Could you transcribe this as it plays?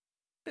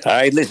All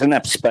right, listen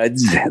up,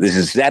 Spuds. This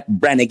is Zap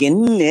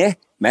Brannigan,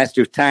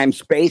 master of time,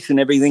 space, and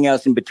everything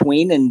else in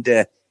between.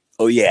 And,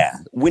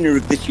 winner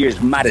of this year's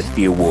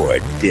Modesty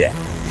Award.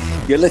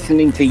 You're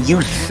listening to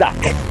You Suck.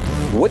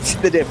 What's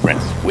the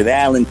difference with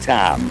Al and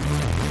Tom?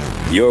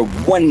 Your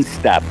one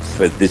stop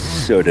for this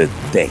sort of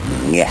thing.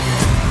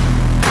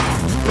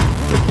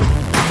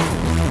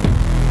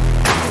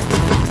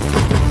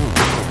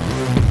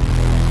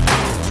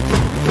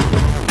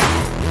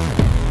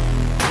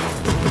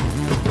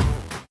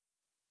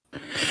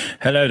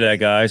 Hello there,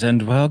 guys,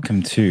 and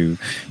welcome to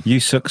You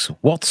Suck's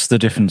What's the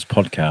Difference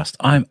podcast.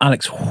 I'm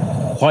Alex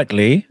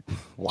Whiteley.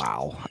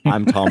 Wow.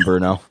 I'm Tom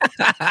Bruno.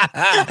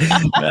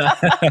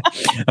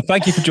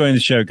 Thank you for joining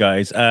the show,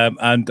 guys.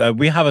 And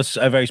we have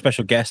a very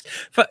special guest.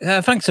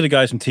 Thanks to the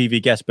guys from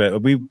TV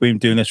Guestbert. We've been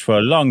doing this for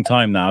a long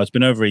time now. It's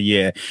been over a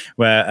year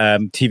where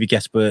TV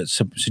Guestbert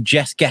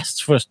suggest guests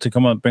for us to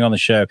come on, bring on the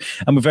show.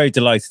 And we're very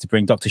delighted to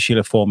bring Dr.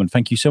 Sheila Foreman.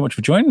 Thank you so much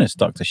for joining us,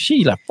 Dr.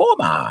 Sheila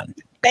Foreman.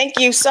 Thank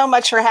you so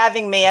much for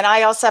having me. And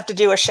I also have to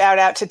do a shout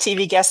out to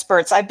TV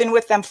Guestberts. I've been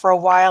with them for a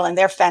while and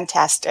they're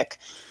fantastic.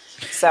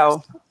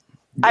 So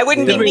I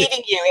wouldn't be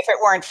meeting you if it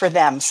weren't for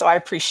them. So I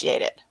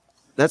appreciate it.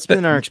 That's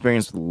been our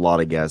experience with a lot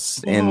of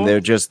guests, and they're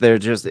just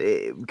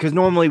because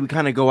normally we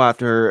kind of go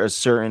after a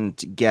certain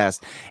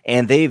guest,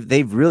 and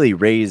they've really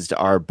raised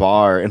our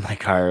bar and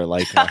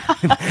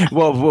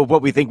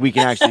what we think we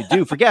can actually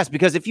do for guests.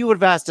 Because if you would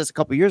have asked us a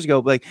couple years ago,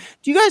 like,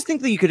 do you guys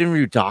think that you could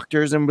interview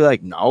doctors? And be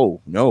like, no,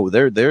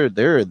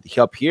 they're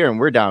up here and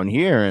we're down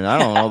here, and I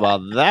don't know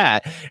about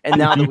that. And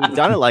now that we've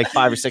done it like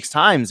 5 or 6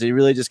 times, it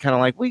really just kind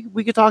of like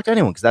we could talk to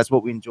anyone because that's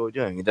what we enjoy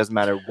doing. It doesn't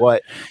matter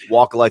what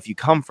walk of life you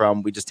come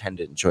from, we just tend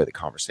to enjoy the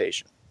conversation.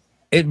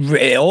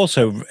 It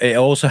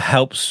also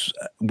helps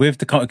with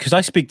the because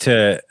I speak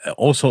to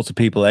all sorts of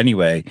people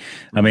anyway.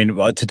 I mean,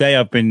 today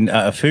I've been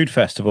at a food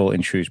festival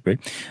in Shrewsbury,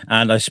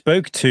 and I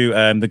spoke to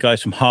the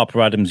guys from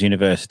Harper Adams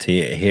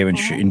University here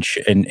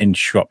in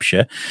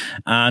Shropshire,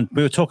 and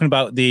we were talking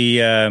about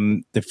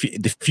the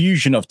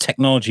fusion of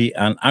technology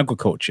and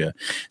agriculture.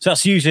 So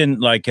that's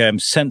using like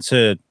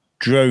sensor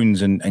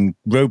drones and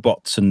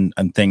robots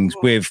and things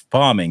with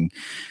farming.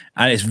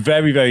 And it's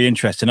very, very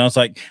interesting. I was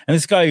like, and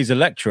this guy is a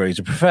lecturer, he's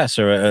a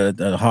professor at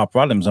Harper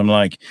Adams. I'm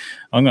like,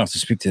 I'm gonna have to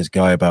speak to this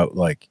guy about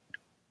like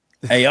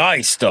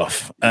AI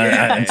stuff,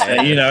 but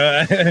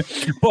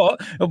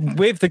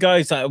with the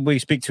guys that we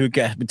speak to,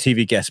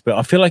 TV guests, but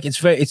I feel like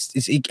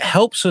it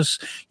helps us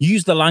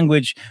use the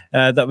language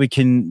that we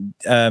can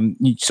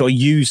sort of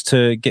use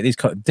to get these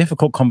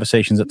difficult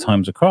conversations at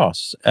times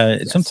across.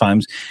 Yes.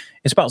 Sometimes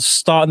it's about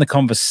starting the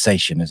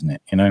conversation, isn't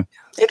it? You know,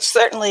 it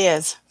certainly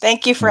is.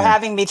 Thank you for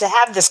having me to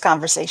have this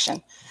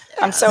conversation.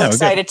 I'm so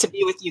excited to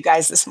be with you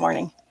guys this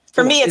morning.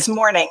 For me, it's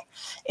morning,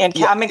 and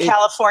I'm in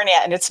California,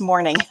 and it's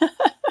morning.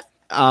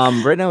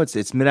 Right now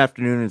it's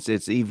mid-afternoon.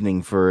 It's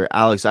evening for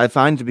Alex. I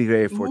find it to be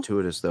very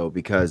fortuitous though,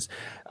 because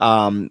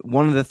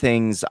one of the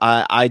things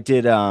I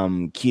did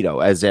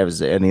keto,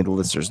 as any of the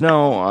listeners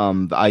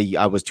know.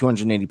 I was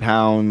 280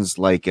 pounds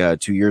like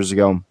 2 years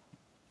ago.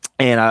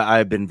 And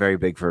I've been very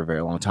big for a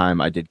very long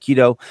time. I did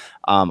keto.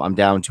 I'm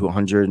down to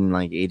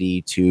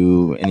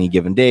 182 any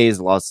given days,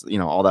 lost,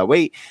 all that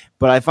weight.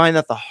 But I find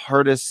that the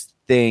hardest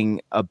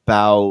thing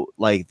about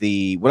like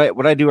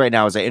what I do right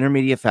now is I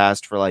intermediate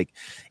fast for like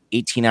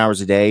 18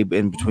 hours a day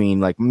in between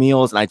like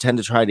meals, and I tend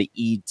to try to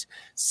eat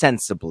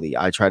sensibly.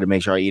 I try to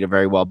make sure I eat a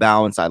very well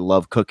balanced. I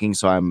love cooking,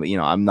 so I'm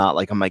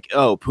like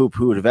oh, poo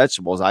to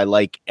vegetables. I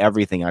like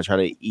everything. I try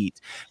to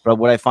eat, but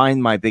what I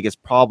find my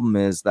biggest problem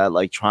is that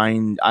like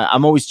I'm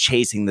always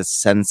chasing this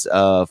sense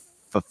of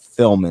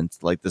fulfillment,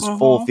 like this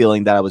full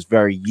feeling that I was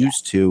very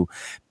used to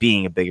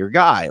being a bigger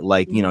guy.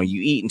 Like, you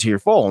eat until you're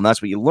full, and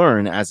that's what you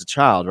learn as a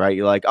child, right?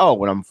 You're like, oh,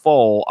 when I'm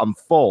full, I'm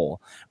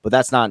full. But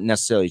that's not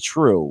necessarily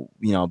true,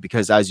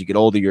 because as you get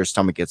older, your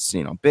stomach gets,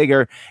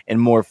 bigger, and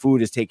more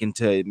food is taken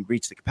to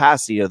reach the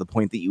capacity to the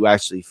point that you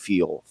actually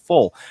feel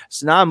full.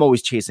 So now I'm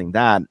always chasing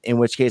that, in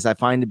which case I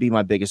find to be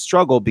my biggest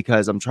struggle,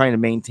 because I'm trying to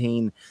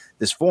maintain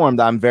this form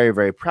that I'm very,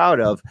 very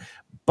proud of.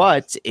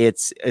 But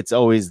it's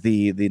always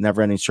the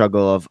never-ending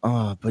struggle of,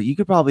 but you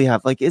could probably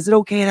have, like, is it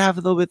okay to have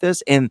a little bit of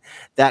this? And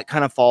that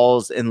kind of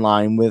falls in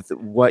line with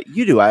what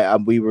you do.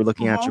 We were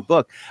looking at your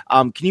book.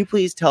 Can you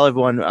please tell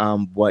everyone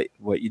what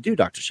you do,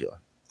 Dr. Sheila?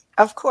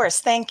 Of course.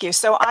 Thank you.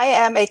 So I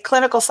am a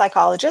clinical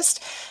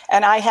psychologist,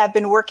 and I have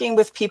been working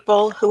with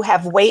people who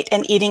have weight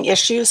and eating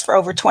issues for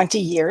over 20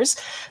 years.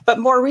 But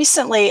more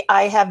recently,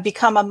 I have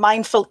become a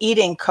mindful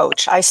eating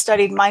coach. I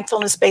studied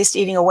mindfulness-based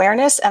eating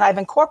awareness, and I've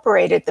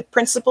incorporated the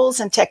principles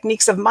and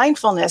techniques of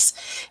mindfulness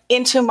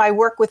into my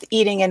work with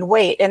eating and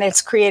weight. And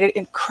it's created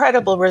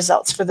incredible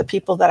results for the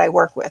people that I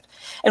work with.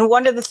 And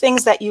one of the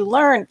things that you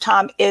learn,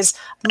 Tom, is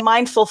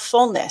mindful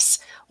fullness.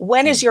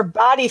 When is your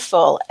body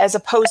full as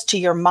opposed to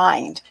your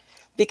mind?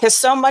 Because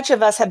so much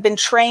of us have been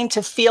trained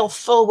to feel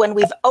full when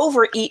we've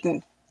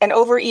overeaten. And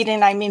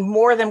overeating, I mean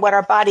more than what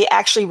our body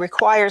actually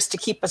requires to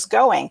keep us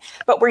going.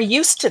 But we're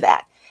used to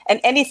that. And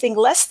anything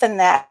less than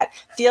that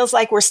feels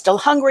like we're still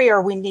hungry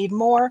or we need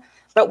more.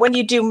 But when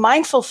you do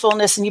mindful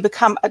fullness and you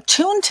become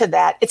attuned to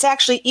that, it's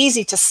actually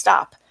easy to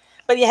stop.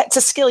 But it's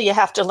a skill you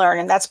have to learn,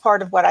 and that's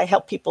part of what I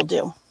help people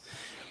do.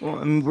 Well,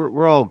 I mean,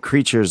 we're all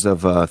creatures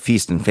of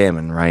feast and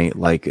famine, right?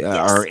 Like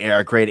Yes.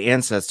 our great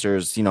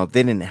ancestors, they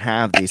didn't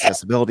have the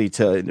accessibility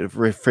to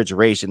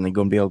refrigeration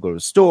and be able to go to the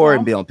store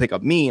and be able to pick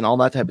up meat and all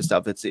that type of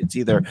stuff. It's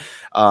either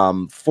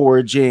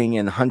foraging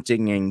and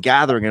hunting and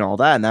gathering and all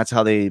that, and that's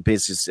how they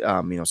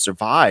basically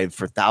survived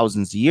for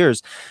thousands of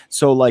years.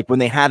 So like when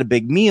they had a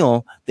big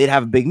meal, they'd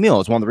have a big meal.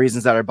 It's one of the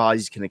reasons that our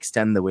bodies can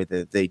extend the way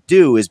that they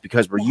do is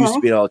because we're used to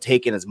being able to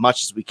take in as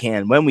much as we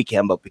can when we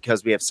can, but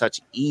because we have such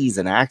ease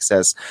and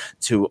access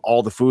to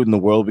all the food in the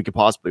world we could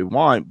possibly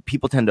want,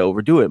 people tend to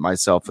overdo it,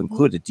 myself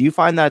included. Do you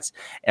find that's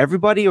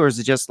everybody, or is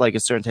it just like a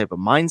certain type of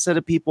mindset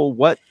of people?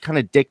 What kind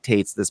of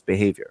dictates this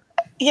behavior?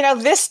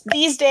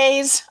 These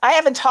days, I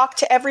haven't talked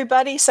to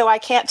everybody, so I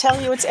can't tell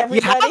you it's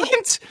everybody. You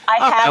haven't?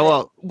 I haven't.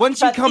 Well,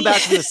 once you come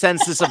back to the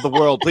census of the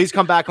world, please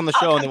come back on the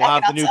show and then we'll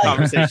have the new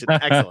conversation.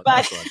 Excellent.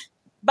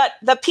 But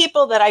the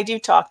people that I do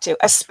talk to,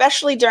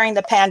 especially during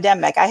the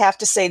pandemic, I have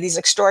to say these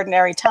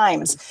extraordinary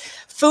times,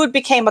 food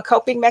became a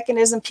coping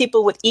mechanism.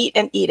 People would eat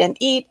and eat and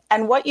eat.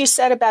 And what you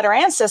said about our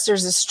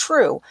ancestors is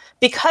true.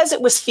 Because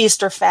it was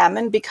feast or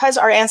famine, because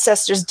our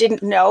ancestors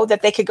didn't know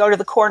that they could go to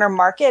the corner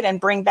market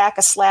and bring back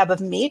a slab of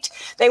meat,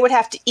 they would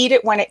have to eat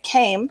it when it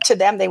came to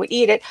them. They would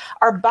eat it.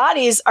 Our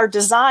bodies are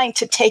designed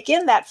to take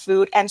in that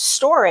food and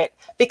store it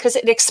because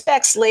it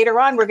expects later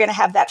on we're going to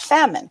have that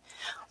famine.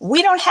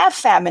 We don't have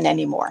famine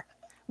anymore.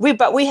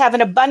 But we have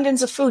an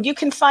abundance of food. You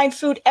can find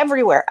food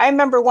everywhere. I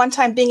remember one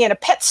time being in a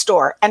pet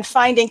store and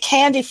finding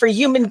candy for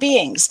human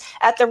beings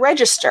at the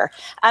register.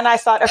 And I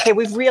thought, okay,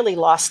 we've really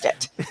lost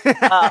it.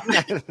 Because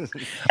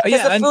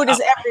the food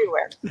is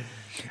everywhere.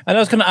 And I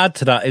was going to add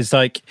to that is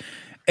like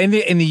in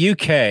the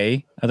UK,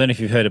 I don't know if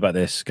you've heard about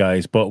this,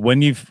 guys, but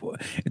when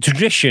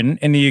tradition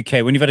in the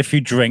UK, when you've had a few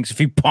drinks, a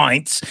few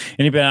pints,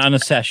 and you've been out on a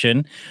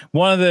session,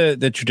 one of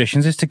the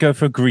traditions is to go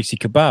for a greasy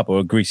kebab or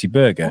a greasy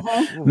burger.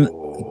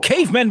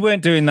 Cavemen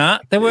weren't doing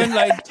that. They weren't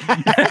like,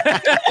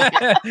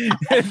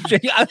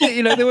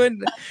 they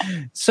weren't.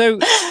 So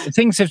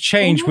things have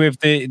changed with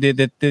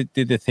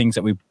the things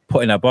that we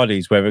put in our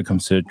bodies, whether it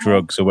comes to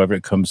drugs or whether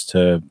it comes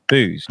to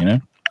booze,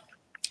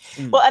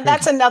 Well, and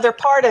that's another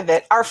part of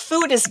it. Our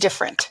food is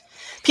different.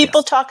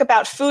 People talk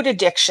about food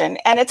addiction,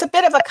 and it's a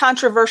bit of a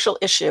controversial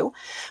issue.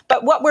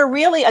 But what we're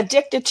really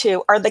addicted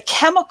to are the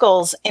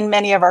chemicals in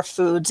many of our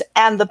foods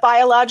and the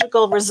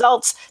biological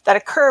results that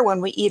occur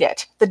when we eat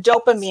it. The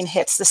dopamine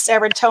hits, the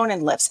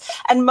serotonin lifts,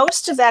 and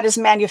most of that is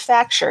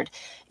manufactured.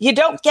 You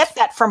don't get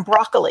that from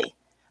broccoli.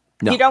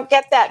 No. You don't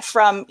get that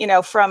from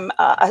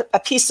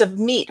a piece of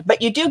meat,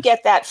 but you do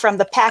get that from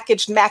the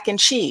packaged mac and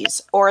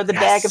cheese or the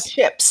bag of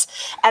chips.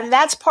 And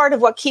that's part of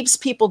what keeps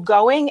people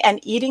going and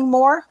eating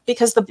more,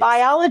 because the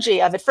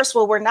biology of it, first of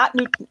all,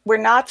 we're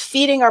not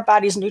feeding our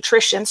bodies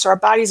nutrition, so our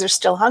bodies are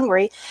still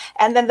hungry.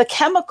 And then the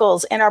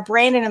chemicals in our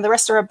brain and in the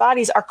rest of our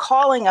bodies are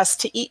calling us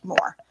to eat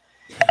more.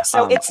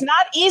 So it's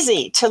not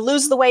easy to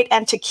lose the weight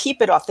and to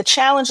keep it off. The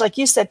challenge, like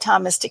you said,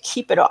 Tom, is to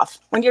keep it off.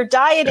 When you're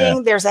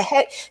dieting,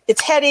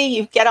 it's heady.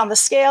 You get on the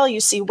scale, you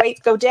see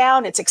weight go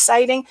down. It's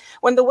exciting.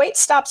 When the weight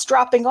stops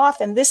dropping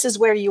off and this is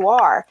where you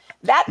are,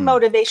 that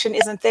motivation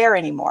isn't there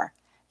anymore.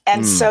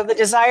 And so the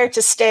desire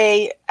to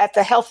stay at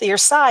the healthier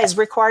size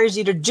requires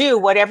you to do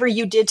whatever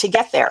you did to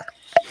get there.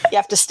 You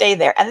have to stay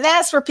there. And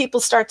that's where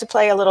people start to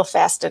play a little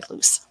fast and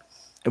loose.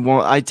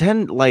 Well,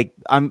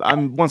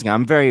 I'm once again,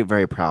 I'm very,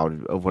 very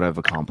proud of what I've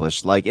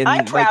accomplished.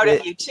 I'm proud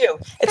of you too.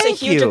 It's a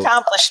huge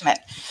accomplishment.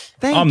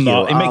 I'm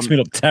not. It makes me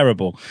look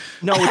terrible.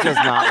 No, it does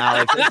not,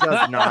 Alex. It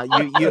does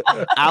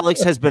not.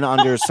 Alex has been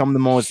under some of the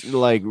most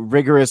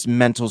rigorous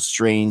mental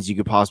strains you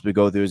could possibly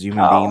go through as a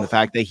human being. The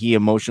fact that he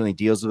emotionally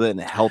deals with it in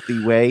a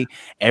healthy way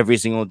every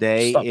single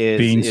day Stop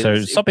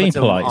being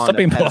polite. Stop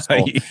being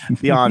polite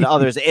beyond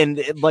others. And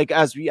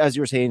as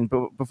you were saying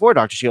before,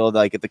 Dr. Sheila,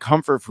 the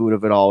comfort food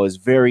of it all is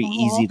very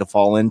easy to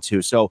fall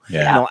into. So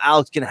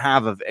Alex can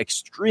have an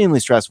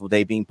extremely stressful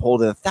day, being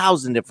pulled in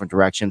 1,000 different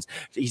directions.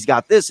 He's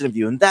got this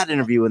interview and that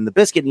interview, and the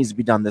biscuit needs to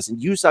be done this, and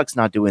USUC's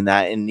not doing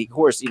that, and of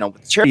course,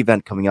 with the charity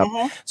event coming up,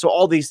 so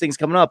all these things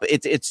coming up,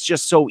 it's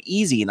just so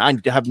easy, and I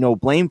have no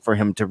blame for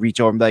him to reach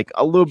over and be like,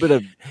 a little bit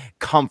of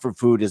comfort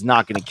food is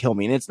not going to kill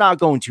me, and it's not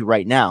going to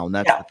right now, and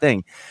that's the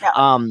thing.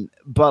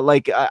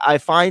 But I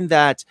find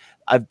that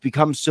I've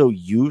become so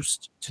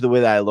used to the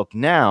way that I look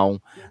now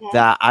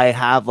that I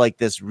have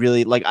this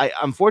really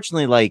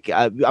unfortunately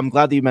I'm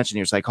glad that you mentioned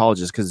your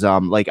psychologist, because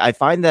I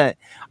find that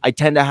I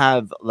tend to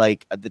have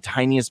the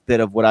tiniest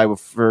bit of what I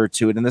refer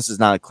to, and this is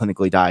not a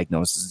clinically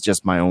diagnosed, this is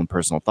just my own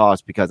personal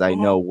thoughts, because I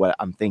know what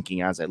I'm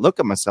thinking as I look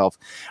at myself.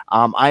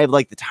 I have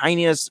the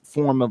tiniest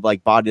form of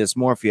body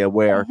dysmorphia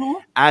where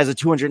as a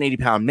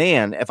 280-pound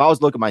man, if I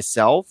was looking at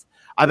myself,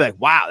 I'd be like,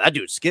 wow, that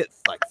dude's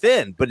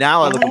thin. But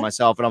now I look at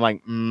myself and I'm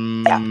like,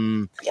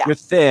 you're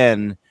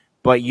thin,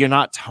 but you're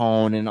not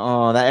toned, and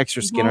that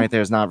extra skin right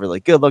there is not really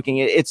good looking.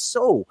 It's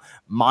so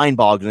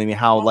mind-boggling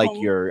how like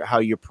your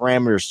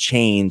parameters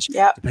change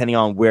depending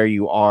on where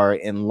you are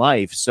in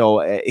life.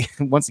 So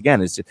once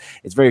again, it's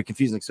very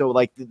confusing. So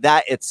like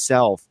that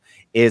itself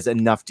is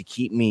enough to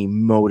keep me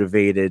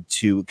motivated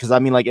to, because I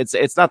mean, like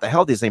it's not the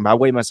healthiest thing, but I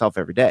weigh myself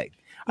every day.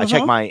 I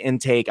check my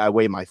intake, I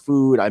weigh my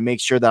food, I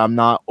make sure that I'm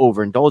not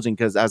overindulging,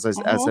 because as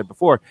I said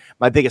before,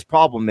 my biggest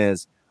problem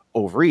is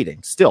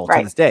overeating. Still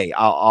to this day,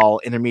 I'll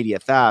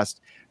intermediate fast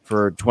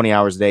for 20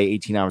 hours a day,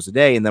 18 hours a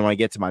day. And then when I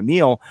get to my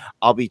meal,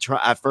 I'll be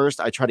at first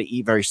I try to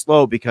eat very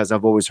slow, because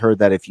I've always heard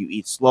that if you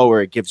eat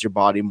slower, it gives your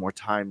body more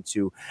time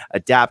to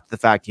adapt to the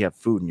fact you have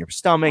food in your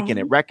stomach and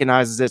it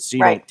recognizes it. So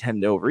you don't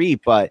tend to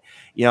overeat. But,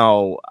 you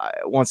know,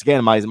 once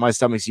again, my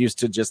stomach's used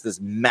to just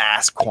this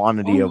mass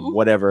quantity of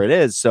whatever it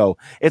is. So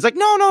it's like,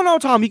 no,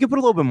 Tom, you can put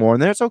a little bit more in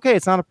there. It's okay.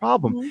 It's not a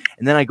problem.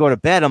 And then I go to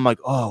bed. I'm like,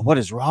 oh, what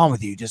is wrong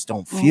with you? You just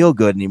don't feel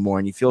good anymore.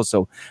 And you feel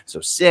so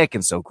sick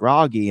and so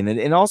groggy. And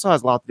it also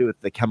has a lot to do with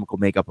the chemical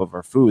makeup of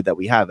our food that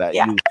we have that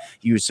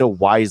you so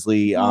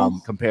wisely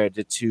compared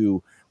it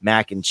to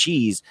mac and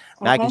cheese.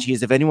 Mac and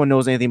cheese, if anyone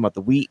knows anything about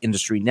the wheat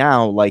industry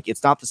now, like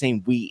it's not the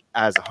same wheat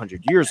as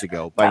 100 years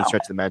ago by any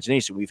stretch of the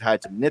imagination. We've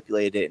had to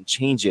manipulate it and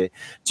change it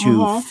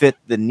to fit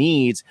the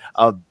needs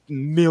of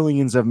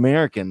millions of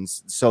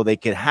Americans so they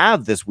could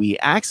have this wheat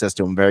access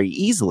to them very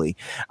easily.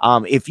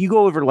 If you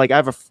go over, like I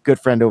have a good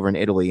friend over in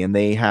Italy, and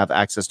they have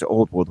access to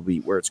old world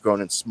wheat where it's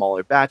grown in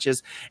smaller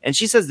batches. And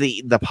she says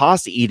the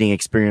pasta eating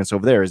experience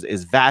over there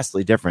is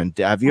vastly different.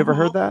 Have you ever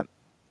heard that?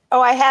 Oh,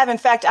 I have. In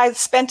fact, I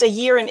spent a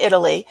year in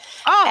Italy,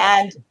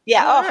 and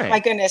my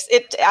goodness,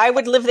 I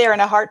would live there in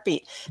a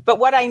heartbeat. But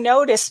what I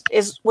noticed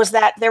was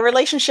that their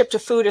relationship to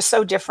food is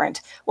so different.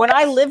 When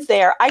I lived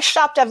there, I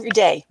shopped every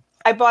day.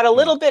 I bought a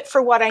little bit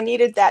for what I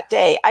needed that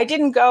day. I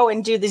didn't go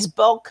and do these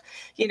bulk,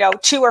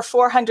 $200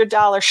 or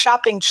 $400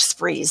 shopping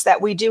sprees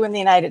that we do in the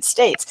United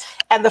States.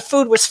 And the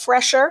food was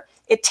fresher.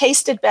 It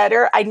tasted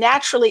better. I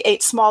naturally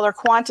ate smaller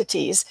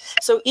quantities.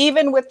 So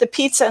even with the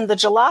pizza and the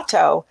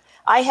gelato,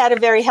 I had a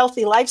very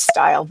healthy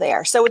lifestyle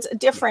there. So it's a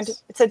different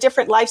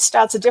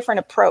lifestyle. It's a different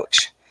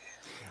approach.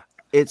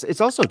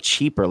 It's also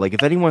cheaper. Like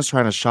if anyone's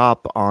trying to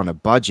shop on a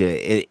budget,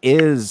 it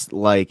is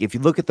like, if you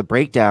look at the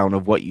breakdown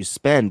of what you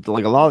spend,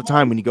 like a lot of the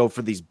time when you go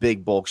for these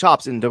big bulk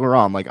shops, and don't get me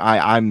wrong, like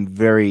I'm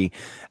very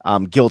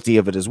guilty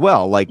of it as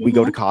well. Like we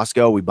go to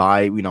Costco, we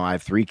buy, I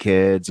have 3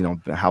 kids,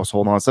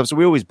 household and all that stuff. So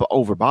we always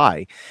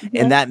overbuy,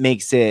 and that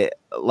makes it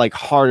like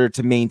harder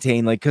to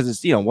maintain, like, because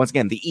it's, once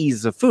again, the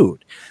ease of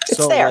food.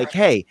 So like,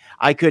 hey,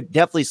 I could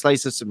definitely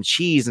slice up some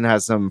cheese and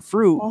have some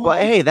fruit, but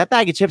hey, that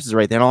bag of chips is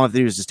right there, and all I have to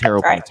do is just tear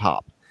open the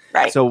top.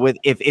 Right. So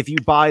if you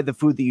buy the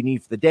food that you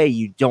need for the day,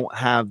 you don't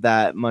have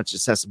that much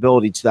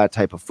accessibility to that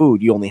type of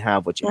food. You only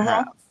have what you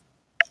have.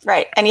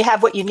 Right. And you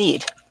have what you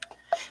need.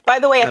 By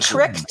the way, a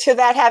trick to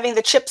that, having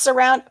the chips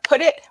around,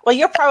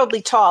 you're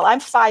probably tall. I'm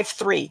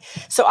 5'3".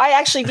 So I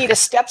actually need a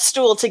step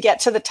stool to get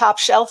to the top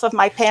shelf of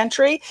my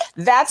pantry.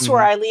 That's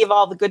where I leave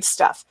all the good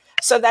stuff.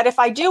 So that if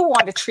I do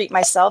want to treat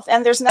myself,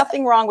 and there's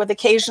nothing wrong with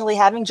occasionally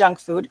having junk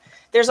food,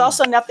 there's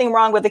also nothing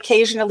wrong with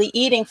occasionally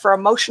eating for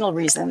emotional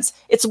reasons.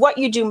 It's what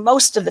you do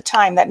most of the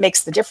time that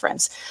makes the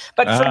difference.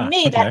 But for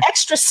me, that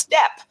extra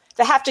step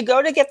to have to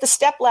go to get the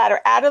step ladder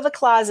out of the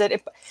closet,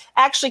 it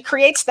actually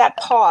creates that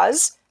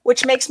pause,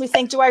 which makes me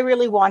think, do I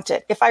really want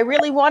it? If I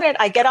really want it,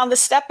 I get on the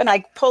step and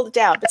I pull it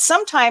down. But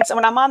sometimes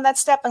when I'm on that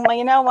step, I'm like,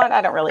 you know what? I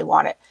don't really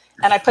want it.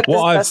 And I put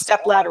the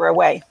step ladder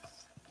away.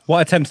 What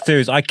I tend to do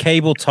is I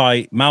cable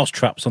tie mouse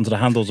traps onto the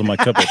handles of my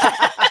cupboard.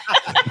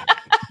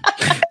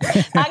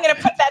 I'm going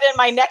to put that in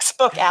my next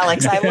book,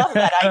 Alex. I love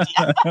that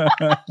idea.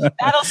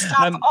 That'll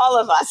stop all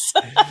of us.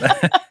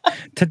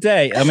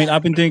 Today, I mean,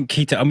 I've been doing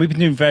keto, and we've been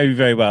doing very,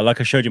 very well.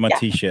 Like I showed you my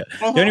T-shirt.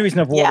 The only reason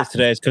I've worn this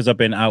today is because I've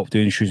been out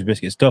doing Shrewsbury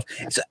Biscuit stuff.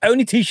 It's the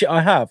only T-shirt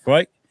I have,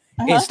 right?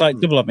 It's like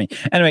double up me.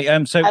 Anyway,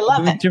 so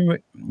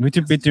we've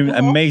been doing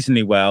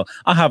amazingly well.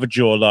 I have a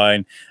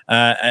jawline,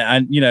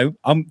 and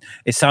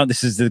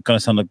this is going to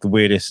sound like the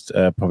weirdest,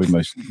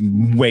 probably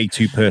way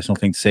too personal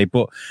thing to say,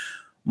 but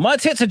my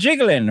tits are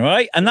jiggling,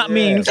 right? And that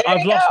means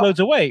I've lost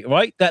loads of weight,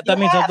 right? That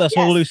means that's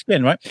all loose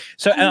skin, right?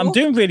 So and I'm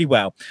doing really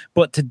well.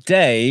 But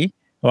today,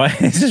 right,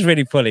 this is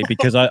really funny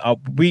because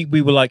we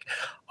were like,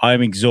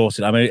 I'm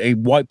exhausted. I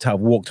wiped out. I've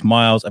walked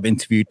miles. I've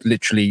interviewed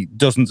literally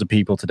dozens of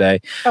people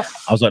today. I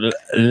was like,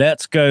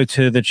 let's go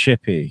to the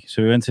chippy.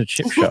 So we went to the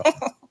chip shop,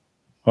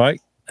 right?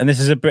 And this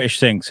is a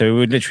British thing. So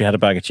we literally had a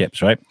bag of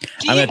chips, right?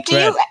 Wait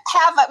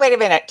a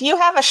minute. Do you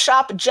have a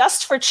shop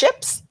just for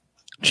chips?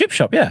 Chip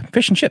shop, yeah.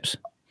 Fish and chips.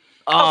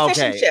 Fish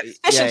and chips.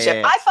 Fish and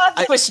chips. I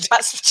thought it was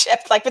just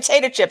chips, like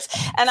potato chips.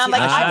 And I'm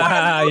like,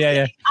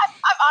 I'm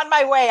on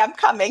my way. I'm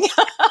coming.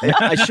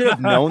 I should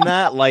have known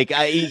that. Like,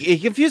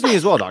 it confused me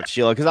as well, Dr.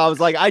 Sheila, because I was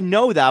like, I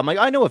know that. I'm like,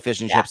 I know what fish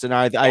and chips, and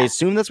I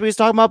assume that's what he's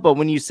talking about. But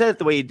when you said it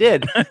the way you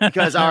did,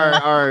 because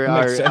our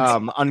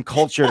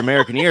uncultured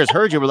American ears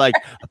heard you, were like,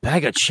 a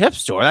bag of chips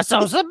store? That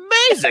sounds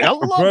amazing. I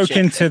love broke chips.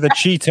 Into the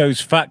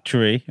Cheetos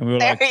factory, and we were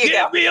like,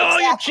 give me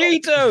all your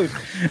Cheetos.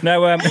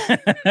 No,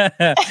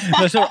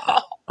 so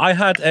I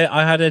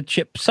had a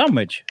chip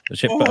sandwich,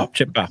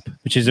 chip bap,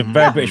 which is a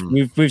very British.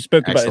 We've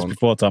spoken about this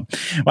before, Tom.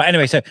 Well,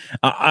 anyway, so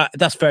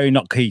that's very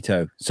not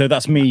keto. So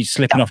that's me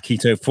slipping off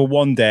keto for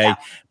one day.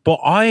 But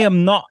I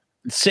am not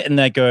sitting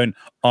there going,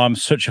 I'm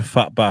such a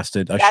fat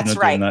bastard. I shouldn't have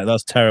done that.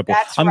 That's terrible.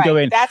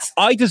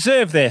 I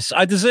deserve this.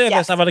 I deserve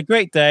this. I've had a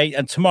great day.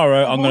 And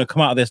tomorrow I'm going to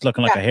come out of this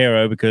looking like a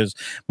hero because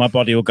my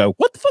body will go,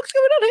 what the fuck's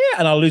going on here?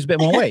 And I'll lose a bit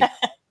more weight.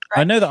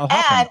 I know that'll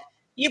happen. And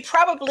you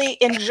probably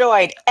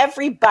enjoyed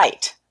every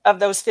bite of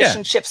those fish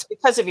and chips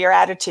because of your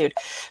attitude.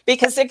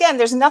 Because again,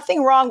 there's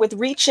nothing wrong with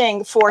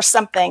reaching for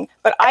something,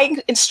 but I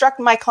instruct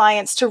my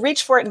clients to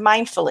reach for it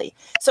mindfully.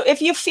 So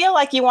if you feel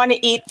like you want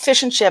to eat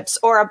fish and chips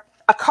or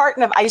a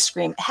carton of ice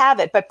cream, have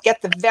it, but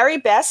get the very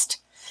best.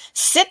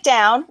 Sit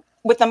down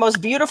with the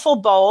most beautiful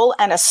bowl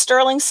and a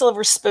sterling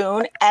silver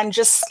spoon and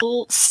just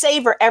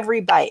savor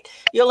every bite.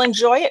 You'll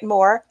enjoy it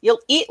more,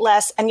 you'll eat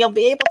less, and you'll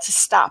be able to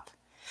stop.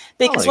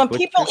 Because when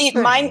people eat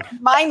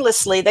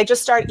mindlessly, they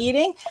just start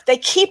eating, they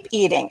keep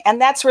eating, and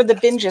that's where the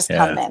binges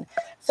come in.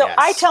 So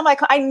I tell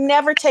I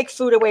never take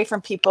food away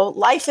from people.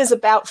 Life is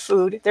about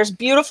food. There's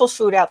beautiful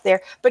food out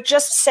there, but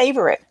just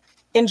savor it.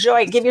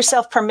 Enjoy it. Give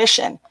yourself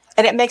permission.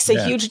 And it makes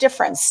a huge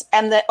difference.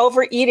 And the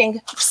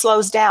overeating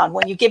slows down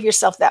when you give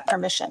yourself that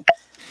permission.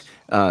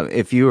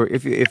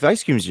 If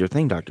ice cream is your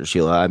thing, Dr.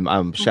 Sheila,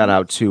 I'm shout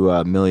out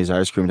to Millie's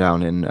Ice Cream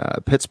down in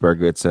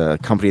Pittsburgh. It's a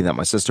company that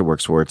my sister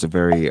works for. It's a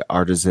very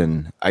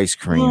artisan ice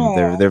cream.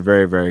 They're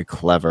very, very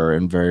clever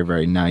and very,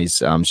 very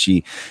nice.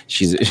 She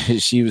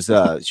was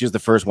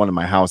the first one in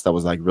my house that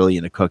was like really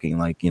into cooking.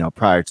 Like,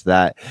 prior to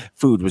that,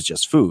 food was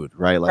just food,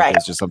 right? Like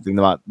it's just something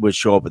that would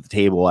show up at the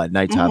table at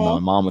nighttime that my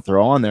mom would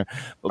throw on there.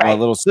 But my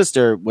little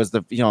sister was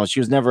she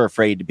was never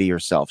afraid to be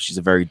herself. She's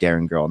a very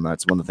daring girl, and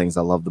that's one of the things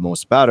I love the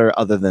most about her,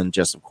 other than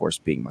just, of course,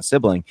 being my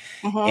sibling.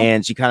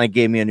 And she kind of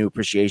gave me a new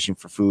appreciation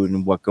for food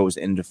and what goes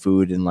into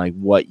food and like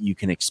what you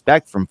can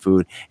expect from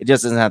food. It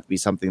just doesn't have to be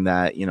something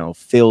that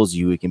fills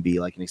you. It can be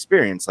like an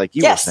experience, like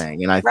you were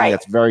saying, and I think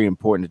that's very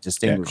important to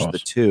distinguish the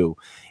two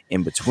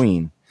in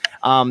between.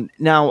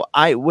 Now,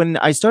 when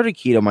I started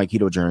my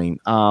keto journey,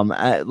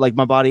 like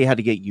my body had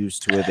to get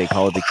used to it. They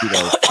call it the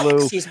keto flu.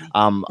 Excuse me.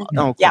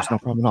 No, of course, no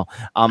problem at all.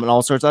 And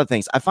all sorts of other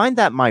things. I find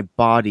that my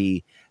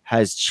body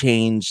has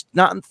changed,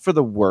 not for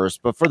the worse,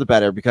 but for the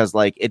better, because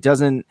like it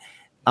doesn't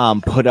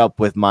put up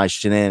with my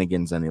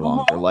shenanigans any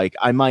longer. Like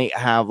I might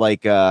have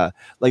like the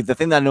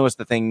thing that I noticed,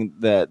 the thing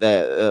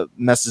that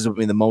messes with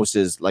me the most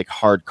is like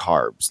hard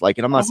carbs. Like,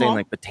 and I'm not saying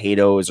like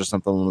potatoes or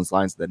something along those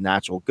lines, the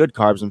natural good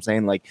carbs. I'm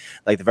saying like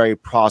the very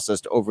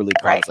processed, overly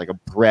carbs, like a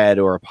bread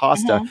or a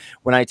pasta.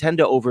 When I tend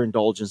to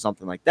overindulge in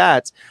something like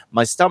that,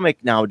 my stomach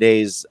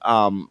nowadays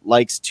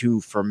likes to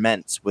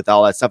ferment with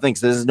all that stuff,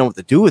 because it doesn't know what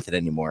to do with it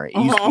anymore. It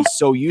used to be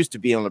so used to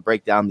being able to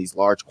break down these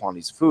large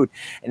quantities of food,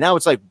 and now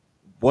it's like,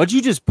 what'd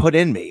you just put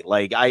in me?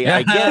 Like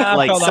I get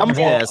like some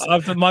test.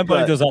 My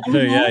body does that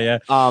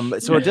too.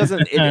 So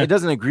it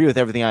doesn't agree with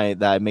everything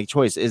that I make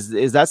choice.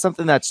 Is that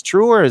something that's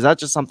true, or is that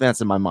just something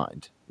that's in my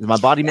mind? Does my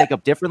body make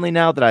up differently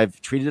now that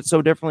I've treated it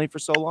so differently for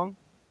so long?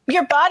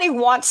 Your body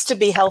wants to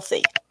be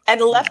healthy, and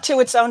left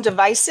to its own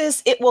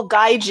devices, it will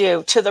guide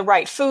you to the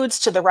right foods,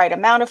 to the right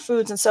amount of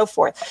foods, and so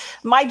forth.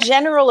 My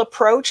general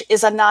approach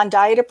is a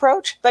non-diet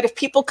approach, but if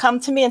people come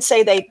to me and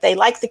say they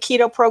like the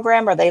keto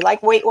program or they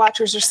like Weight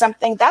Watchers or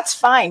something, that's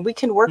fine. We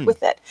can work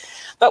with it.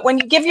 But when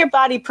you give your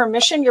body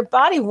permission, your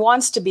body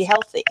wants to be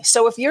healthy.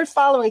 So if you're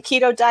following a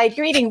keto diet,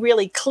 you're eating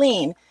really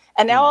clean,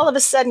 and now all of a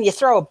sudden you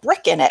throw a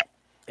brick in it.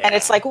 And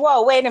it's like,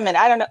 whoa, wait a minute.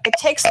 I don't know. It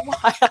takes a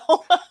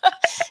while.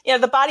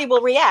 The body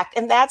will react.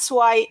 And that's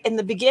why in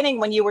the beginning,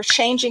 when you were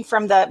changing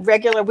from the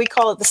regular, we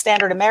call it the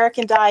standard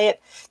American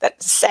diet, that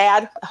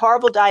sad,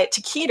 horrible diet,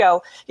 to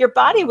keto, your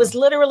body was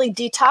literally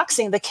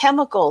detoxing the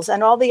chemicals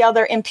and all the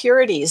other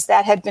impurities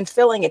that had been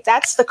filling it.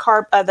 That's the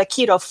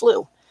keto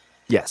flu.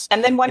 Yes.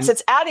 And then once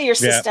it's out of your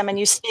system and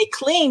you stay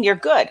clean, you're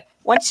good.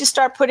 Once you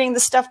start putting the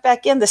stuff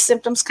back in, the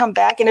symptoms come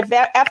back. And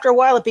after a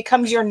while, it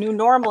becomes your new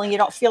normal and you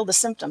don't feel the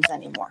symptoms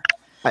anymore.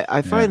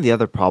 I find the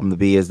other problem to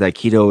be is that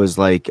keto is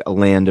like a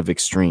land of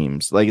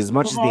extremes. Like as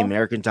much as the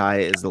American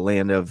diet is the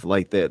land of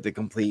like the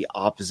complete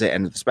opposite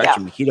end of the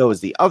spectrum, keto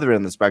is the other end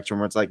of the spectrum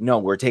where it's like, no,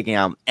 we're taking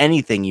out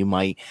anything you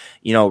might,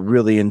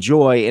 really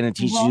enjoy, and it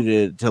teaches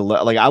you to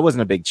like, I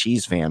wasn't a big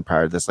cheese fan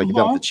prior to this. Like, you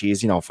got the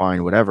cheese,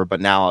 fine, whatever.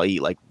 But now I'll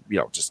eat like,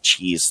 just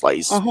cheese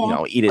slice,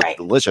 eat it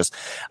delicious.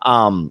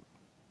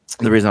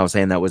 The reason I was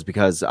saying that was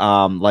because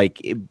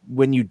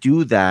when you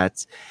do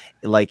that,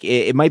 like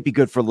it might be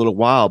good for a little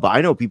while, but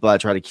I know people that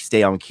try to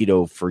stay on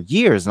keto for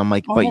years, and I'm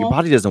like, but your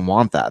body doesn't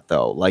want that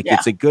though. Like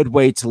it's a good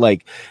way to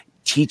like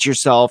teach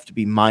yourself to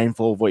be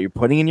mindful of what you're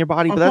putting in your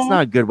body, but that's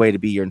not a good way to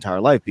be your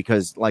entire life,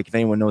 because like if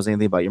anyone knows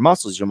anything about your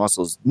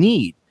muscles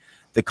need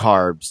the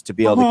carbs to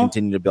be able to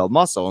continue to build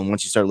muscle. And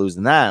once you start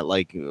losing that,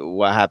 like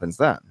what happens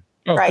then?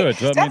 Oh, good.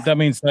 That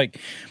means like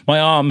my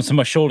arms and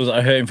my shoulders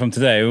are hurting from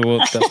today. Well,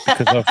 that's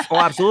because of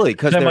absolutely,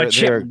 because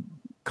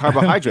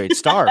carbohydrate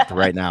starved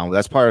right now.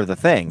 That's part of the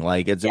thing.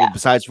 Like it's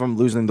besides from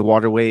losing the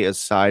water weight,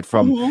 aside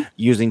from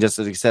using just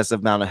an excessive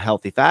amount of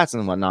healthy fats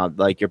and whatnot,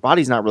 like your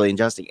body's not really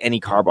ingesting any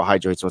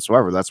carbohydrates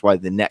whatsoever. That's why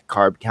the net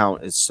carb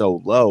count is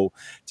so low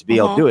to be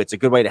able to do it. It's a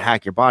good way to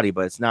hack your body,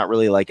 but it's not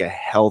really like a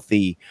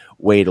healthy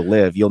way to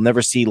live. You'll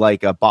never see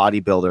like a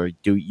bodybuilder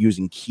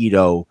using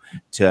keto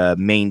to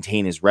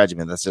maintain his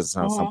regimen. That's just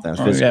not something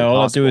that's physically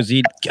all possible. I do is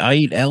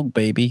eat elk,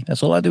 baby.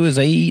 That's all I do is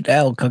I eat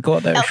elk. I go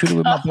out there and shoot it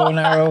with my bow and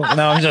arrow.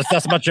 No,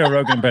 that's my Joe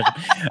Rogan impression.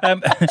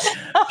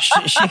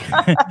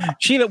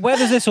 Sheila, where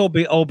does this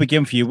all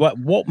begin for you?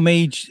 What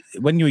made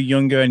when you were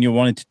younger and you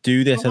wanted to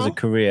do this as a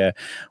career?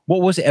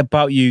 What was it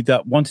about you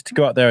that wanted to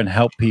go out there and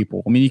help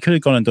people? I mean, you could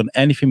have gone and done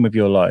anything with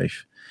your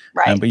life.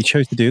 Right. But you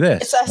chose to do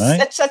this.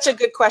 It's such a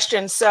good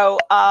question. So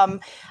I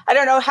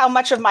don't know how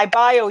much of my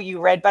bio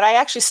you read, but I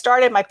actually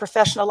started my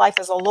professional life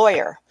as a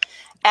lawyer.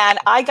 And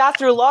I got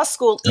through law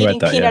school eating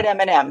peanut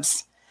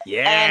M&Ms.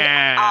 Yeah.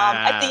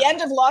 And at the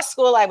end of law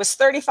school, I was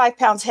 35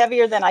 pounds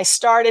heavier than I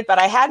started, but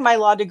I had my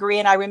law degree.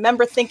 And I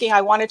remember thinking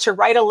I wanted to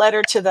write a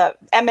letter to the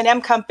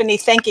M&M company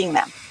thanking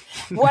them.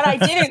 What I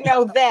didn't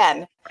know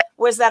then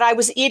was that I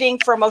was eating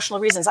for emotional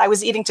reasons. I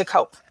was eating to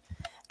cope.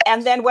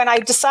 And then when I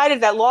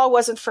decided that law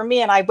wasn't for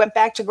me and I went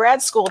back to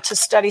grad school to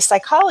study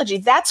psychology,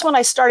 that's when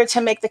I started to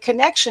make the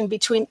connection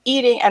between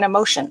eating and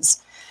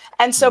emotions.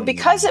 And so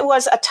because it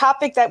was a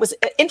topic that was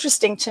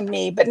interesting to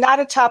me, but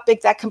not a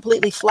topic that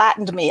completely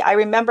flattened me, I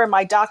remember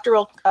my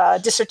doctoral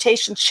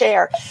dissertation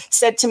chair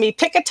said to me,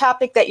 pick a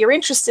topic that you're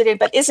interested in,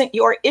 but isn't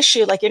your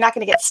issue, like you're not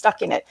going to get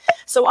stuck in it.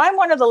 So I'm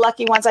one of the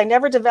lucky ones. I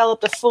never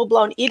developed a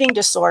full-blown eating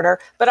disorder,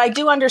 but I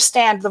do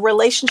understand the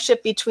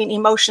relationship between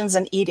emotions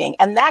and eating.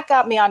 And that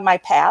got me on my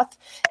path.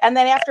 And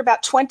then after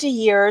about 20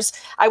 years,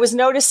 I was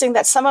noticing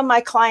that some of my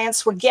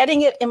clients were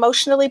getting it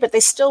emotionally, but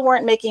they still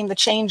weren't making the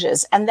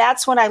changes. And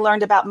that's when I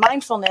learned about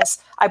mindfulness.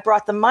 I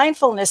brought the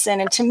mindfulness in.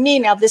 And to me,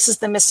 now this is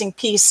the missing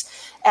piece.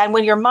 And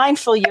when you're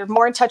mindful, you're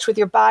more in touch with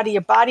your body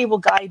will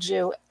guide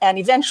you. And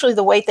eventually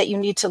the weight that you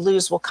need to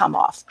lose will come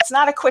off. It's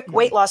not a quick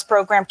weight loss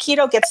program.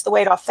 Keto gets the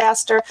weight off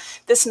faster.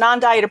 This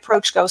non-diet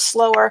approach goes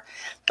slower.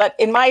 But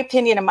in my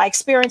opinion, in my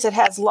experience, it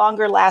has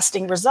longer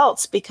lasting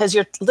results because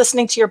you're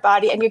listening to your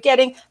body and you're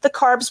getting the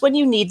carbs when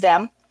you need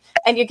them.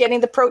 And you're getting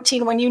the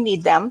protein when you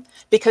need them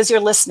because you're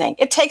listening.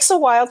 It takes a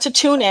while to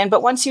tune in,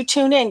 but once you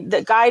tune in,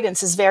 the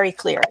guidance is very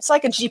clear. It's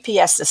like a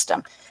GPS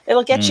system.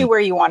 It'll get you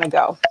where you want to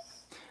go.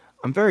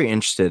 I'm very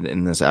interested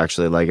in this,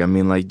 actually. Like, I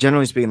mean, like,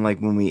 generally speaking, like,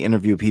 when we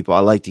interview people, I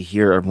like to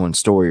hear everyone's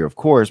story, of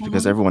course,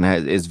 because everyone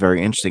is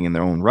very interesting in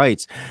their own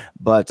rights.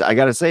 But I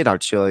got to say,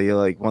 Dr. Sheila, you're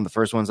like one of the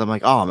first ones I'm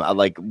like,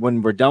 like,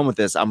 when we're done with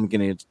this, I'm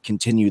going to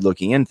continue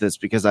looking into this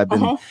because I've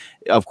been,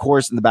 of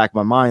course, in the back of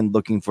my mind,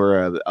 looking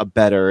for a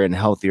better and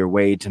healthier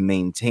way to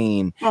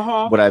maintain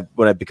what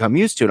I've become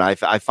used to. And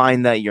I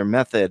find that your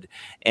method,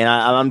 and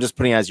I'm just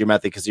putting it as your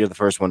method because you're the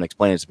first one to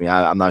explain it to me.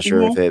 I'm not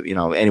sure if it,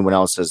 anyone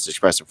else has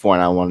expressed it before,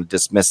 and I don't want to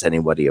dismiss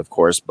anybody, of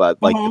course, but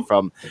like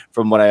from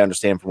what I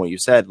understand from what you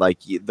said, like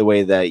the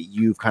way that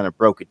you've kind of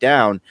broke it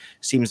down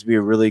seems to be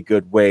a really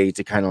good way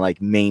to kind of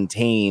like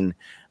maintain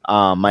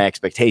my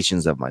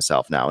expectations of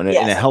myself now in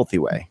a healthy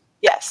way.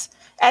 Yes.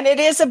 And it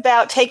is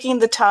about taking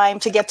the time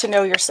to get to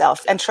know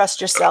yourself and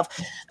trust yourself.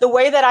 The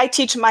way that I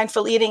teach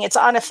mindful eating, it's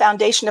on a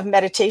foundation of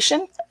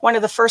meditation. One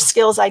of the first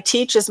skills I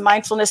teach is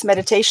mindfulness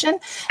meditation.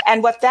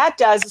 And what that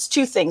does is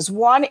two things.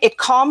 One, it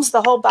calms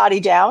the whole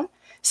body down.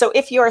 So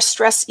if you're a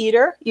stress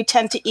eater, you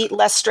tend to eat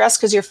less stress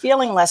because you're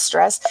feeling less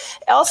stress.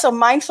 Also,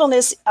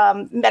 mindfulness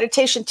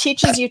meditation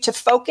teaches you to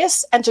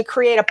focus and to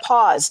create a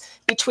pause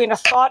between a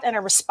thought and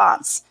a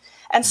response.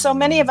 And so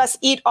many of us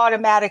eat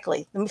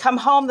automatically. When we come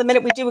home, the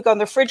minute we do, we go in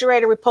the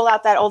refrigerator, we pull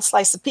out that old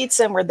slice of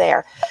pizza and we're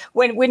there.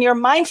 When you're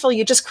mindful,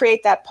 you just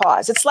create that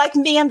pause. It's like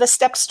me and the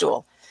step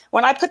stool.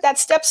 When I put that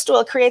step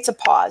stool, it creates a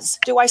pause.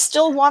 Do I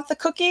still want the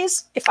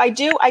cookies? If I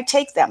do, I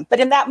take them.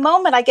 But in that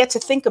moment, I get to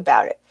think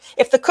about it.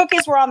 If the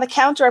cookies were on the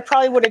counter, I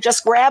probably would have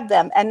just grabbed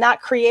them and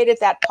not created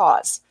that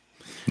pause.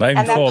 And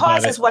that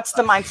pause is what's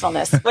the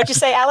mindfulness. What'd you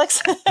say,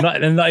 Alex?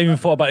 not even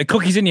thought about it.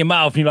 Cookies in your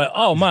mouth, and you're like,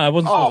 oh man, I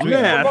wasn't. Oh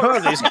man, how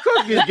did these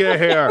cookies get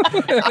here?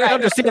 I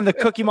understand the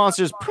Cookie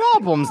Monster's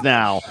problems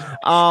now.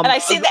 And I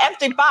see the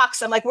empty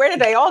box. I'm like, where did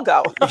they all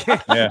go?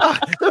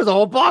 There's a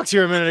whole box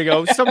here a minute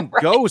ago. Some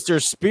ghost or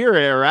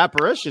spirit or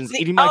apparitions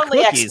eating my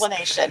cookies.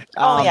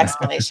 Only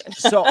explanation.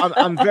 So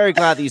I'm very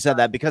glad that you said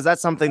that because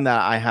that's something that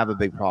I have a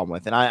big problem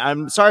with. And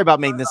I'm sorry about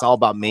making this all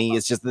about me.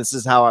 It's just this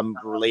is how I'm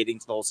relating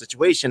to the whole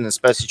situation,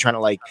 especially trying to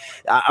like.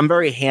 I'm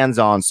very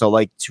hands-on, so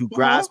like to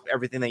grasp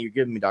everything that you're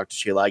giving me, Dr.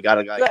 Sheila, I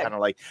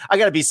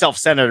gotta be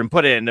self-centered and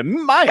put it into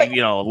my, I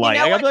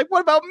gotta be like,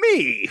 what about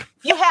me?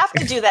 You have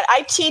to do that.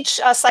 I teach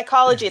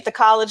psychology at the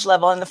college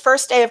level, and the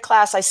first day of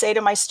class, I say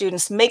to my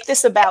students, make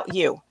this about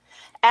you.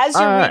 As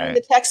you're reading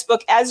the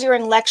textbook, as you're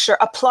in lecture,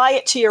 apply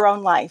it to your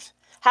own life.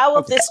 How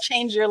will this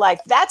change your life?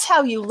 That's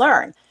how you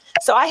learn.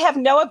 So I have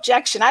no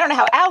objection. I don't know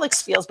how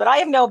Alex feels, but I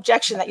have no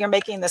objection that you're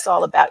making this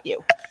all about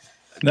you.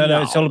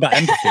 No, it's all about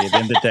empathy at the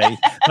end of the day.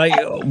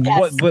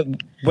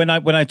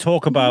 Like when I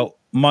talk about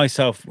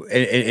myself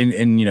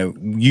in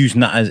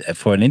using that as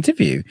for an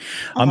interview.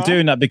 I'm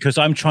doing that because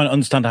I'm trying to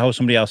understand how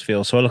somebody else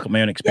feels. So I look at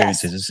my own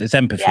experiences. It's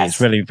empathy.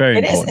 It's really very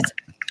important.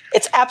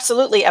 It's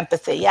absolutely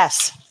empathy.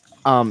 Yes.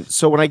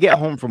 So when I get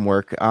home from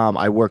work,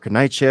 I work a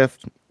night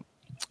shift.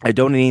 I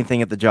don't eat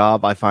anything at the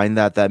job. I find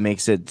that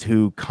makes it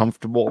too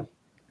comfortable.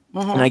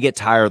 And I get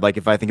tired. Like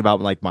if I think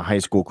about like my high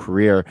school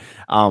career,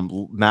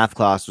 math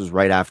class was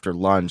right after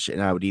lunch,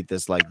 and I would eat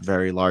this like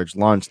very large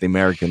lunch, the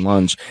American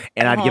lunch,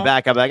 and I'd get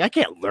back. I'd be like, I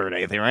can't learn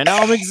anything right now.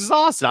 I'm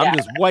exhausted. I'm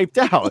just wiped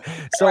out.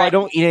 So I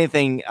don't eat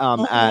anything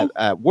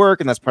at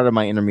work, and that's part of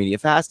my intermediate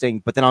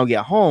fasting. But then I'll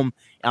get home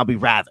and I'll be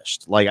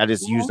ravished. Like I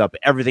just used up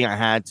everything I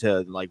had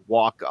to like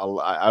walk.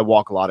 I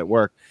walk a lot at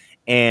work.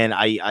 And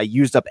I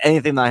used up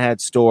anything that I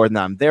had stored, and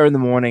I'm there in the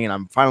morning, and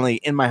I'm finally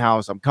in my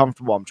house. I'm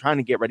comfortable. I'm trying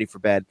to get ready for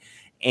bed.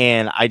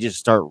 And I just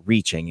start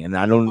reaching, and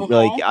I don't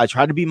I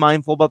try to be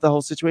mindful about the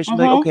whole situation.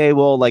 Like, okay,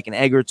 well, like an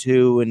egg or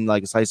two and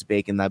like a slice of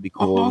bacon, that'd be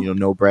cool.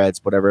 No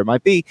breads, whatever it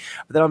might be.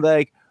 But then I'm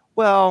like,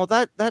 well,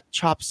 that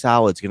chopped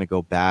salad's going to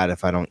go bad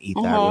if I don't eat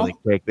that really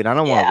quick. But I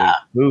don't want to waste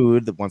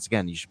food. Once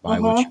again, you should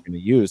buy what you're going to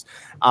use.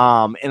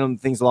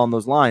 And things along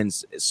those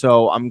lines.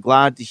 So I'm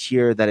glad to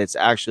hear that it's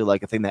actually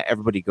like a thing that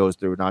everybody goes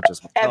through, not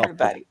just myself.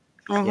 Everybody.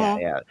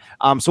 Yeah.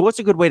 So what's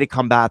a good way to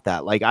combat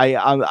that? Like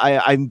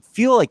I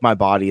feel like my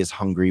body is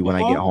hungry when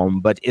I get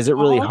home, but is it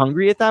really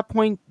hungry at that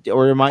point,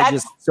 or am I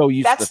just so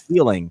used to the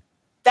feeling?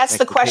 That's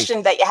the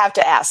question that you have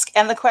to ask.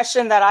 And the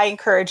question that I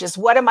encourage is,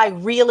 what am I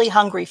really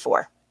hungry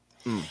for?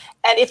 And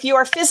if you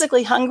are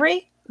physically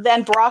hungry,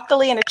 then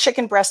broccoli and a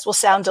chicken breast will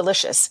sound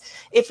delicious.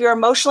 If you're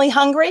emotionally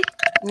hungry,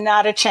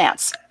 not a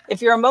chance.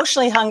 If you're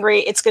emotionally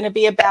hungry, it's going to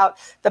be about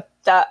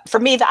for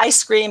me, the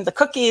ice cream, the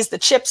cookies, the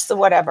chips, the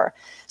whatever.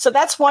 So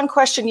that's one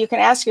question you can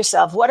ask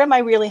yourself. What am I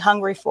really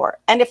hungry for?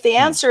 And if the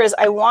answer is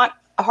I want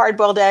a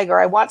hard-boiled egg or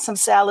I want some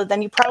salad,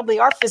 then you probably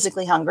are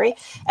physically hungry.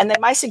 And then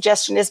my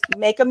suggestion is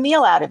make a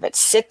meal out of it.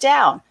 Sit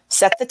down,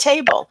 set the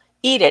table,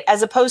 eat it,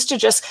 as opposed to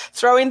just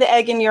throwing the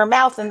egg in your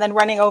mouth and then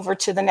running over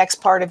to the next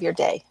part of your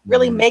day.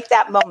 Really make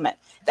that moment.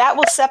 That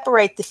will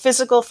separate the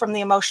physical from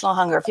the emotional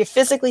hunger. If you're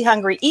physically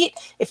hungry, eat.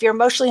 If you're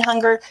emotionally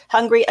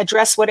hungry,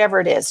 address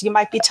whatever it is. You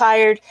might be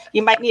tired.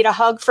 You might need a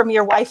hug from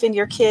your wife and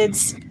your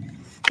kids.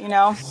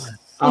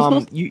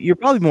 You're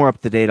probably more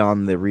up to date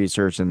on the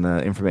research and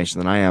the information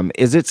than I am.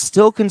 Is it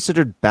still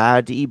considered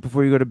bad to eat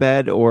before you go to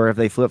bed, or have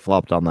they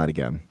flip-flopped on that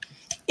again?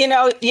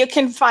 You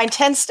can find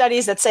 10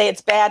 studies that say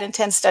it's bad and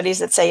 10 studies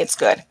that say it's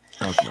good.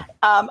 Okay.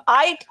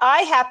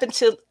 I happen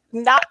to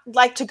not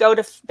like to go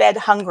to bed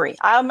hungry.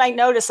 I might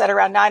notice that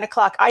around 9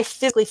 o'clock, I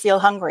physically feel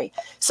hungry.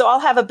 So I'll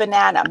have a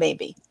banana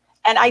maybe.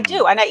 And I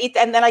do. And I eat,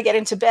 and then I get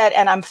into bed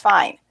and I'm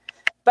fine.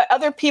 But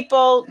other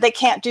people, they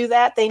can't do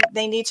that.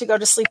 They need to go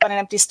to sleep on an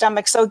empty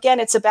stomach. So again,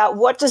 it's about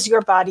what does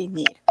your body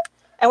need?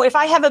 And if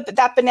I have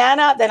that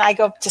banana, then I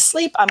go to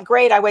sleep. I'm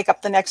great. I wake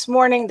up the next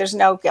morning. There's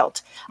no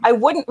guilt. I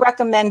wouldn't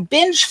recommend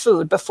binge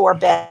food before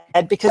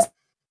bed because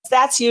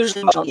that's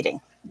usually emotional eating.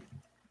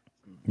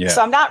 Yeah.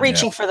 So I'm not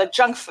reaching for the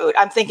junk food.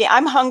 I'm thinking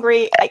I'm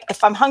hungry.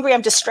 If I'm hungry,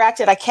 I'm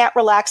distracted. I can't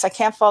relax. I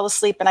can't fall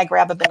asleep. And I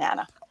grab a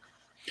banana.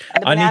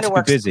 And the banana I need to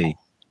be busy.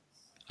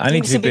 I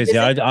need to be busy.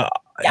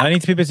 I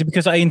need to be busy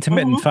because I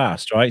intermittent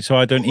fast, right? So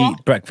I don't eat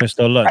breakfast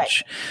or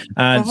lunch.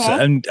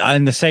 Right.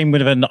 And the same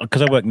with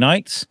because I work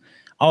nights.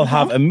 I'll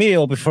have a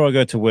meal before I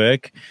go to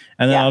work,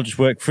 and then I'll just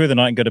work through the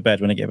night and go to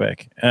bed when I get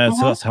back. So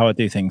that's how I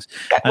do things.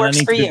 That and works I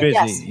need for to be you.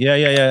 busy.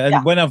 Yes.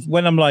 And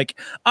when I'm like,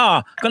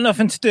 got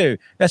nothing to do,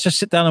 let's just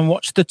sit down and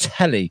watch the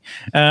telly.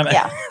 And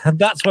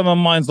that's when my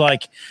mind's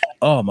like,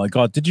 oh my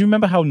God, did you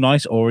remember how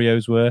nice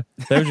Oreos were?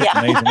 They were just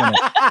amazing, weren't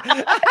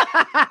they?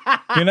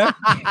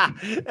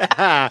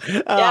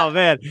 Oh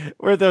man,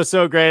 weren't those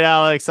so great,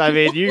 Alex? I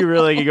mean, you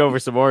really could go for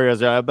some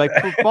Oreos. I'm like,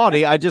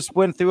 buddy, I just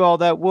went through all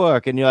that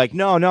work, and you're like,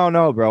 no,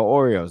 bro,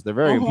 Oreos. They're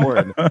very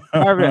important.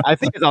 I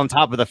think it's on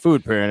top of the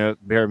food pyramid.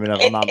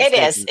 It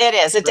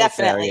is. It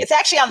definitely. It's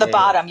actually on the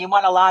bottom. You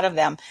want a lot of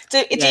them.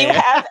 Do you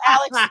have,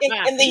 Alex,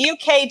 in the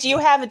UK? Do you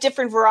have a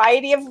different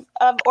variety of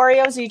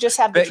Oreos? Or you just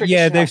have the traditional?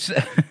 Yeah,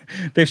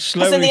 they've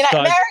slowly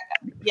started.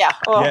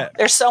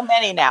 There's so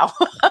many now.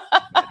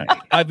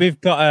 We've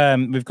got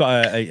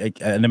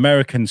an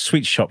American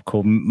sweet shop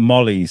called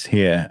Molly's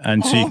here,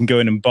 and so you can go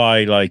in and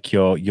buy like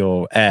your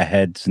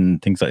Airheads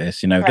and things like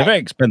this. They're very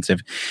expensive,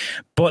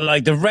 but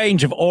like the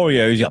range of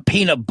Oreos, you got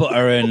peanut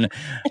butter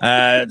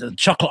and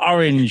chocolate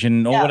orange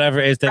and or whatever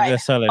it is that they're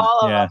selling.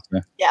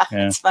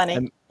 It's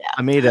funny.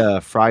 I made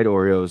fried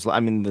Oreos. I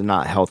mean, they're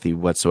not healthy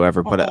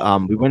whatsoever, but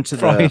we went to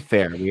the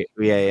fair. We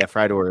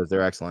fried Oreos.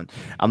 They're excellent.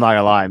 I'm not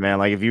gonna lie, man.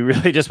 Like if you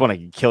really just want to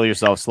kill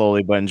yourself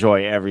slowly but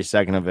enjoy every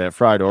second of it,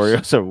 fried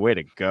Oreos are a way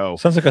to go.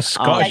 Sounds like a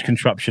Scottish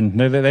contraption.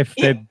 No, they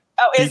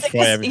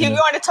you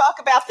want to talk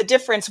about the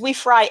difference? We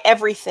fry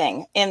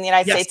everything in the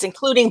United States,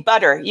 including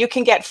butter. You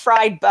can get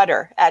fried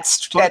butter at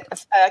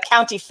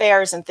county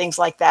fairs and things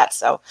like that.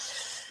 So,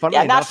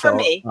 not for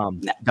me.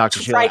 Dr.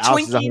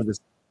 Sheila,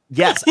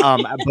 Yes,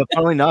 but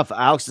funnily enough,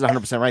 Alex is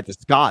 100% right. The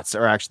Scots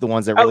are actually the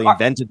ones that really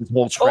invented this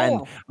whole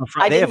trend.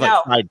 They have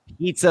like fried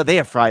pizza. They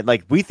have fried,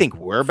 like we think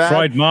we're bad.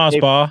 Fried Mars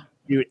bar.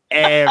 Dude,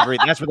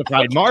 that's where the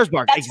fried Mars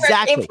bar.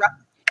 Exactly.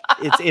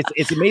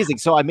 It's amazing.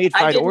 So I made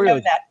fried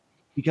Oreos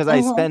because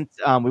I spent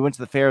we went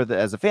to the fair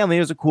as a family. It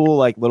was a cool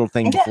like little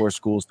thing before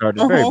school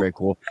started. Very, very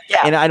cool.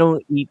 Yeah. And I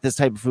don't eat this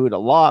type of food a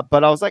lot,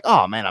 but I was like,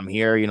 oh man, I'm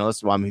here. You know,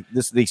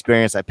 this is the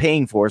experience I'm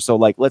paying for. So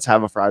like, let's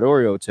have a fried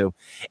Oreo too.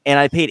 And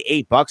I paid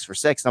 $8 for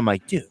 6. I'm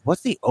like, dude,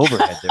 what's the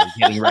overhead they're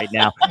getting right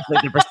now?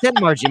 Like the percent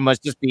margin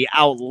must just be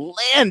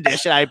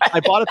outlandish. And I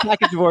bought a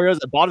package of Oreos,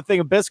 I bought a thing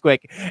of Bisquick,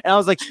 and I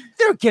was like,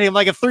 they're getting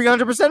like a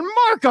 300%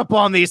 markup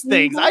on these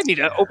things. I need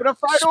to open a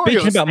fried Oreo.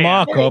 Speaking about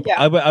markup,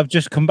 I've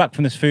just come back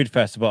from this food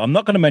festival. I'm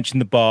not going to mention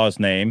the bar's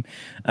name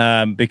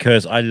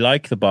because I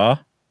like the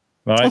bar,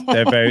 right?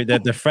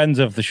 They're friends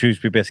of the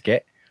Shrewsbury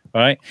Biscuit,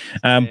 right?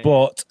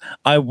 But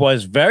I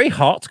was very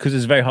hot because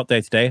it's a very hot day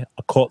today.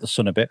 I caught the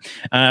sun a bit.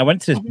 And I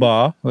went to this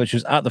bar, which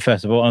was at the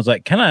festival, and I was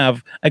like, can I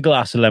have a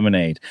glass of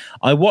lemonade?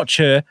 I watch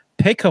her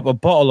pick up a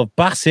bottle of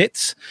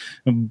Bassett's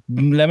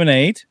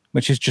lemonade,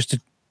 which is just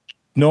a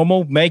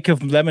normal make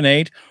of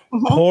lemonade,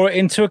 pour it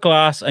into a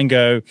glass and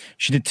go,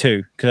 she did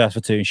 2 because that's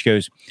for 2. And she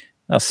goes,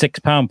 that's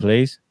 £6,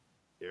 please.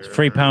 It's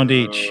 £3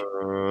 each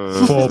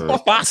for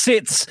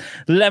Bassett's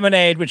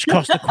lemonade, which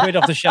cost £1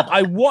 off the shelf.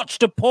 I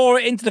watched her pour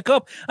it into the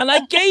cup and I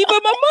gave her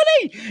my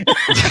money.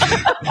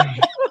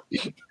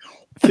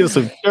 Feel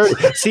so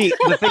dirty. See,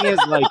 the thing is,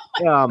 like,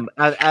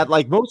 at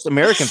like most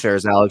American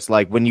fairs, Alex,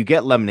 like when you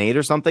get lemonade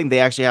or something,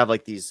 they actually have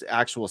like these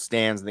actual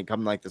stands, and they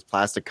come in like this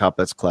plastic cup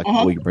that's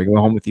collectible. You can bring it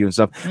home with you and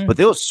stuff. But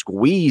they'll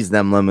squeeze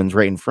them lemons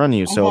right in front of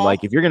you. So,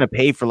 like, if you're gonna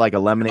pay for like a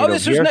lemonade,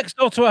 this was next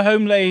door to a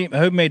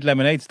homemade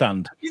lemonade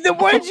stand. Then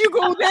why did you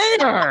go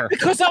there?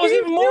 Because that was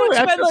even more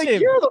expensive. Like,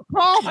 you're the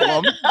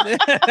problem.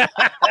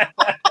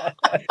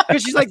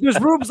 Because she's like, there's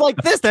rooms like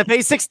this that pay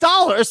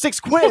 $6 or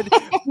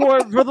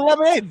 £6 for the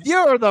lemonade.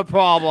 You're the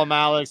problem,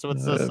 Alex,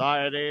 with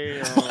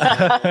society.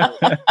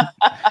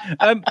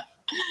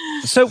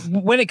 So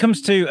when it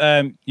comes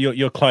to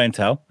your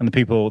clientele and the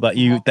people that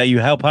you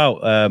help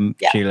out,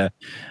 Sheila,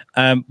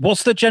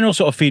 what's the general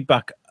sort of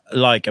feedback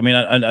like? I mean,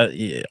 I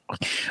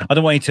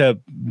don't want you to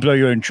blow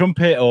your own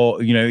trumpet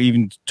or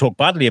even talk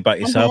badly about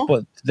yourself,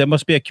 but there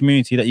must be a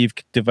community that you've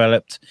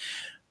developed.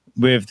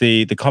 With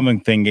the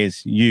common thing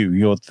is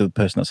you're the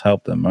person that's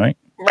helped them, right?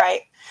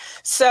 Right.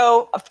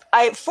 So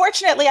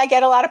fortunately, I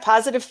get a lot of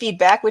positive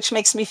feedback, which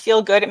makes me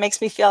feel good. It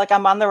makes me feel like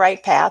I'm on the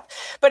right path.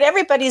 But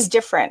everybody's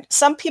different.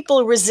 Some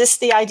people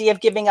resist the idea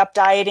of giving up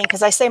dieting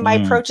because I say my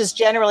approach is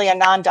generally a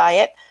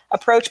non-diet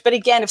approach. But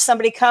again, if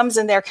somebody comes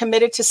and they're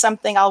committed to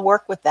something, I'll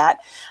work with that.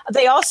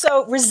 They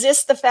also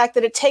resist the fact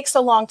that it takes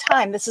a long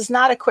time. This is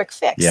not a quick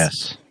fix.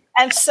 Yes.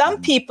 And some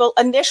people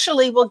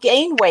initially will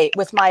gain weight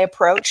with my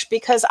approach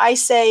because I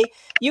say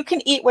you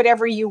can eat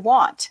whatever you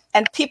want.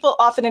 And people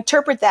often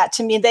interpret that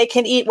to mean they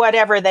can eat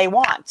whatever they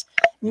want,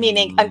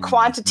 meaning a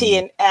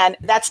quantity. And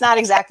that's not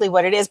exactly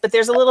what it is. But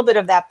there's a little bit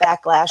of that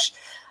backlash.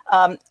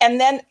 And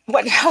then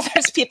what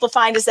others people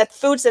find is that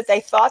foods that they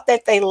thought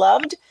that they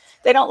loved,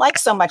 they don't like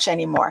so much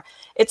anymore.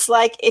 It's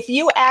like if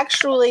you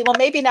actually, well,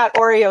 maybe not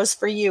Oreos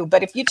for you,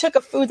 but if you took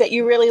a food that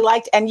you really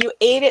liked and you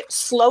ate it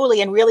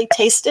slowly and really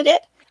tasted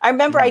it. I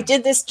remember I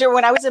did this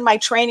when I was in my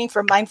training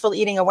for mindful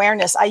eating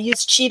awareness. I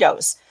used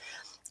Cheetos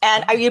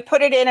and you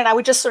put it in and I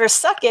would just sort of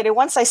suck it. And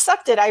once I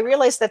sucked it, I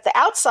realized that the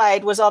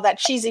outside was all that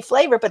cheesy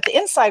flavor, but the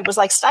inside was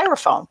like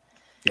styrofoam.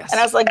 Yes.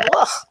 And I was like,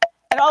 ugh.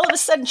 And all of a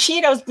sudden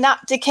Cheetos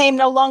became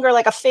no longer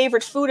like a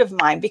favorite food of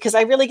mine because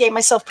I really gave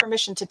myself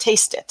permission to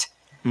taste it.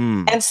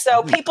 And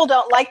so people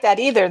don't like that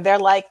either. They're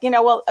like,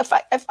 well,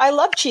 if I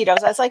love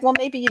Cheetos, I was like, well,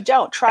 maybe you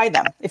don't try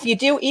them. If you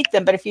do, eat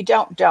them. But if you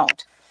don't.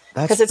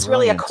 Because it's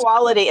really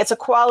it's a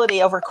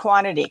quality over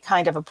quantity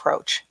kind of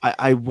approach.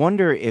 I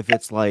wonder if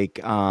it's like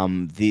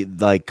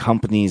the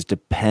companies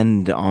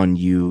depend on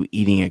you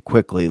eating it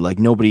quickly. Like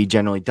nobody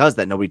generally does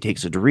that. Nobody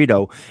takes a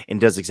Dorito and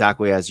does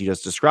exactly as you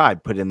just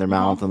described, put it in their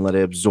mouth and let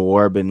it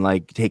absorb and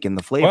like take in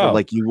the flavor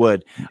like you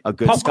would a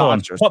good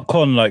scotch or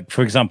popcorn. Like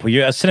for example,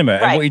 you're at a cinema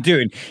and what are you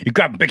doing? You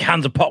grab big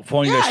hands of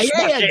popcorn, you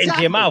smash it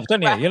into your mouth,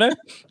 don't you? Right.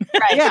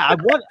 Yeah,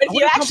 but if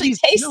you actually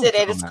tasted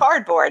it, it's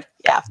cardboard.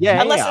 Yeah.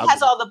 Unless it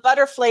has all the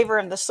butter flavor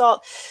and the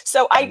salt.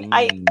 So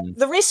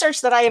the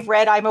research that I have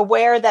read, I'm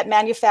aware that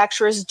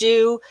manufacturers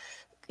do,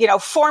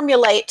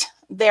 formulate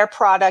their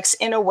products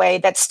in a way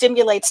that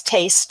stimulates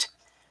taste,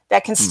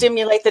 that can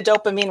stimulate the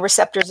dopamine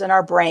receptors in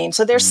our brain.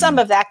 So there's some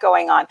of that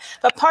going on.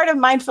 But part of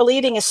mindful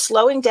eating is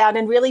slowing down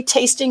and really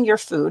tasting your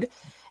food.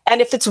 And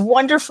if it's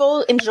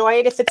wonderful, enjoy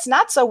it. If it's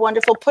not so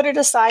wonderful, put it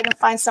aside and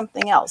find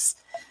something else.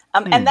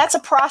 And that's a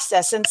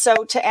process. And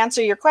so to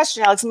answer your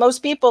question, Alex,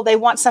 most people, they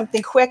want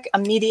something quick,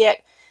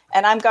 immediate,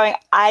 And I'm going,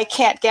 I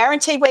can't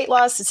guarantee weight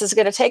loss. This is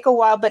going to take a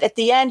while, but at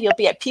the end, you'll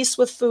be at peace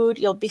with food.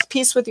 You'll be at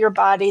peace with your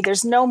body.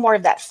 There's no more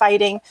of that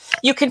fighting.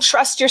 You can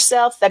trust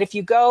yourself that if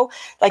you go,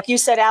 like you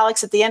said,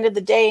 Alex, at the end of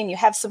the day and you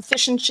have some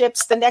fish and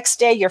chips, the next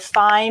day you're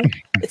fine.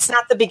 It's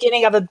not the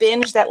beginning of a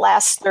binge that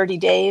lasts 30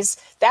 days.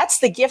 That's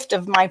the gift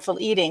of mindful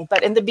eating.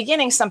 But in the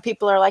beginning, some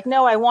people are like,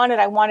 no, I want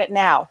it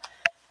now.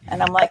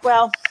 And I'm like,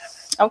 well,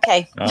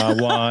 okay. I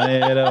want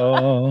it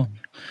all.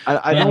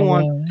 I don't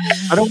want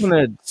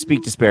to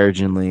speak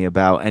disparagingly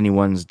about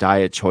anyone's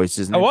diet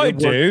choices. And I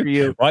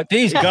do. Right,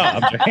 these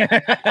guys.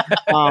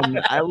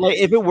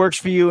 If it works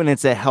for you and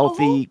it's a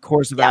healthy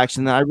course of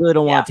action, then I really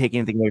don't want to take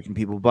anything away from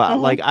people. But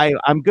like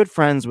I'm good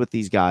friends with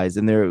these guys,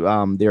 and they're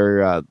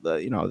a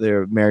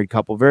married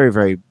couple, very,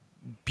 very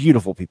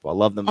beautiful people. I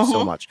love them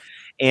so much.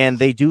 And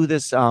they do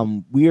this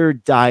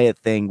weird diet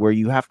thing where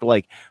you have to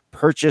like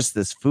purchase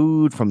this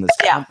food from this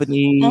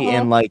company,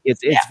 and like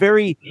it's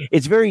very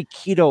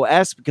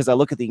keto-esque because I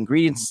look at the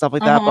ingredients and stuff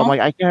like that, but I'm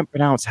like, I can't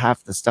pronounce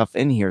half the stuff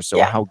in here,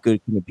 so how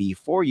good can it be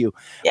for you?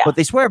 But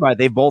they swear by it.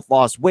 They've both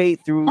lost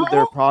weight through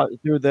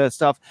through the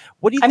stuff.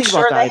 What do you think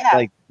about diets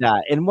like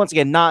that? And once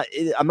again,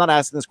 I'm not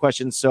asking this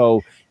question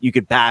so you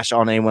could bash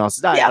on anyone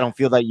else's diet. I don't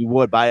feel that you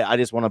would, but I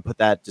just want to put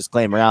that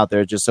disclaimer out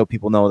there just so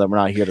people know that we're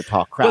not here to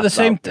talk crap. But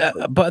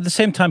at the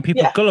same time,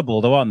 people are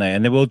gullible though, aren't they?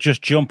 And they will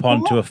just jump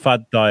onto a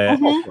fad diet.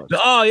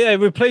 Oh yeah,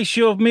 replace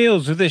your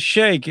meals with this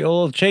shake.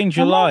 It'll change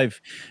your life.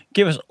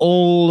 Give us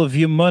all of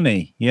your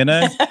money, you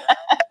know?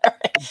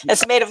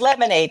 It's made of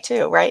lemonade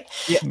too, right?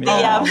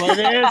 Yeah.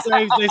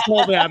 They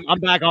told me I'm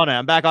back on it.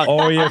 I'm back on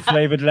Oreo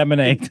flavored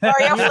lemonade.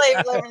 Oreo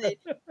flavored lemonade.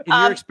 In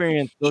your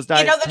experience, those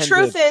diets. The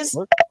truth is,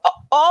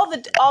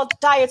 all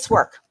diets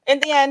work. In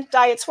the end,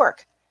 diets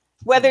work.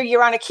 Whether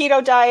you're on a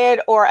keto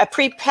diet or a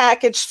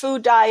prepackaged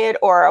food diet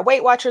or a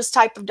Weight Watchers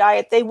type of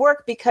diet, they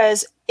work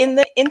because in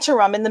the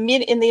interim, in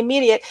the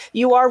immediate,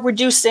 you are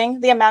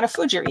reducing the amount of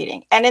food you're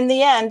eating. And in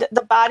the end,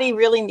 the body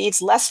really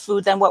needs less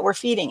food than what we're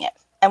feeding it.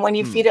 And when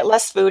you feed it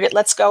less food, it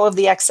lets go of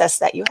the excess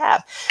that you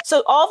have.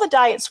 So all the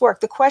diets work.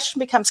 The question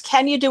becomes,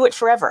 can you do it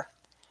forever?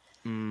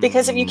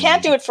 Because if you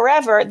can't do it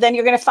forever, then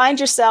you're going to find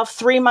yourself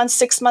 3 months,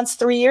 6 months,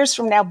 3 years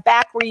from now,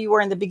 back where you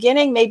were in the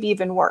beginning, maybe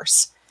even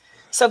worse.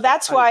 So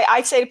that's why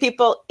I say to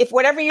people, if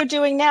whatever you're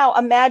doing now,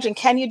 imagine,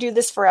 can you do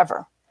this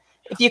forever?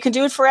 If you can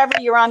do it forever,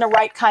 you're on the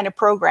right kind of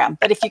program.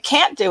 But if you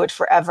can't do it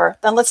forever,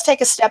 then let's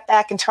take a step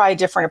back and try a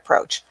different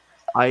approach.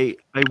 I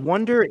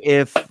wonder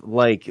if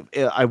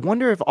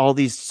all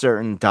these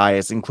certain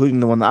diets, including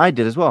the one that I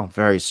did as well,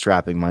 very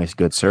strapping, my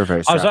good sir,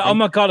 very strapping. I was like, oh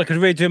my God, I could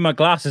really do my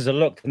glasses. I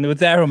looked and they were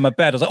there on my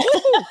bed. I was like,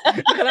 oh,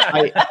 look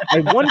at that. I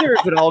wonder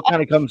if it all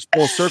kind of comes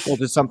full circle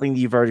to something that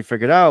you've already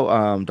figured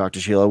out, Dr.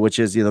 Sheila, which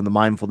is, the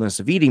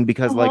mindfulness of eating,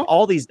 because like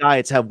all these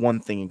diets have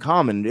one thing in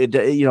common.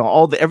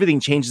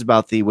 Everything changes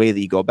about the way that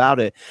you go about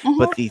it,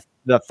 but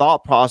the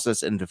thought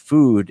process into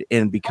food,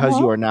 and because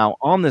you are now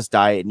on this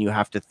diet and you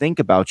have to think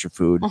about your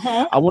food,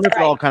 I wonder if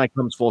it all kind of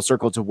comes full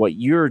circle to what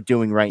you're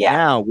doing right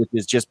now, which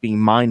is just being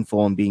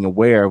mindful and being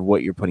aware of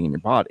what you're putting in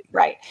your body.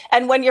 Right.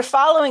 And when you're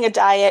following a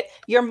diet,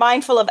 you're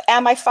mindful of,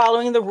 am I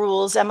following the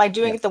rules? Am I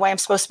doing it the way I'm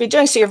supposed to be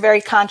doing? So you're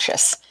very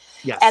conscious.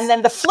 Yes. And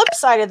then the flip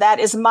side of that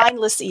is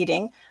mindless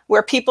eating,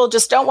 where people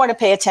just don't want to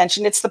pay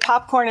attention. It's the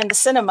popcorn in the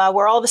cinema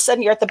where all of a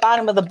sudden you're at the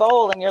bottom of the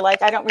bowl and you're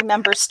like, I don't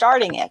remember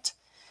starting it.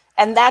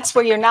 And that's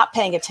where you're not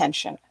paying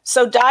attention.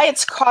 So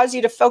diets cause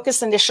you to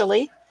focus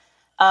initially.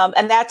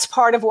 And that's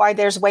part of why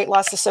there's weight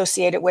loss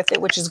associated with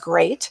it, which is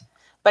great.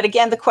 But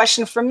again, the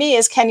question for me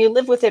is, can you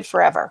live with it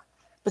forever?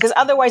 Because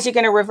otherwise you're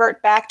going to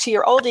revert back to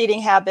your old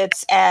eating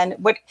habits. And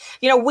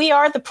we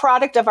are the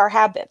product of our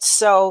habits.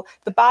 So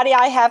the body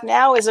I have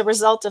now is a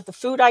result of the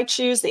food I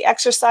choose, the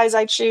exercise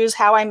I choose,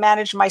 how I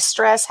manage my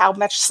stress, how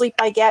much sleep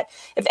I get.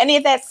 If any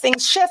of that thing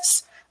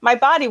shifts, my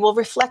body will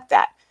reflect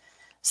that.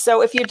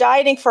 So if you're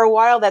dieting for a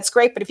while, that's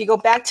great. But if you go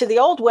back to the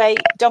old way,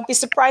 don't be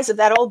surprised if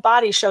that old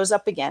body shows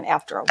up again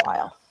after a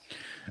while.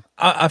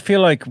 I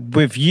feel like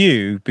with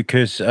you,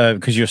 because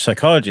you're a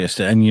psychologist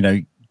and,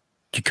 you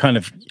kind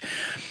of,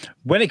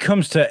 when it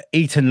comes to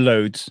eating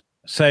loads,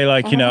 say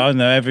like, I don't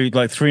know, every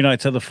like 3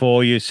 nights out of the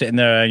 4, you're sitting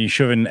there and you're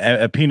shoving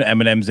a peanut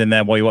M&Ms in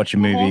there while you're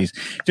watching movies,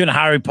 doing a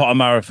Harry Potter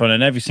marathon,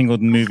 and every single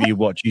movie you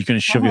watch, you're going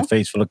to shove your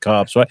face full of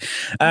carbs, right?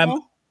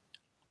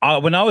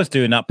 When I was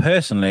doing that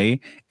personally,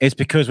 it's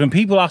because when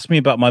people ask me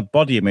about my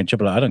body image, I'm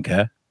like, I don't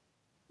care.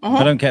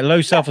 I don't care.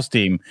 Low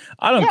self-esteem.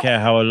 I don't care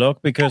how I look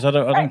because I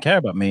don't care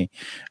about me.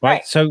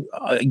 Right. So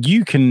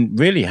you can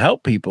really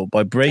help people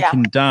by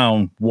breaking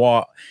down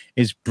what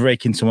is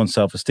breaking someone's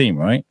self-esteem,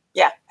 right?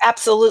 Yeah,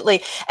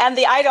 absolutely. And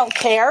the I don't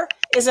care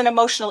is an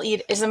emotional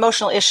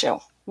issue.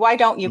 Why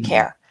don't you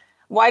care?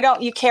 Why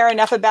don't you care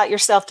enough about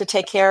yourself to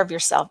take care of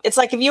yourself? It's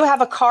like if you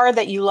have a car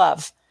that you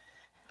love,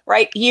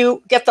 right?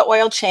 You get the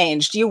oil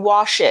changed, you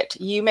wash it,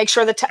 you make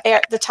sure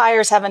the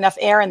tires have enough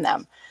air in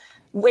them.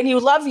 When you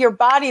love your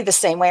body the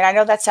same way, and I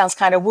know that sounds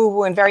kind of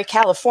woo-woo and very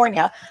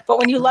California, but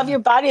when you love your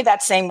body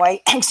that same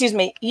way,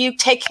 you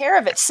take care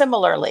of it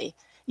similarly.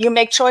 You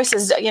make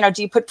choices. You know,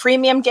 do you put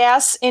premium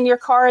gas in your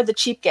car or the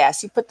cheap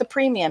gas? You put the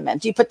premium in.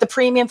 Do you put the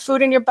premium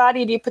food in your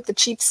body? Or do you put the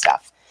cheap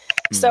stuff?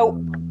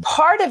 So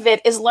part of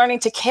it is learning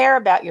to care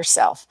about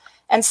yourself.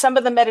 And some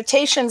of the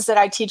meditations that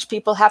I teach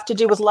people have to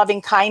do with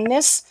loving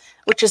kindness,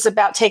 which is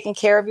about taking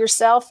care of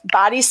yourself.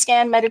 Body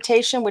scan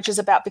meditation, which is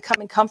about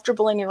becoming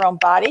comfortable in your own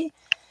body.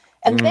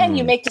 And then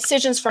you make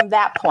decisions from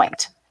that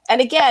point. And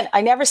again,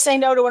 I never say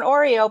no to an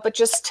Oreo, but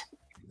just,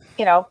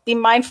 you know, be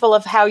mindful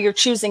of how you're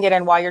choosing it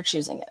and why you're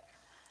choosing it.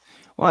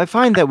 Well, I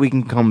find that we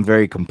can become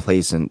very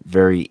complacent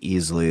very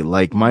easily.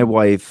 Like my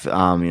wife, you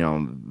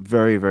know,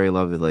 very, very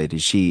lovely lady.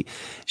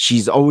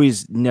 She's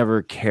always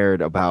never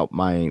cared about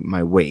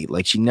my weight.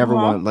 Like she never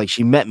wanted, like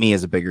she met me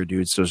as a bigger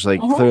dude. So it's like,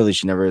 clearly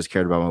she never has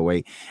cared about my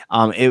weight.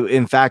 It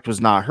in fact was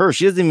not her.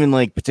 She doesn't even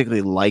like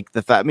particularly like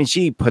the fact. I mean,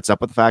 she puts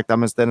up with the fact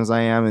I'm as thin as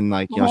I am. And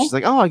like, you know, she's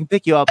like, oh, I can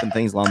pick you up and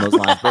things along those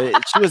lines.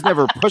 But she was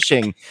never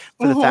pushing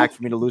for the fact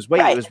for me to lose weight.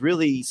 Right. It was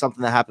really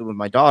something that happened with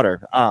my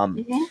daughter.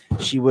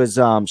 She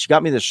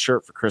got me this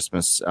shirt for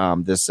Christmas,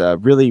 this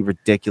really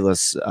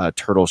ridiculous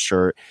turtle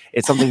shirt.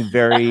 It's something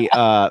very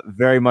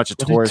very much a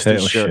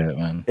touristy shirt.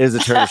 Man. It is a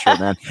turtle shirt,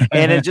 man.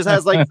 And it just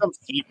has like some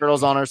sea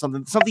turtles on it or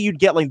something you'd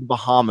get like the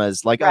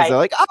Bahamas. Like I was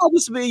like, oh,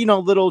 this would be, you know,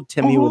 little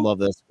Timmy would love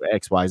this,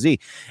 XYZ.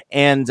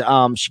 And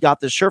she got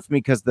this shirt for me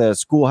because the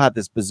school had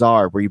this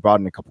bazaar where you brought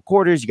in a couple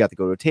quarters, you got to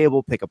go to a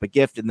table, pick up a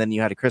gift, and then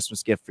you had a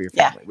Christmas gift for your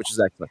family, which is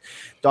excellent.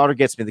 Daughter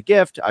gets me the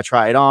gift, I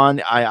try it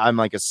on, I'm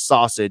like a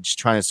sausage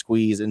trying to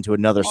squeeze into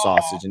another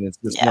sausage, and it's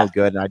just no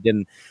good. And I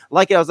didn't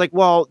like it. I was like,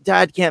 well,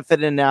 Dad can't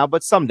fit in now,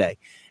 but someday.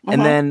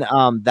 And then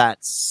that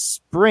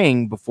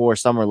spring before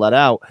summer let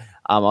out,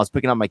 I was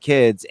picking up my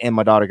kids and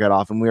my daughter got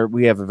off, and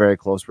we have a very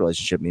close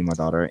relationship, me and my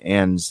daughter.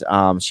 And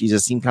she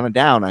just seemed kind of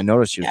down. I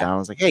noticed she was down. I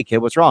was like, hey kid,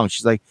 what's wrong?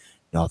 She's like,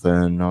 nothing.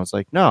 And I was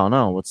like, no,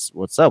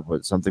 what's up?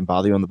 Would something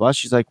bother you on the bus?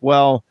 She's like,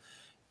 well,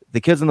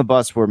 the kids on the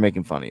bus were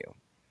making fun of you.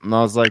 And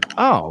I was like,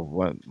 oh,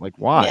 what? Like,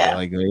 why? Yeah.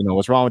 Like, you know,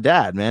 what's wrong with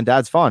Dad, man?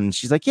 Dad's fun. And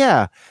she's like,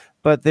 yeah,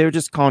 but they were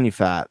just calling you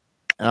fat.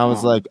 And I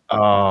was like,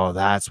 oh,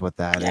 that's what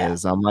that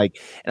is. I'm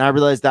like, and I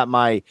realized that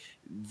my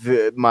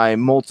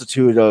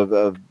multitude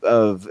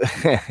of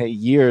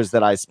years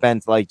that I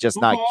spent like just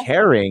not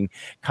caring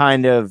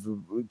kind of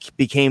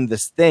became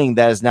this thing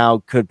that is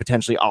now could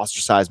potentially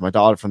ostracize my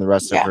daughter from the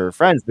rest of her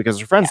friends, because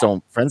her friends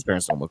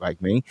parents don't look like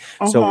me.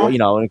 So, you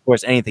know, and of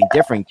course anything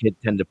different kids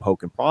tend to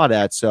poke and prod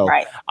at. So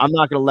I'm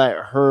not going to let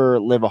her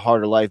live a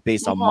harder life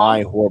based on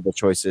my horrible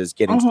choices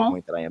getting to the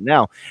point that I am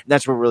now. And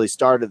that's what really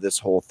started this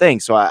whole thing.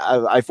 So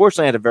I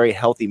fortunately had a very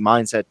healthy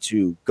mindset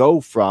to go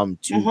from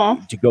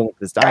to go with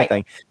this diet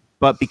thing.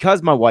 But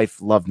because my wife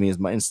loved me as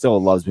much and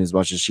still loves me as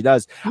much as she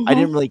does, I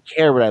didn't really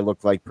care what I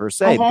looked like per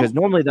se, because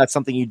normally that's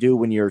something you do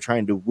when you're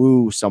trying to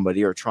woo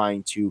somebody or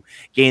trying to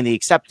gain the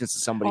acceptance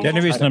of somebody. The only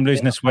reason I'm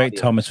losing this weight,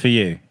 Tom, is for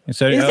you.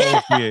 It's only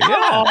for you.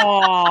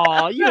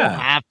 Oh, you don't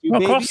have to.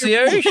 Across the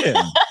ocean.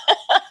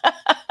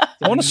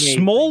 I want to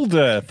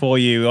smolder for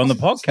you on the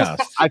podcast.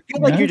 I feel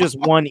like you're just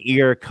one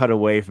ear cut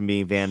away from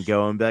being Van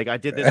Gogh and be like, I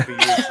did this for you.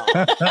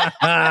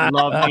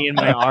 Love me and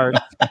my art.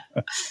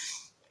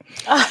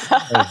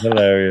 That's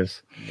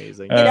hilarious.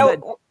 Amazing. You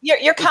know,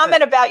 your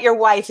comment about your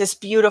wife is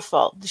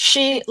beautiful.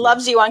 She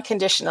loves you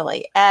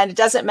unconditionally, and it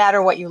doesn't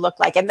matter what you look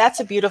like. And that's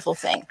a beautiful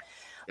thing.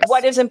 Yes.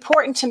 What is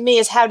important to me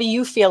is how do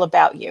you feel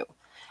about you?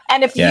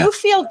 And if you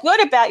feel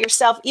good about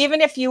yourself,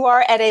 even if you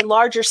are at a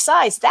larger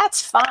size,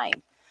 that's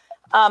fine.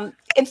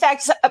 In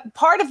fact,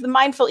 part of the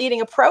mindful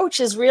eating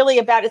approach is really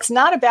about, it's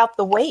not about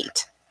the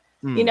weight.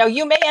 You know,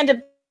 you may end up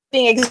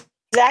being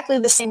exactly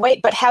the same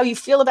weight, but how you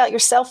feel about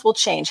yourself will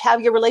change. How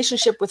your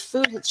relationship with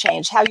food has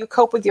changed. How you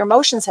cope with your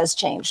emotions has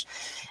changed.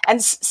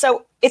 And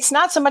so it's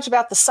not so much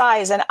about the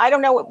size. And I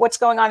don't know what's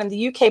going on in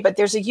the UK, but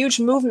there's a huge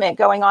movement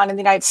going on in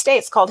the United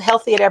States called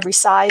Healthy at Every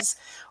Size,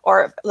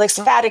 or like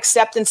fat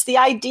acceptance. The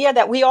idea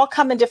that we all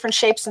come in different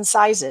shapes and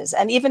sizes.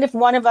 And even if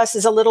one of us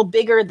is a little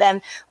bigger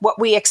than what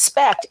we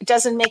expect, it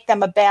doesn't make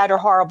them a bad or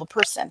horrible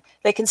person.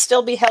 They can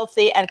still be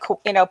healthy and,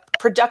 you know,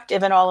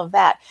 productive and all of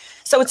that.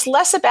 So it's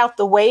less about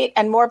the weight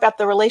and more about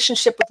the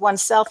relationship with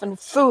oneself and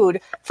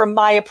food from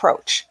my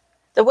approach.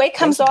 The weight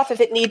comes off if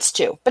it needs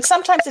to, but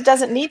sometimes it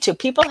doesn't need to.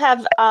 People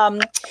have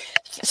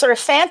sort of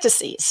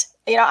fantasies.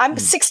 You know, I'm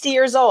 60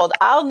 years old.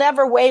 I'll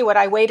never weigh what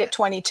I weighed at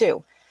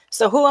 22.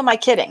 So who am I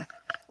kidding?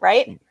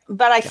 Right.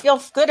 But I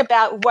feel good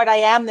about what I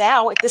am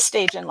now at this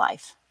stage in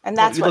life. And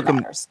that's what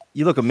matters.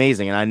 You look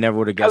amazing, and I never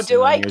would have guessed. Oh,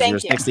 do I?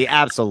 Thank you. 60.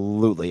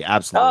 Absolutely.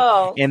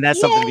 Oh, and that's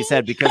something to be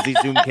said, because these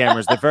Zoom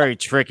cameras, they're very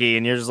tricky,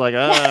 and you're just like,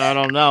 I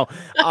don't know.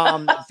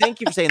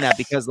 Thank you for saying that,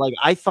 because like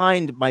I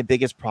find my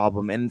biggest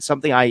problem, and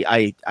something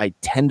I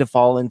tend to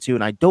fall into,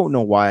 and I don't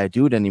know why I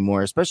do it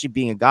anymore, especially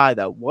being a guy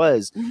that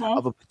was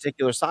of a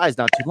particular size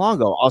not too long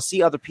ago. I'll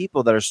see other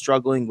people that are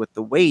struggling with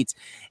the weight,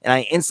 and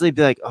I instantly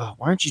be like, oh,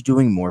 why aren't you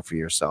doing more for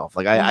yourself?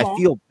 Like I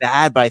feel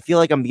bad, but I feel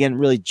like I'm getting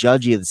really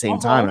judgy at the same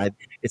time.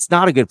 And it's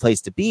not a good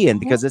place to be in,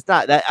 because it's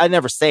not that. I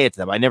never say it to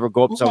them. I never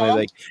go up to somebody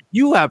like,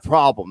 you have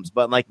problems,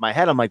 but like my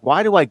head, I'm like,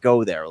 why do I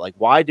go there? Like,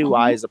 why do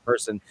I, as a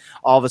person,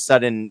 all of a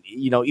sudden,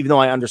 even though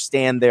I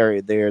understand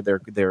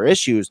their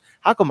issues,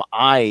 how come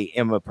I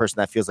am a person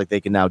that feels like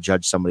they can now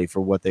judge somebody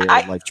for what their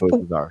life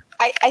choices are?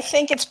 I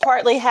think it's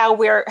partly how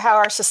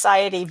our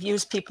society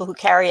views people who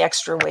carry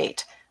extra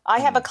weight. I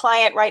have a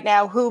client right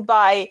now who,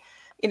 by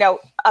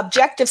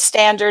objective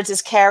standards,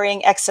 is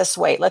carrying excess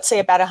weight, let's say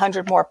about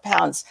 100 more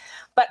pounds.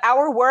 But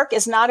our work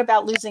is not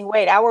about losing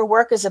weight. Our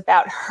work is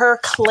about her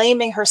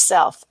claiming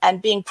herself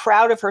and being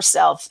proud of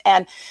herself.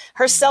 And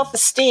her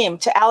self-esteem,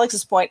 to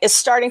Alex's point, is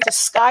starting to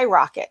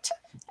skyrocket.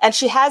 And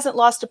she hasn't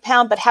lost a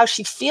pound, but how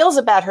she feels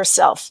about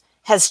herself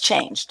has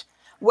changed.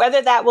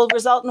 Whether that will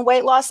result in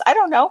weight loss, I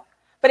don't know.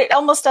 But it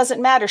almost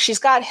doesn't matter. She's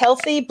got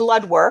healthy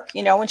blood work.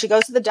 When she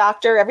goes to the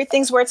doctor,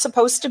 everything's where it's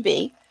supposed to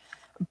be.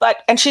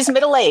 And she's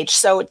middle-aged,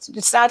 so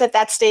it's not at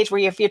that stage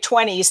where if you're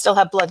 20, you still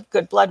have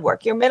good blood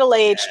work. You're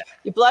middle-aged,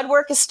 your blood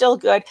work is still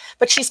good,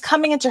 but she's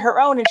coming into her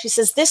own, and she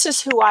says, "This is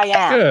who I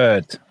am."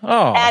 Good.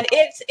 Oh. And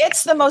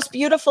it's the most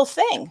beautiful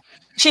thing.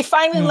 She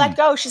finally let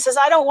go. She says,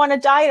 "I don't want to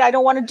diet. I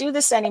don't want to do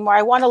this anymore.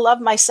 I want to love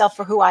myself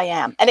for who I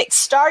am." And it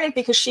started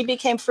because she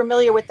became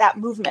familiar with that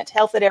movement,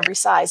 Health at Every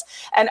Size.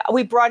 And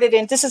we brought it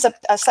in. This is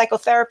a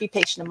psychotherapy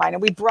patient of mine,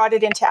 and we brought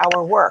it into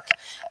our work,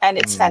 and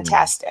it's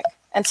fantastic.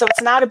 And so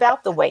it's not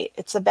about the weight.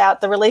 It's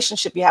about the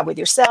relationship you have with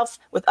yourself,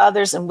 with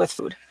others, and with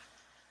food.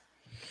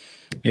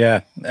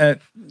 Yeah.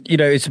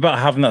 It's about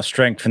having that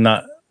strength and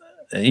that,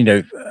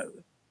 that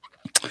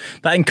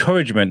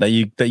encouragement that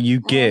you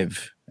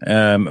give.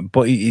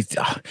 But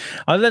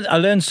I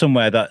learned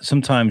somewhere that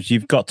sometimes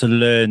you've got to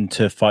learn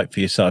to fight for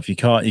yourself. You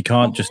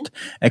can't just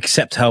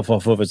accept help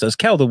off others. That's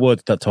Kelda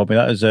Wood that told me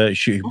that.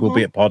 She will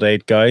be at Pod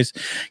Aid, guys.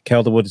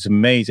 Kelda Wood is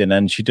amazing,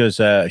 and she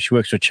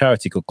works for a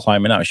charity called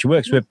Climbing Out. She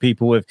works with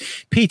people with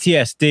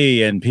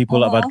PTSD and people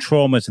that have had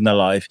traumas in their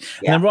life.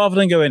 And then rather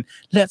than going,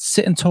 let's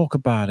sit and talk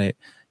about it,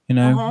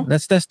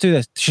 let's do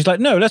this. She's like,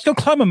 no, let's go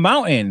climb a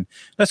mountain.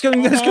 Let's go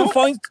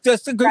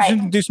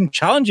do some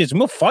challenges, and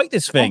we'll fight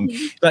this thing.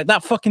 Like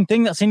that fucking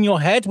thing that's in your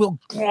head.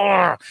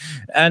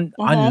 And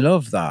I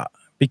love that,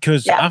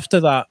 because after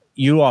that,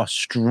 you are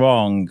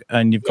strong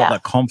and you've got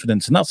that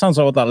confidence. And that sounds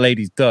like what that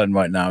lady's done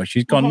right now.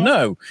 She's gone,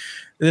 no,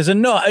 there's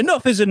enough.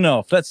 Enough is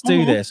enough. Let's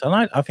do this. And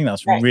I think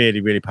that's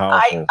really, really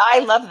powerful. I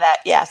love that.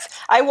 Yes.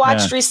 I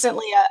watched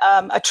recently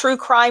a true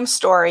crime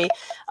story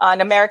on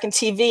American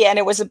TV, and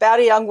it was about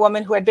a young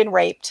woman who had been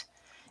raped.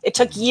 It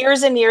took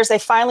years and years. They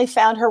finally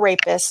found her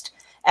rapist,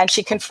 and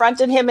she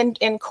confronted him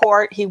in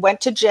court. He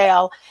went to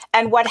jail.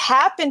 And what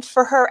happened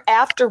for her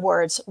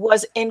afterwards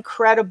was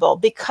incredible,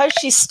 because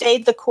she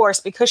stayed the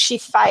course, because she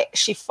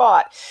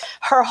fought.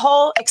 Her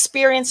whole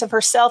experience of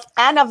herself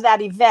and of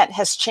that event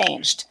has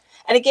changed.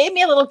 And it gave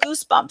me a little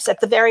goosebumps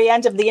at the very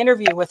end of the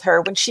interview with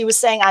her, when she was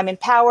saying, "I'm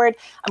empowered.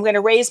 I'm going to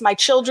raise my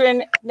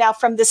children now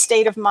from this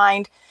state of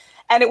mind."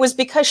 And it was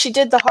because she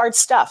did the hard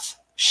stuff.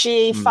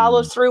 She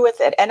followed through with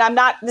it. And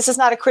this is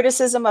not a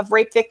criticism of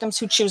rape victims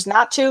who choose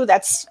not to.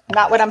 That's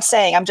not what I'm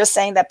saying. I'm just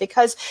saying that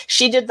because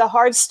she did the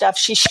hard stuff,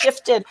 she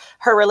shifted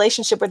her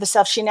relationship with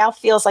herself. She now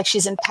feels like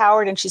she's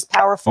empowered and she's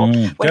powerful,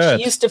 when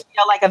she used to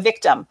feel like a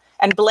victim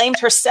and blamed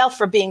herself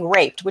for being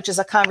raped, which is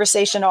a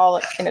conversation all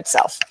in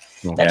itself.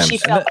 That she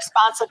felt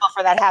responsible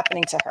for that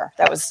happening to her.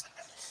 That was,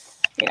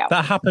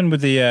 that happened with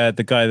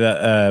the guy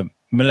that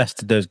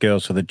molested those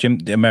girls for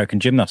the American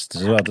gymnasts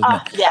as well,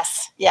 doesn't it?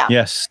 Yes. Yeah.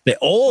 Yes. They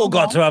all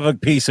got to have a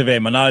piece of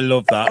him, and I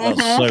love that.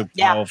 That's so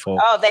powerful.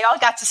 Oh, they all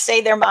got to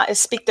speak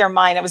their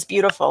mind. It was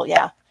beautiful.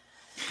 Yeah.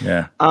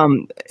 Yeah.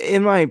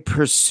 In my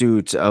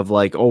pursuit of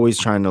always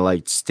trying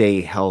to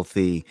stay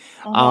healthy,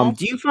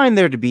 do you find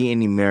there to be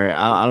any merit?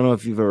 I don't know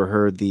if you've ever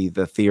heard the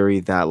theory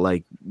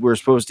that we're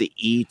supposed to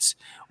eat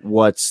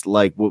what's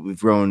what we've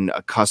grown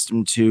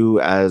accustomed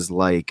to as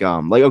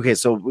okay,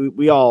 so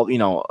we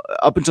all,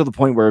 up until the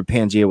point where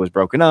Pangea was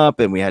broken up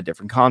and we had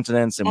different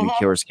continents and we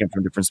came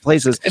from different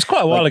places. It's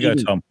quite a while ago,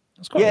 Tom.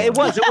 Yeah, it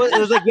was. It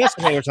was like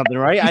yesterday or something,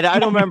 right? I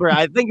don't remember.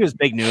 I think it was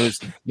big news.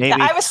 Maybe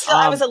yeah,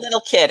 I was a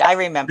little kid. I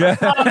remember.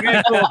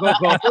 Okay, cool. It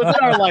was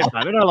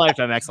in our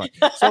lifetime. Excellent.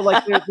 So,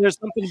 there's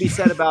something to be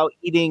said about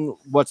eating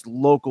what's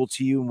local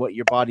to you and what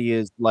your body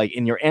is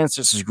and your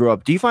ancestors grew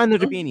up. Do you find there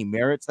to be any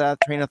merit to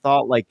that train of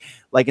thought? Like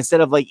instead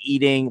of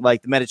eating the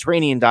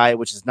Mediterranean diet,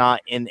 which is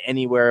not in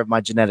anywhere of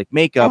my genetic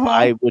makeup,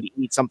 I would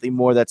eat something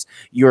more that's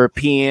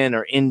European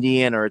or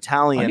Indian or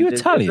Italian. Are you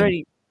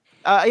Italian?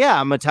 Yeah,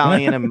 I'm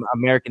Italian. I'm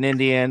American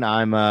Indian.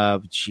 I'm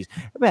man,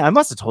 I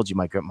must have told you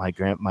my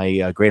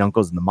great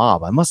uncle's in the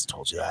mob. I must have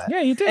told you that.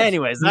 Yeah, you did.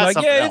 Anyways, that's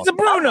it's a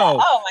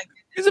Bruno. Oh my.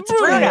 It's a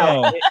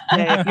Bruno.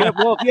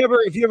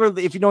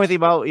 If you know anything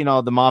about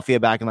the mafia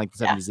back in the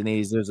 70s and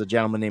 80s, there's a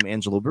gentleman named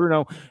Angelo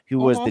Bruno who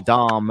was the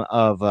Dom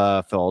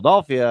of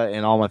Philadelphia,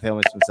 and all my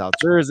family's from South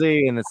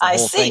Jersey, and it's the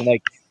whole thing.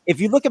 If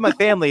you look at my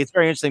family, it's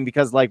very interesting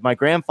because my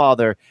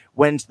grandfather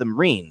went to the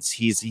Marines.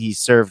 He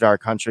served our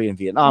country in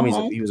Vietnam.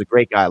 He was a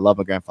great guy. I love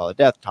my grandfather to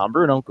death. Tom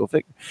Bruno, go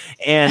figure.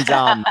 And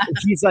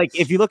he's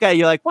if you look at it,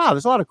 you're like, wow,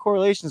 there's a lot of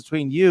correlations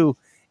between you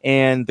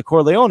and the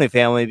Corleone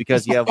family,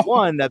 because you have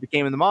one that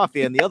became in the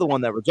mafia and the other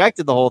one that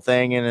rejected the whole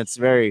thing, and it's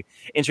very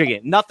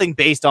intriguing. Nothing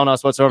based on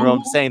us whatsoever.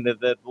 I'm saying that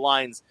the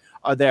lines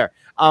are there.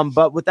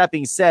 But with that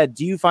being said,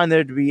 do you find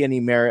there to be any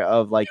merit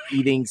of like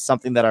eating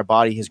something that our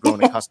body has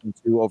grown accustomed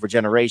to over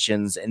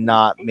generations, and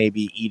not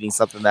maybe eating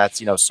something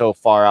that's, so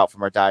far out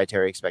from our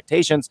dietary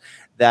expectations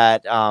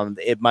that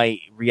it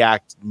might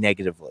react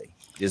negatively?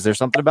 Is there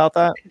something about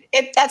that?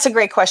 That's a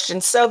great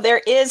question. So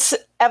there is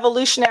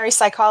evolutionary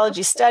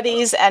psychology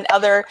studies and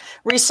other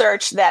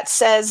research that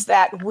says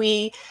that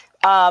when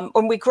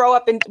we grow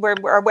up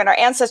when our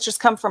ancestors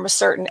come from a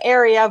certain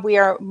area, we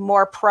are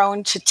more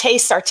prone to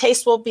taste. Our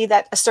taste will be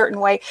that a certain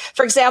way.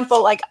 For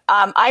example, like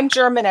I'm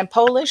German and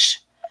Polish,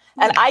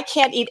 and I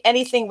can't eat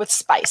anything with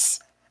spice.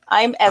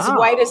 I'm as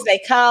white as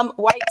they come,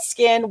 white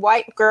skin,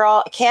 white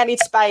girl. I can't eat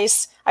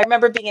spice. I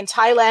remember being in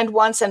Thailand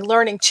once and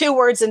learning 2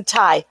 words in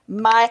Thai,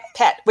 my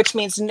pet, which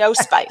means no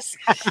spice.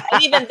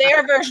 And even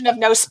their version of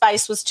no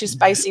spice was too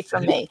spicy for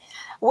me.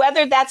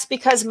 Whether that's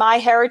because my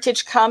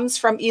heritage comes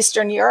from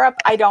Eastern Europe,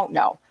 I don't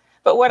know.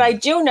 But what I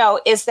do know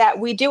is that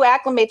we do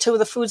acclimate to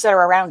the foods that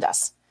are around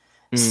us.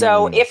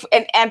 So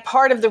and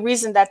part of the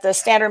reason that the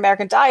standard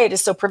American diet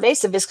is so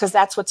pervasive is because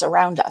that's what's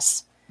around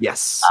us.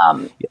 Yes.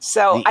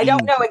 So I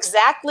don't know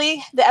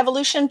exactly the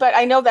evolution, but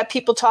I know that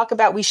people talk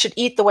about we should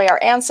eat the way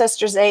our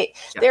ancestors ate.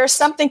 Yeah. There's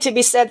something to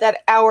be said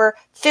that our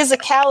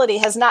physicality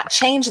has not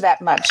changed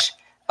that much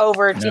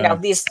over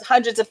these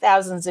hundreds of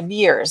thousands of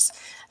years.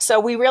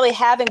 So we really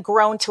haven't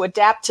grown to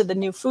adapt to the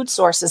new food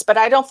sources. But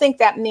I don't think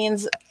that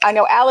means, I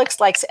know Alex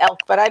likes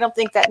elk, but I don't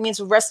think that means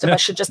the rest of us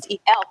should just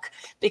eat elk,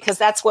 because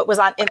that's what was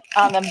on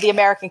the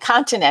American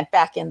continent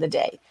back in the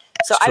day.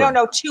 So I don't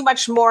know too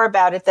much more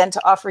about it than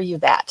to offer you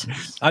that.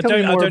 I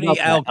don't eat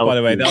elk, by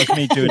the way. That was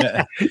me doing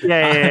it.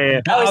 Yeah.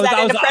 Oh, is that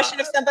an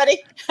impression of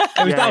somebody?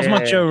 That was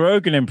my Joe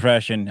Rogan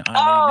impression.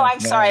 I'm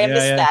sorry. I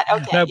missed that.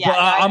 Okay. No, but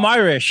I'm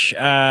Irish.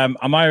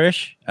 I'm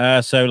Irish.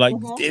 So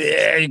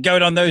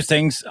going on those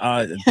things,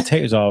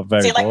 potatoes are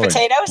very. Do you like boring.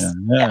 Potatoes?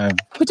 Yeah.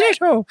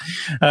 Potato.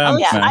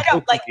 I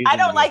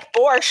don't like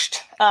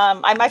borscht.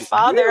 My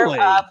father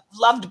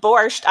loved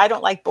borscht. I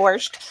don't like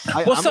borscht.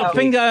 What's that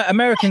thing?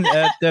 American,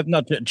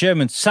 not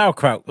German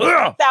sauerkraut.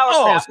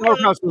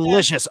 Sauerkraut's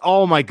delicious.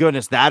 Oh my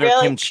goodness, that or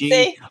kimchi.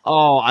 See?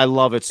 Oh, I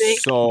love it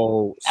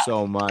so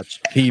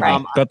much.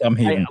 I'm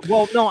heaving.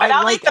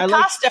 I'll eat the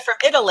pasta from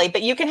Italy,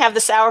 but you can have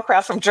the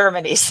sauerkraut from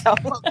Germany. So,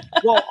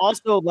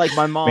 also like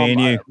my mom. Me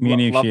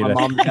and you, love my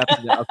mom to death.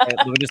 Okay,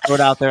 let me just throw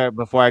it out there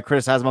before I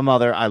criticize my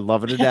mother. I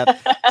love her to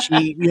death.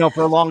 She,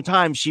 for a long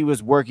time, she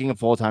was working a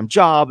full-time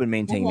job and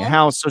maintaining a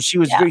house, so she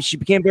was she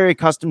became very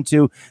accustomed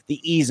to the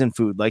ease in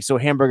food. Like, so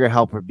hamburger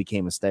helper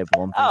became a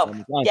staple.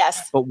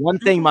 Yes. But one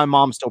thing my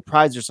mom still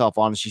prides herself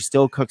on is she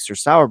still cooks her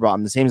sauerbraten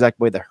in the same exact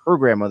way that her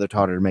grandmother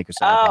taught her to make her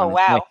sauerbraten. Oh,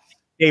 wow.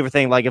 Favorite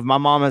thing, like if my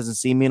mom hasn't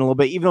seen me in a little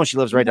bit, even though she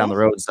lives right down the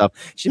road and stuff,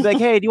 she'd be like,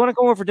 "Hey, do you want to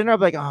go over for dinner?" I'd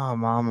be like, "Oh,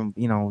 mom,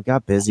 we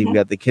got busy. We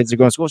got the kids are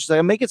going to school." She's like,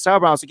 "I'm making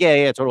sauerbraten." I was like,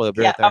 "Yeah, totally. I'll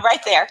be right there." I'm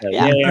right there.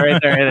 Yeah,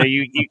 right there.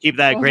 You keep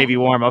that gravy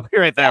warm. I'll be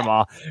right there,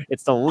 Ma.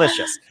 It's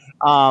delicious.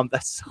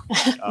 That's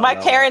my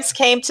parents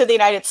came to the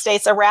United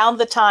States around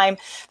the time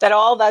that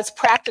all those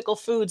practical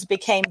foods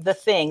became the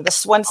thing. The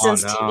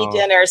Swenson's TV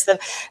dinners, the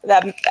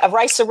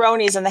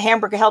rice-a-ronis and the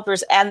hamburger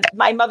helpers. And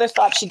my mother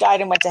thought she died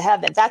and went to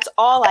heaven. That's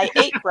all I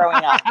ate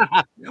growing up.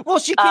 Well,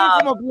 she came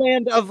from a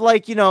land of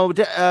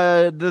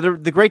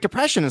the Great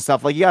Depression and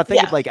stuff. Like, you got to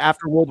think of like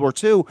after World War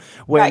II,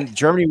 when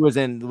Germany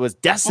was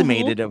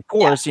decimated, of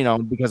course,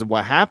 because of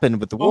what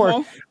happened with the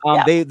war.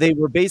 They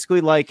were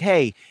basically like,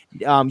 hey,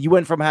 you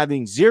went from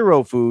having zero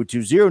food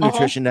to zero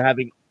nutrition to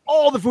having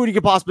all the food you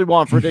could possibly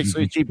want for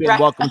ridiculously cheap, and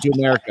welcome to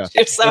America.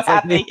 You're so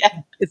happy.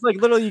 It's like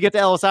literally you get to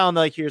Ellis Island,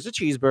 like, here's a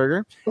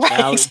cheeseburger.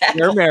 Now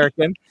you're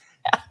American.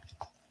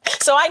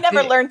 So I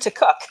never learned to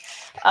cook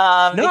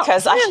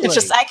because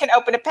I can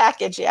open a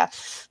package. Yeah.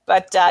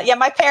 But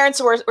my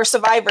parents were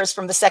survivors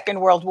from the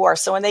Second World War.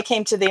 So when they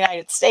came to the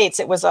United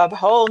States, it was a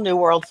whole new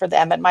world for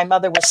them. And my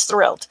mother was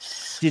thrilled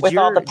with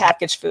all the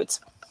packaged foods.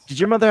 Did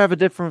your mother have a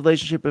different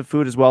relationship with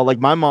food as well? Like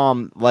my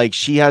mom, like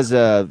she has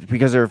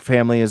because her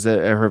family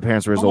her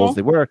parents were as old as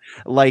they were,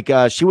 like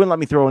she wouldn't let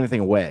me throw anything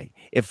away.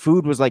 If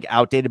food was like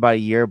outdated by a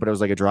year, but it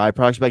was like a dry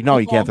product, she'd be like, no,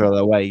 you can't throw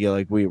that away. You're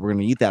like, we're going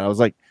to eat that. I was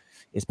like,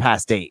 it's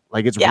past date.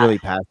 Like it's really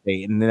past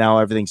date. And now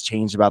everything's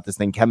changed about this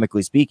thing,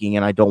 chemically speaking.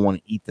 And I don't want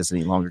to eat this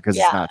any longer because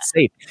it's not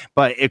safe.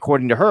 But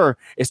according to her,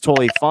 it's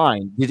totally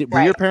fine.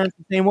 Were your parents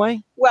the same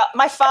way? Well,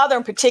 my father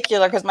in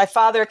particular, because my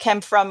father came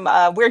from,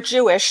 we're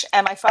Jewish,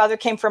 and my father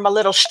came from a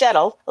little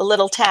shtetl, a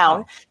little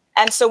town.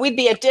 And so we'd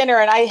be at dinner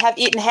and I have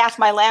eaten half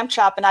my lamb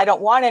chop and I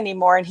don't want any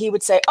more. And he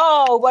would say,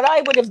 "Oh, what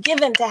I would have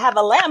given to have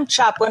a lamb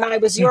chop when I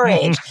was your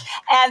age."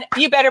 And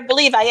you better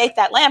believe I ate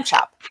that lamb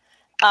chop.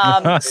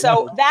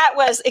 So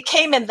it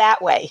came in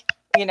that way,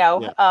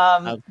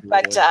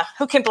 but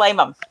who can blame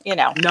him,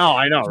 No,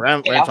 I know.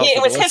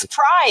 It was his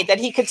pride that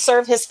he could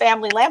serve his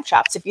family lamb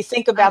chops. If you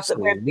think about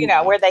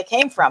where they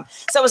came from.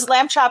 So it was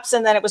lamb chops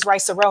and then it was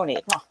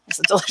rice-a-roni. It's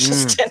a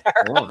delicious dinner.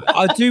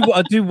 I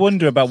do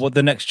wonder about what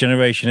the next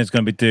generation is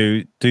going to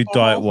do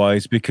diet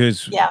wise,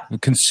 because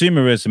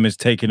consumerism is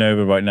taking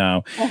over right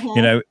now.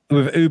 You know,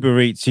 with Uber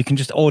Eats, you can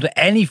just order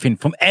anything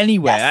from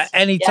anywhere at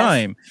any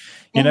time.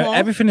 You know,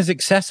 everything is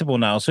accessible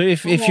now. So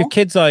if your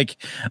kid's like,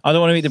 I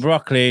don't want to eat the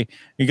broccoli,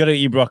 you got to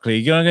eat broccoli.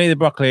 You're going to eat the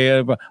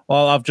broccoli.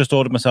 Well, I've just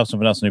ordered myself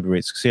something else on Uber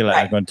Eats. See you later.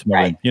 I'm going to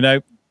my room. You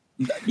know,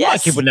 my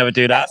kid would never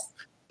do that.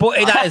 But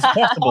that is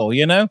possible,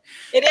 you know?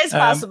 It is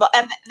possible.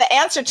 And the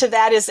answer to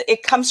that is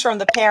it comes from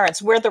the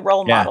parents. We're the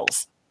role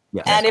models.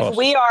 Yeah, and if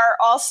we are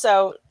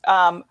also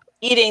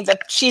eating the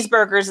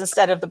cheeseburgers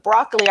instead of the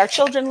broccoli, our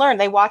children learn.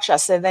 They watch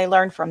us and they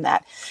learn from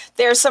that.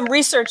 There's some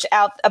research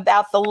out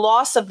about the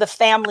loss of the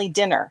family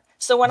dinner.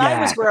 So when I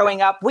was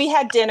growing up, we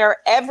had dinner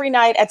every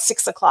night at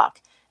 6:00.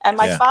 And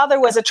my father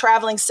was a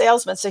traveling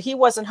salesman, so he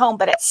wasn't home.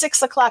 But at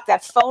 6:00,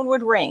 that phone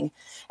would ring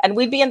and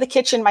we'd be in the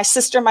kitchen, my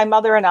sister, my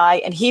mother, and I,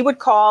 and he would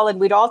call and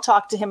we'd all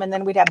talk to him and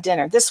then we'd have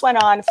dinner. This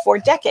went on for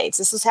decades.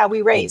 This is how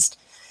we raised.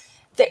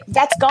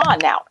 That's gone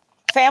now.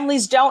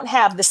 Families don't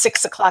have the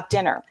 6:00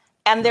 dinner.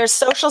 And there's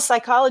social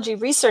psychology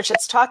research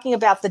that's talking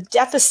about the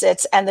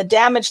deficits and the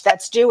damage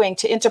that's doing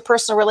to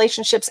interpersonal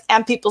relationships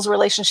and people's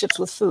relationships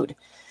with food.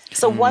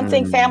 So one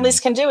thing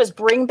families can do is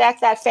bring back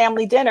that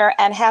family dinner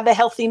and have a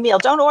healthy meal.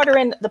 Don't order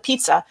in the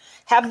pizza.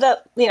 Have the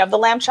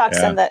lamb chops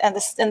and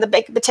the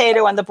baked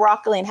potato and the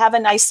broccoli, and have a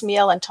nice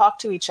meal and talk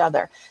to each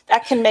other.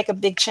 That can make a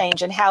big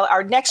change in how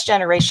our next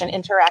generation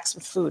interacts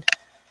with food.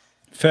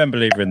 Firm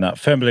believer in that.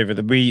 Firm believer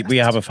that we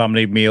have a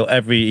family meal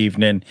every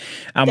evening,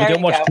 and we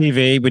don't watch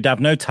TV. We'd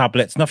have no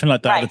tablets, nothing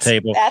like that at the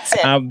table. That's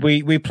it.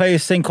 We play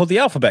this thing called the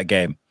alphabet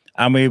game,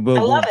 and we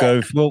will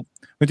go.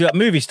 We do like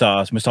movie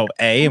stars, and we start with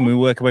A and we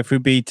work our way through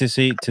B to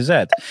C to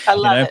Z. I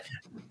love it.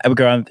 And we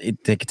go around,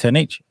 take a turn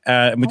each.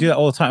 And we do that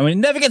all the time. And it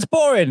never gets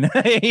boring.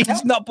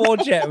 He's not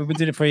bored yet. We've been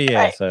doing it for a year.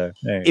 Right. So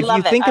if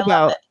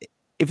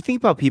you think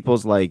about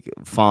people's like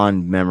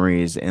fond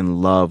memories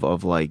and love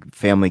of like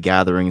family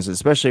gatherings,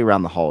 especially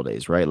around the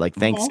holidays, right? Like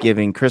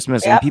Thanksgiving,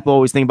 Christmas, and people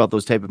always think about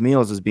those type of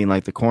meals as being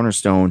like the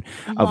cornerstone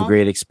of a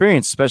great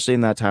experience, especially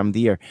in that time of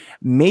the year.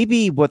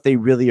 Maybe what they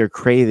really are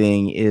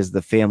craving is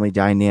the family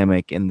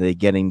dynamic and the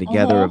getting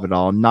together of it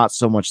all, not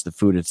so much the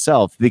food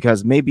itself,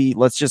 because maybe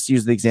let's just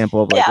use the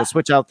example of like, let's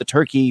switch out the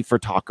turkey for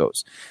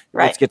tacos.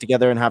 Right. Let's get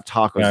together and have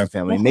tacos as a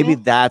family. Maybe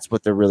that's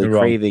what they're really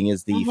craving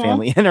is the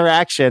family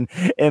interaction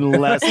and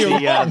less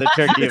the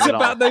turkey. It's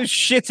about those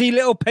shitty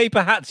little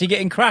paper hats you get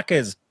in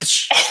crackers.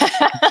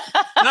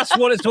 That's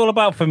what it's all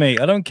about for me.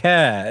 I don't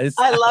care.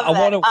 I love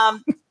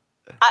that.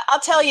 I'll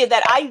tell you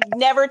that I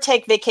never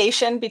take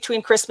vacation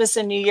between Christmas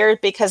and New Year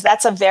because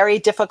that's a very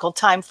difficult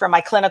time for my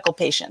clinical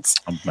patients.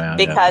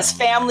 Because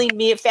family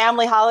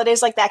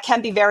holidays like that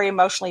can be very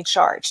emotionally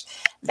charged.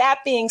 That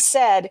being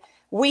said,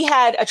 we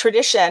had a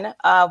tradition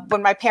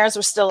when my parents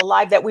were still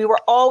alive that we were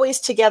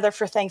always together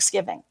for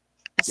Thanksgiving.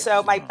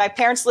 So my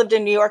parents lived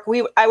in New York.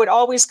 I would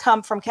always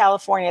come from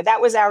California.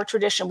 That was our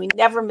tradition. We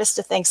never missed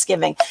a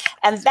Thanksgiving.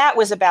 And that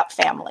was about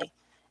family.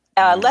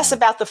 Less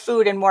about the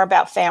food and more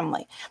about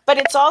family. But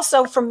it's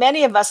also, for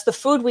many of us, the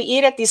food we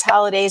eat at these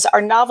holidays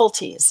are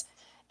novelties.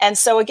 And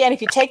so, again,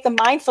 if you take the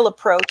mindful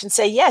approach and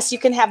say, yes, you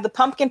can have the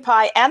pumpkin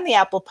pie and the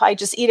apple pie,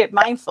 just eat it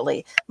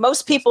mindfully.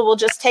 Most people will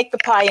just take the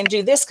pie and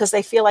do this because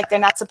they feel like they're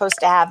not supposed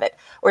to have it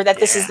or that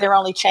this is their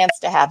only chance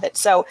to have it.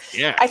 So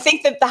I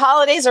think that the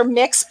holidays are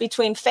mixed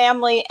between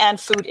family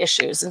and food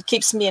issues and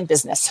keeps me in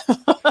business.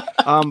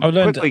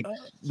 Quickly,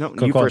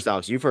 you first,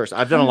 Alex. You first.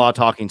 I've done a lot of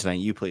talking tonight.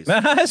 You please.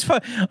 That's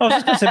fine. I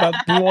was just going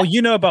to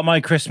say about my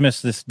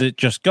Christmas that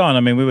just gone. I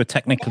mean, we were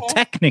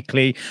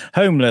technically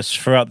homeless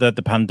throughout the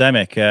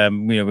pandemic.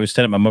 We were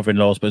staying at my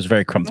mother-in-law's, but it was a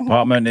very cramped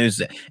apartment.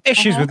 There's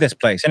issues with this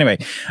place. Anyway,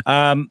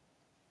 and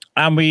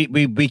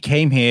we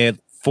came here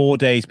 4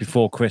 days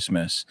before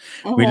Christmas.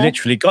 We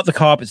literally got the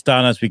carpets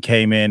down as we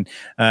came in.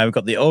 We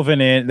got the oven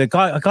in. A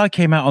guy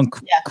came out on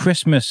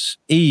Christmas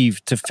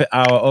Eve to fit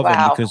our oven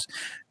because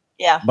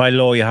by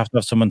law you have to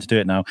have someone to do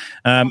it now.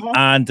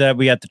 And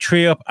we had the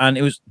tree up, and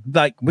it was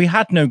like we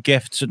had no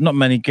gifts, not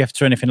many gifts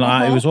or anything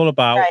like that. It was all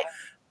about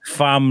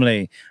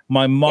family.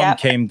 My mom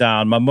came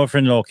down, my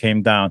mother-in-law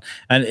came down,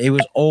 and it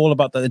was all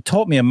about that. It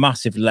taught me a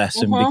massive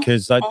lesson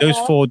because like those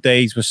 4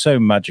 days were so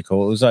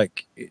magical. It was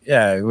like,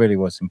 it really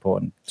was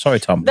important. Sorry,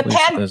 Tom.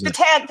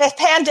 The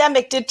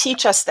pandemic did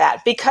teach us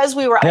that because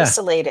we were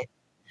isolated.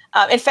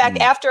 In fact,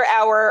 after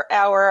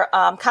our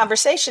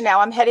conversation now,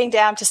 I'm heading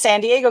down to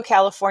San Diego,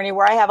 California,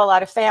 where I have a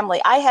lot of family.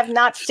 I have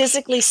not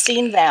physically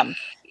seen them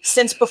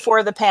since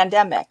before the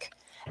pandemic.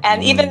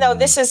 And even though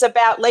this is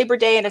about Labor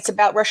Day and it's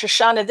about Rosh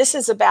Hashanah, this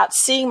is about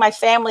seeing my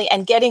family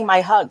and getting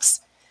my hugs.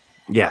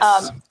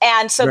 Yes.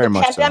 And so the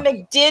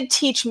pandemic did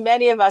teach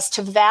many of us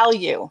to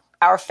value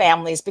our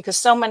families because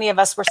so many of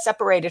us were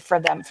separated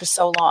from them for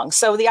so long.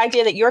 So the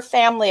idea that your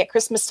family at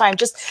Christmas time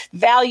just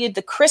valued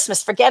the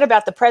Christmas, forget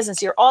about the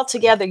presents, you're all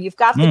together, you've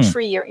got the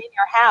tree, you're in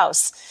your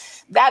house.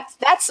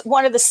 That's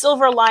one of the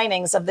silver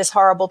linings of this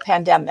horrible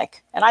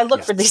pandemic. And I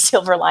look for these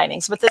silver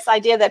linings, but this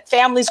idea that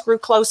families grew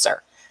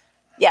closer.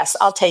 Yes,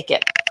 I'll take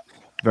it.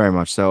 Very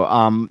much so.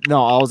 No,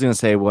 all I was going to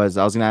say was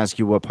I was going to ask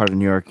you what part of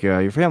New York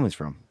your family's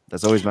from.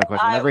 That's always my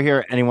question. I never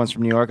hear anyone's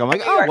from New York. I'm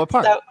like, oh, what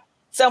part?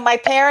 So my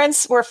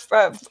parents were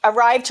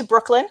arrived to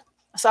Brooklyn.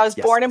 So I was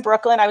born in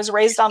Brooklyn. I was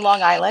raised on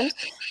Long Island.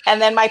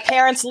 And then my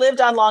parents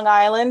lived on Long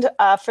Island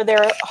for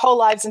their whole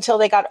lives until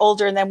they got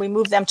older. And then we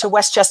moved them to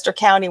Westchester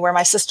County, where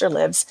my sister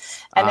lives.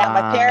 And now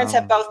my parents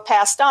have both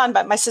passed on,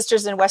 but my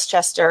sister's in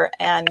Westchester.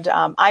 And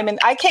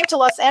I came to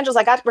Los Angeles.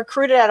 I got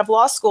recruited out of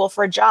law school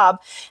for a job.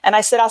 And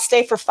I said, I'll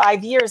stay for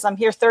 5 years. I'm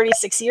here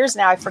 36 years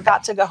now. I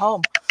forgot to go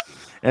home.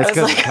 It's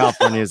because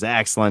California is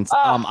excellent.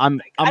 I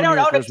don't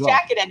own a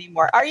jacket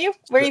anymore. Are you?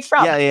 Where are you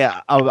from? Yeah.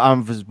 I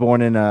was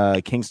born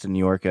in Kingston, New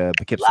York,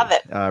 Poughkeepsie. Love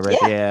it.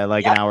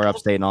 An hour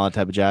upstate and all that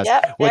type of jazz.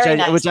 Yeah,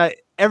 which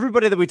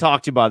everybody that we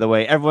talk to, by the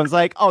way, everyone's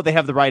like, oh, they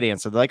have the right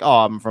answer. They're like,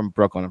 oh, I'm from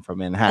Brooklyn. I'm from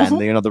Manhattan.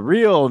 The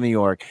real New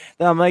York.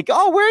 Then I'm like,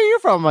 oh, where are you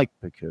from? I'm like,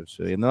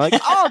 Poughkeepsie. And they're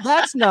like, oh,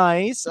 that's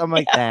nice. I'm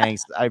like,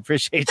 thanks. I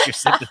appreciate your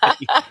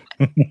sympathy.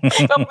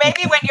 But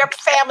maybe when your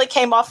family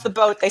came off the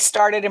boat, they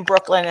started in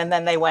Brooklyn and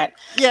then they went.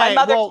 Yeah,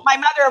 my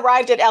mother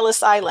arrived at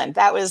Ellis Island.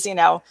 That was,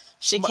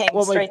 she came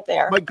straight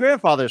there. My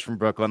grandfather's from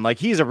Brooklyn. Like,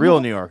 he's a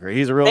real New Yorker.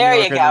 He's a real New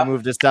Yorker that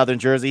moved to Southern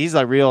Jersey. He's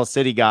a real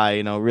city guy,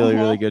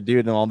 really good dude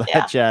and all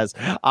that jazz.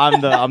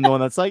 I'm the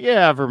one that's like,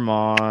 yeah,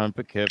 Vermont,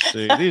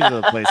 Poughkeepsie. These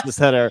are the places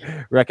that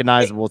are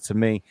recognizable to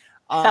me.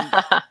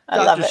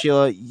 Dr.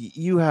 Sheila,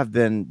 you have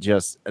been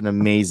just an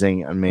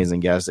amazing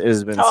guest. It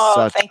has been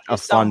such a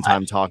fun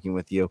time talking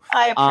with you.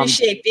 I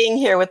appreciate being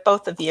here with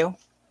both of you.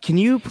 Can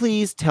you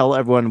please tell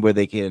everyone where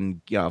they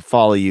can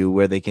follow you,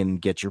 where they can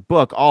get your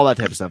book, all that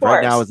type of stuff?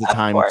 Right now is the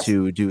time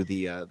to do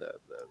the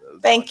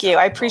Thank you.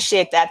 I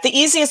appreciate that. The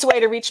easiest way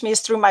to reach me is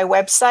through my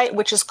website,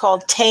 which is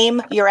called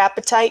Tame Your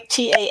Appetite,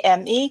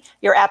 TAME,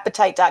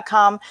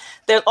 yourappetite.com.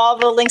 All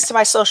the links to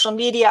my social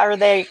media are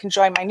there. You can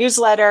join my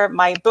newsletter,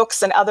 my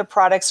books and other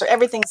products, or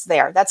everything's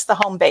there. That's the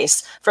home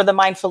base for the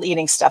mindful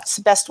eating stuff. It's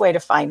the best way to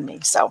find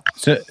me. So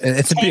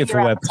it's a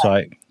beautiful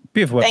website.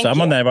 Beautiful website. I'm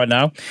on there right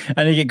now.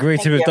 And you get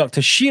greeted with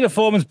Dr. Sheila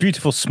Foreman's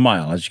beautiful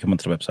smile as you come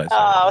onto the website.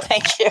 Oh,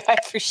 thank you. I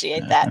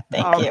appreciate that.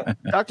 Thank you.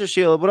 Dr.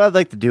 Sheila, what I'd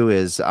like to do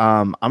is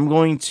I'm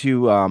going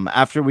to,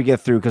 after we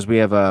get through, because we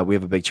have a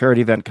big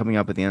charity event coming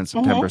up at the end of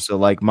September. So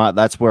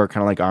that's where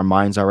kind of like our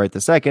minds are right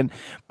this second.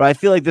 But I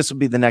feel like this will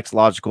be the next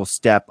logical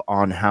step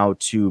on how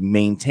to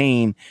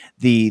maintain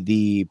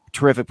the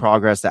terrific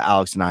progress that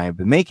Alex and I have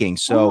been making.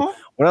 So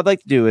what I'd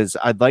like to do is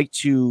I'd like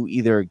to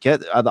either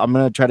I'm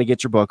going to try to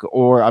get your book,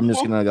 or I'm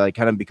just going to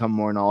kind of become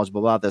more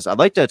knowledgeable about this. I'd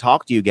like to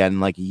talk to you again in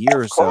like a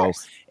year or so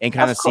and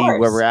kind of see where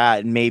we're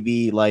at, and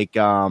maybe like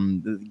go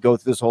through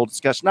this whole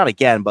discussion, not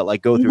again, but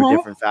like go through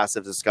different facets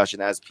of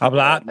discussion as people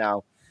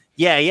now.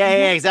 Yeah,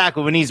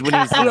 exactly. When he's when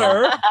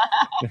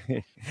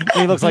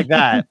he looks like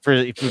that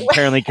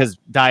apparently because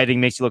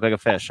dieting makes you look like a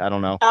fish. I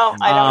don't know. Oh,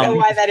 I don't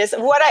know why that is.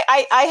 What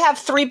I have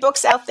 3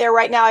 books out there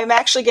right now. I'm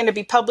actually going to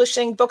be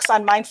publishing books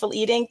on mindful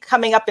eating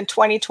coming up in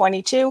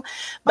 2022.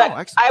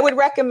 But I would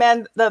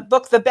recommend the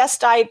book, The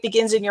Best Diet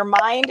Begins in Your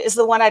Mind, is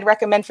the one I'd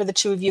recommend for the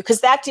two of you, because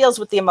that deals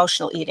with the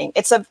emotional eating.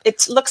 It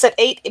looks at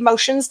 8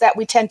 emotions that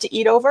we tend to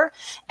eat over.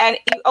 And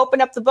you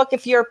open up the book.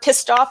 If you're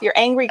pissed off, you're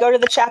angry, go to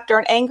the chapter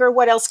on anger.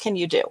 What else can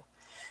you do?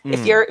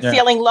 If you're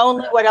feeling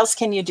lonely, what else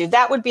can you do?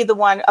 That would be the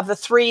one of the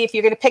 3. If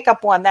you're going to pick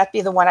up one, that'd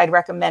be the one I'd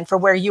recommend for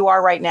where you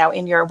are right now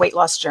in your weight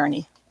loss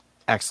journey.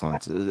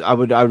 Excellent. I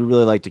would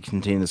really like to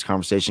continue this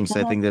conversation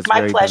because I think that's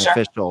very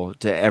beneficial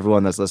to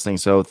everyone that's listening.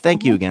 So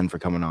thank you again for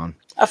coming on.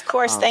 Of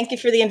course. Thank you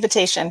for the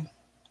invitation.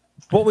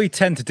 What we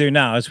tend to do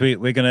now is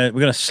we're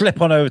gonna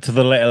slip on over to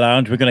the Later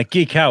Lounge. We're gonna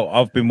geek out.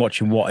 I've been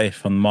watching What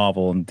If on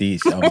Marvel and Disney,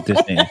 so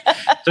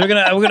we're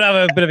gonna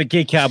have a bit of a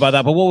geek out about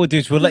that. But what we'll do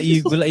is we'll let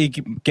you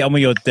get on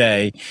with your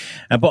day.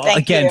 But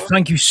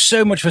thank you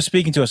so much for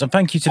speaking to us, and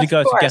thank you to the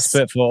guys at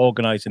Guestbert for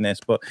organising this.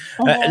 But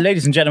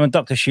ladies and gentlemen,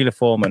 Dr. Sheila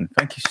Foreman,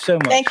 thank you so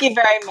much. Thank you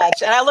very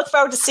much, and I look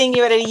forward to seeing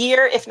you in a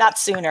year, if not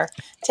sooner.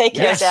 Take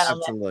care,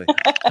 gentlemen. Absolutely.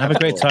 Have a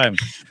great time.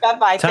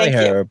 Bye. Thank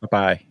you.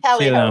 Bye.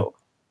 See you now.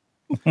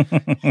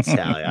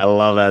 Tally, I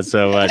love that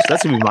so much.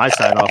 That's gonna be my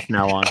sign off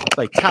now on. It's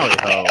like tally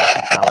ho,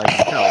 tally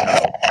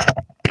ho.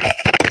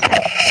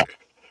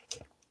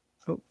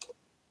 Oh,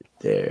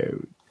 there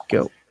we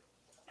go.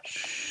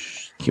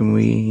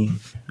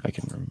 I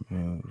can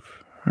remove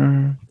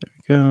her. There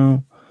we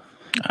go.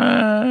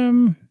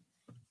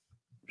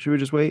 Should we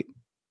just wait?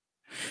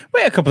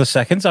 Wait a couple of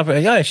seconds.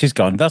 Yeah, she's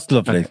gone. That's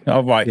lovely. Okay.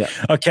 All right. Yeah.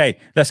 Okay,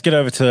 let's get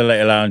over to the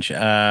Later Lounge.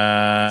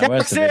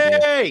 Where's the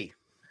video?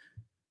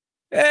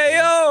 Hey,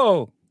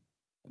 yo!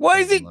 Why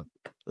is it?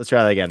 Let's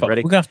try that again.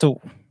 Ready? We're going to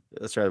have to...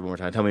 Let's try it one more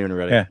time. Tell me when you're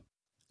ready. Yeah.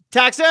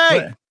 Taxi!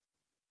 What?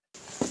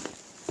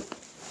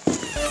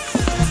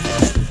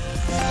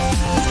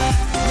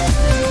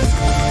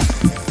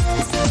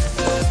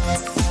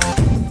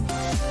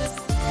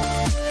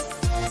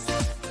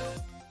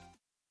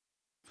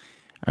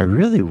 I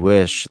really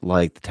wish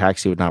like the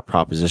taxi would not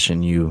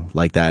proposition you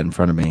like that in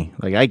front of me.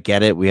 Like, I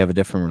get it. We have a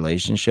different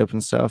relationship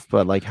and stuff,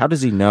 but like, how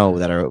does he know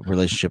that our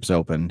relationship's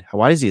open?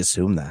 Why does he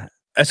assume that?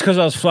 It's because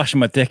I was flashing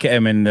my dick at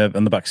him in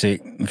the back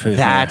seat.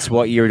 That's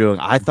what you were doing.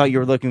 I thought you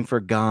were looking for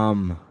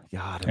gum.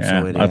 God, I'm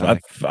so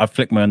idiotic. I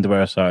flicked my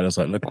underwear aside. I was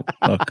like, look what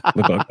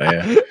I got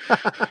here.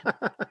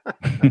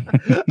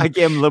 I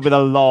gave him a little bit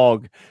of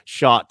log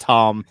shot,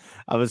 Tom.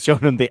 I was showing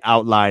him the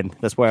outline.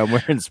 That's why I'm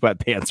wearing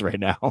sweatpants right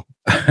now.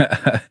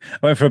 I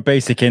went for a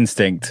Basic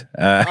Instinct.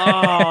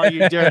 Oh,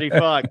 you dirty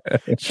fuck.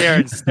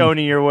 Sharon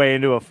stoning your way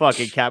into a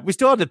fucking cap. We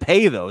still had to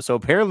pay, though. So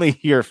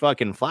apparently your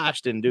fucking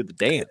flash didn't do the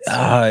dance.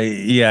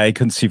 Yeah, I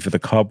couldn't see for the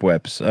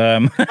cobwebs.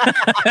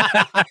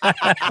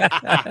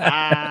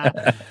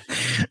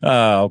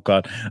 Oh,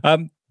 God.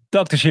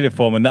 Dr. Sheila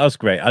Foreman, that was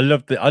great. I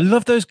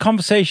love those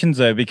conversations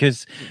though,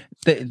 because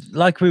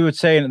like we were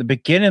saying at the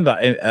beginning of that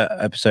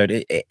episode,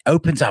 it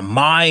opens our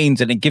minds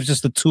and it gives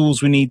us the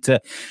tools we need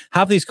to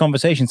have these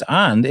conversations,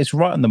 and it's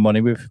right on the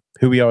money with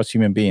who we are as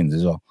human beings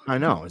as well. I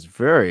know, it's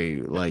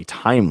very like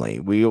timely.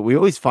 We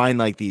always find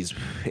like these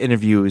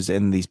interviews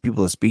and these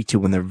people to speak to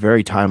when they're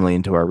very timely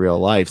into our real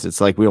lives. It's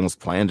like we almost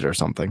planned it or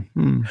something.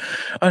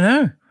 I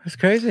know, it's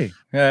crazy.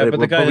 But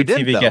the guy, the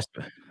TV guest.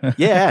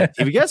 Yeah,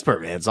 TV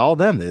Guestpert, man, it's all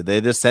them.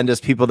 They just send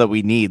us people that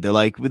we need. They're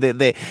like,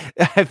 they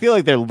I feel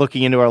like they're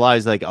looking into our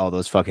lives like, oh,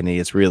 those fucking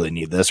idiots really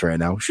need this right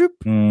now.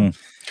 And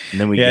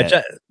then we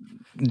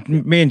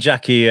me and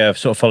Jackie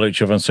sort of follow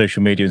each other on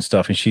social media and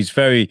stuff, and she's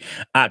very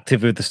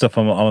active with the stuff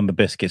on the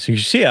biscuits. So you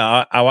see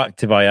how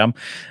active I am,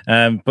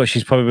 but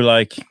she's probably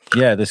like,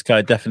 yeah, this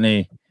guy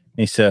definitely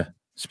needs to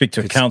speak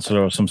to a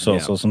counselor or some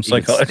sort, or some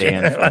psychologist.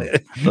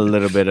 A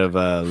little bit of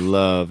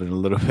love and a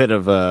little bit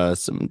of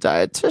some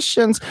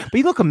dietitians. But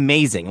you look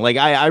amazing. Like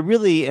I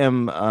really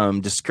am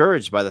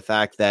discouraged by the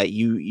fact that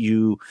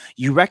you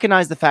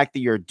recognize the fact that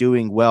you're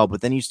doing well,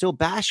 but then you still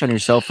bash on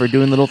yourself for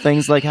doing little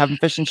things like having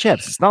fish and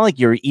chips. It's not like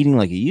you're eating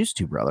like you used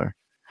to, brother.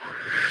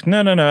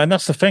 No, and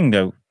that's the thing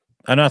though.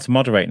 I know how to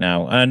moderate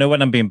now, and I know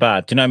when I'm being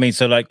bad. Do you know what I mean?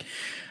 So like,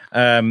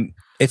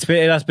 it's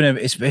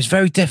a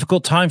very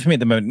difficult time for me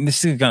at the moment. And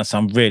this is going to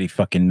sound really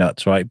fucking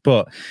nuts, right?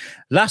 But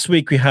last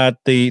week we had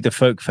the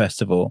folk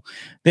festival.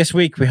 This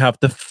week we have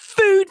the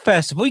food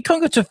festival. You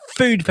can't go to a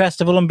food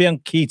festival and be on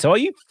keto. Are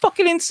you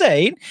fucking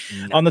insane?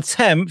 No. On the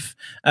 10th,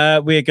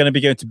 we're going to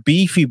be going to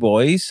Beefy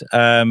Boys,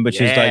 which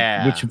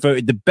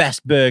voted the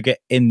best burger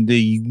in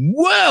the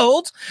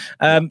world.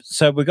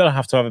 So we're going to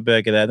have a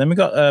burger there. Then we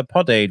got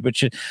Pod Aid,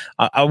 which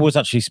I was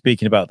actually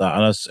speaking about that,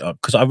 and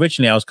because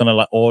originally I was going to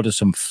like order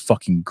some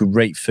fucking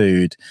great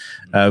food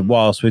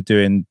whilst we're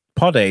doing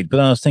Pod Aid, but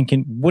then I was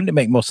thinking, wouldn't it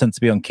make more sense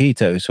to be on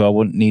keto so I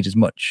wouldn't need as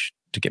much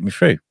to get me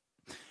through?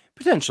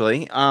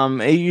 Potentially.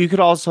 You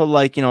could also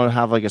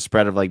have like a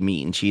spread of like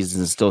meat and cheese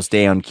and still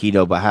stay on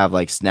keto, but have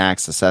like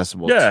snacks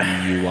accessible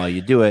to you while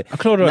you do it. I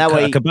could order a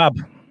kebab.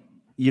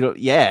 You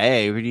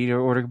need to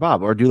order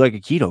kebab or do like a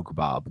keto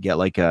kebab. Get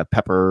like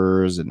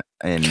peppers and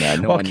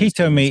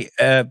keto meat.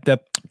 The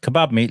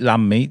kebab meat,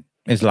 lamb meat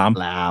is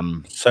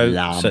lamb. So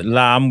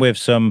lamb with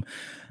some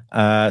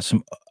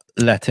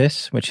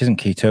lettuce, which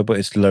isn't keto, but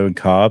it's low in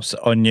carbs,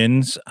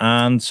 onions,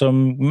 and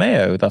some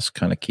mayo. That's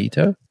kind of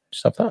keto.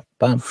 Just have that.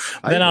 Bam.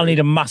 Then I'll need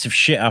a massive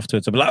shit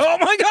afterwards. I'll be like, oh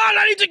my God,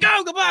 I need to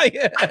go. Goodbye.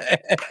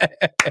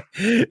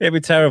 It'll be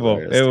terrible.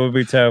 It will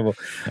be terrible.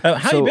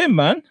 How you been,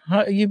 man?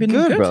 You been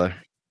good, brother?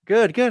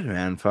 Good,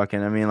 man.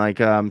 Fucking, I mean, like,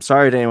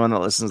 sorry to anyone that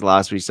listens to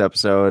last week's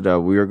episode.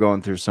 We were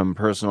going through some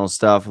personal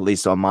stuff, at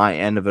least on my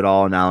end of it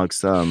all. And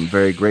Alex,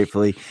 very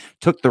gratefully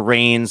took the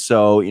reins.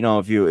 So,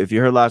 if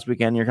you heard last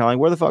weekend, you're kind of like,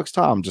 where the fuck's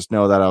Tom? Just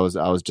know that I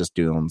was just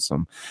doing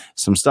some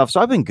stuff.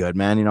 So I've been good,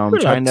 man. I'm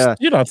trying to.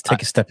 You don't have to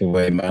take a step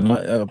away, man.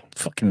 Like,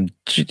 fucking,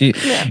 you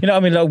know what I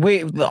mean?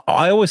 Like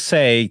I always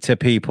say to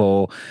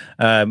people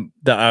that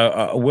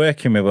are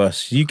working with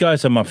us, you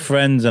guys are my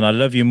friends, and I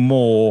love you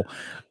more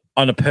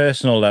on a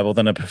personal level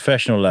than a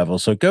professional level.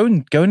 So go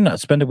and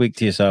spend a week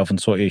to yourself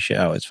and sort your shit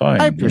out. It's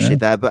fine. I appreciate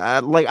that. But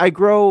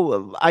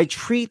I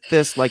treat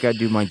this like I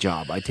do my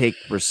job. I take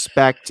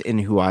respect in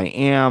who I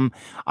am.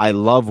 I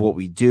love what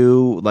we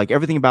do. Like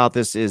everything about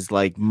this is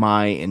like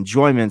my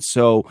enjoyment.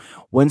 So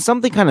when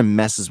something kind of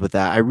messes with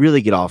that, I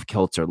really get off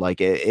kilter.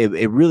 Like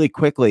it really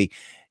quickly.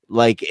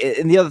 Like,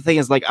 and the other thing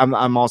is like,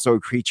 I'm also a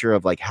creature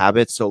of like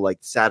habits. So like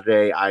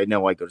Saturday, I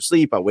know I go to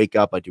sleep, I wake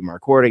up, I do my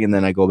recording, and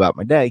then I go about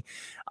my day.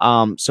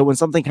 So when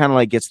something kind of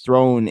like gets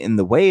thrown in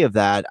the way of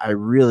that, I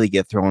really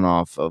get thrown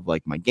off of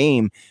like my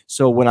game.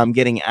 So when I'm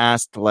getting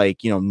asked to like,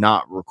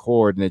 not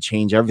record and to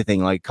change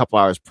everything like a couple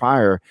hours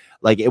prior,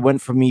 like it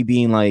went from me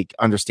being like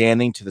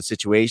understanding to the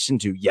situation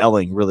to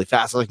yelling really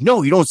fast. I was like,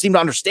 no, you don't seem to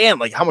understand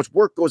like how much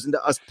work goes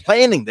into us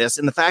planning this.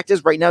 And the fact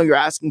is right now you're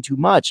asking too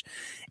much.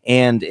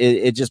 And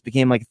it just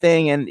became like a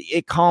thing, and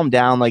it calmed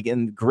down. Like,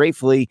 and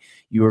gratefully,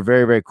 you were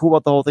very, very cool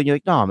about the whole thing. You're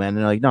like, no, man. And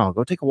they're like, no,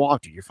 go take a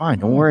walk, dude. You're fine.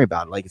 Don't worry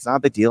about it. Like, it's not a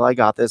big deal. I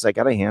got this. I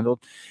got it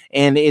handled.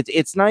 And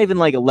it's not even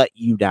like a let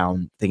you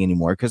down thing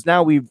anymore. Because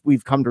now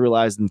we've come to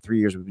realize in the 3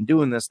 years we've been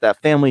doing this, that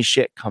family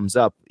shit comes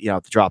up,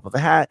 at the drop of a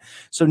hat.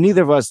 So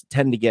neither of us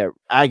tend to get get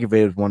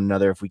aggravated with one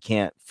another if we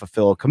can't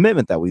fulfill a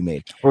commitment that we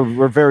made.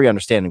 We're very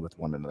understanding with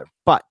one another.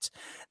 But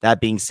that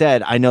being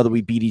said, I know that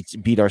we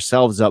beat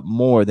ourselves up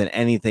more than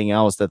anything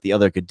else that the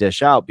other could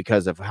dish out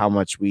because of how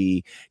much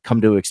we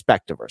come to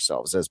expect of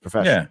ourselves as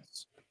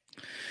professionals.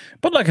 Yeah.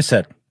 But like I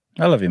said,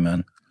 I love you,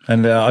 man.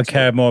 And I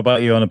care more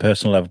about you on a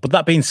personal level. But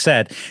that being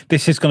said,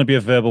 this is going to be a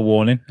verbal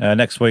warning.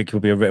 Next week will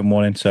be a written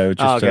warning. So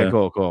just okay,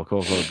 cool,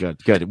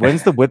 good.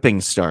 When's the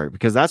whipping start?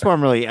 Because that's where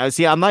I'm really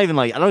see. I'm not even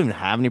like I don't even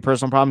have any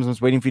personal problems. I'm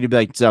just waiting for you to be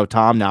like, so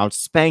Tom, now it's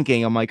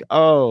spanking. I'm like,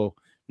 oh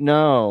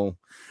no.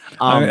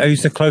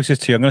 Who's the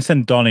closest to you? I'm going to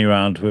send Donnie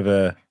around with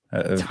a.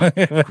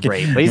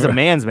 Great, but he's a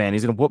man's man.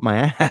 He's gonna whoop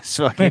my ass.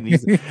 In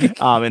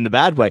the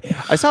bad way.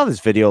 I saw this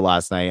video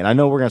last night, and I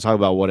know we're gonna talk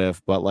about what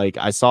if, but like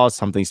I saw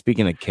something.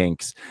 Speaking of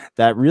kinks,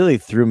 that really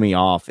threw me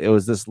off. It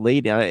was this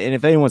lady, and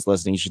if anyone's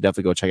listening, you should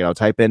definitely go check it out.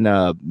 Type in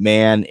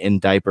 "man in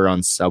diaper"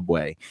 on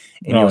Subway,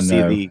 and you'll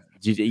see the.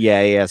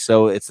 Yeah.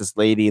 So it's this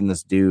lady and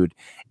this dude,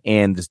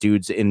 and this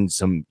dude's in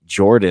some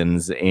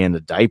Jordans and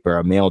a diaper,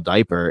 a male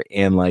diaper,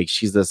 and like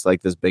she's this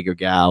bigger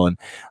gal, and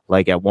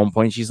like at one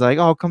point she's like,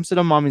 "Oh, come sit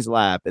on mommy's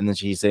lap," and then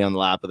she's sitting on the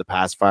lap of the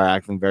pacifier,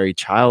 acting very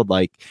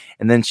childlike,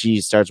 and then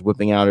she starts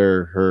whipping out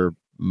her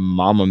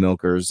mama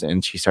milkers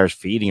and she starts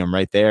feeding them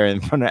right there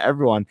in front of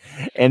everyone,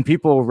 and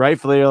people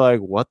rightfully are like,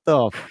 "What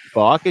the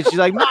fuck?" And she's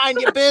like, mind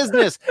your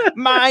business,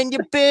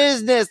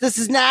 this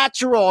is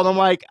natural. And I'm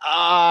like,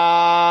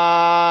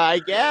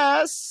 I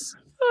guess.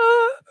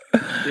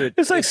 Dude,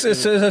 it's like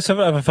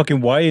something of a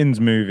fucking Wayans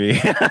movie.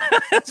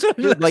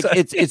 Dude, like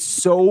it's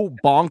so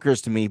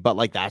bonkers to me, but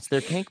like that's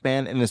their kink,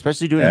 man, and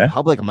especially doing it in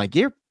public. I'm like,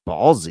 you're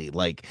ballsy,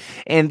 like,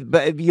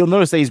 but you'll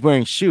notice that he's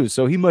wearing shoes,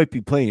 so he might be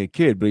playing a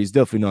kid, but he's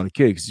definitely not a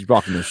kid because he's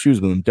rocking those shoes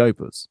with them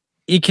diapers.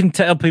 You can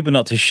tell people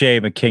not to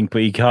shame a kink, but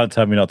you can't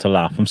tell me not to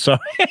laugh. I'm sorry.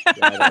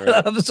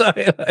 I'm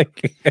sorry.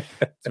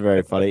 It's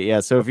very funny. Yeah.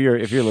 So if you're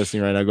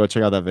listening right now, go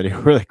check out that video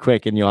really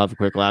quick, and you'll have a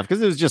quick laugh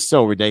because it was just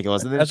so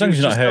ridiculous. And as long as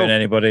you're not hurting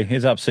anybody,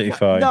 it's absolutely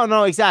fine.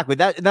 No, exactly.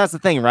 That's the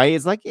thing, right?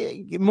 It's like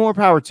more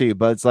power to you,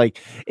 but it's like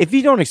if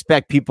you don't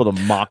expect people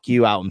to mock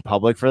you out in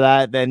public for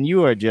that, then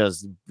you are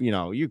just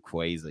you're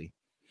crazy.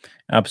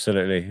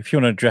 Absolutely. If you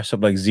want to dress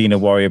up like Xena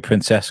Warrior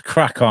Princess,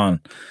 crack on.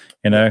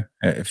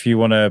 If you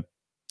want to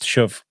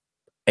shove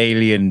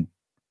alien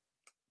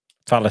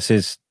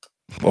phalluses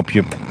up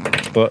your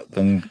butt,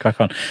 then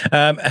crack on.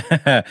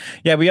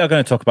 Yeah, we are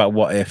going to talk about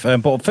what if.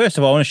 But first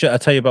of all, I want to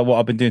tell you about what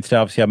I've been doing today.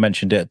 Obviously, I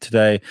mentioned it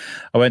today.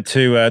 I went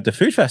to the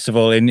food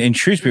festival in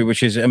Shrewsbury,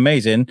 which is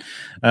amazing.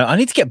 I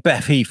need to get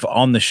Beth Heath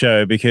on the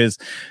show because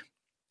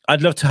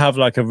I'd love to have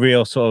like a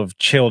real sort of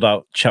chilled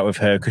out chat with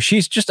her because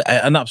she's just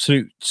an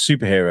absolute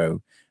superhero.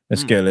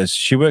 This girl is.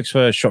 She works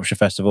for Shropshire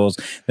Festivals.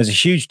 There's a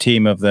huge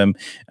team of them,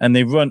 and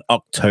they run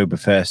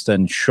Oktoberfest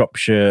and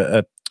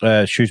Shropshire,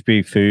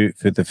 Shrewsbury food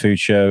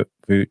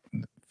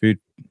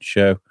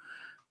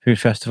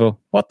festival.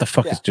 What the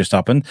fuck has just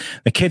happened?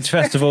 The kids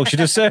festival. She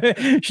does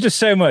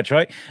so much,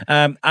 right?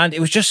 And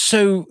it was just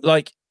so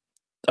like,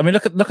 I mean,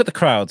 look at the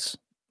crowds.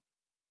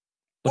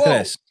 Look at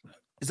this.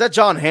 Is that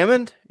John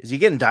Hammond? Is he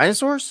getting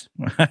dinosaurs?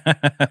 Look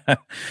at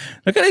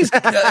these.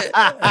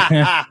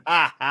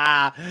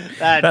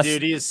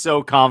 Dude, he is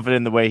so confident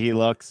in the way he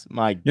looks.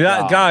 My God.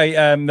 That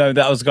guy, no,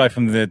 that was the guy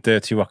from the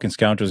Dirty Rockin'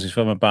 Scoundrels. He's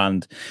from a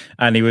band,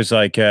 and he was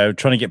like trying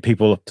to get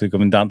people up to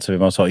come and dance with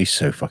him. I was like, he's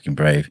so fucking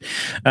brave.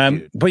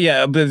 But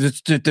yeah,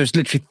 there's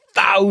literally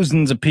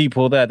thousands of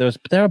people there. There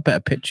are better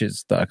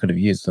pictures that I could have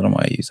used. I don't know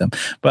why I use them.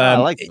 But I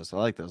like those. I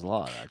like those a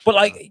lot, actually. But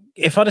like,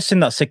 if I'd have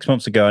seen that 6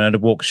 months ago and I'd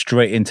have walked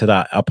straight into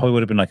that, I probably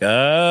would have been like,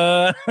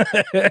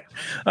 this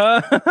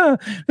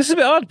is a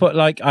bit odd. But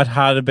like, I've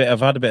had a bit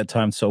of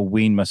time to sort of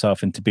wean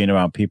myself into being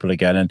around people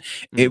again, and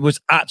it was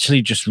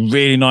actually just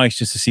really nice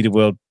just to see the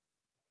world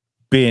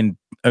being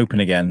open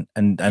again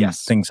and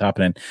things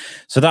happening.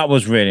 So that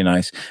was really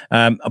nice.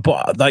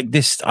 But like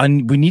this,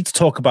 we need to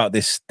talk about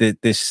this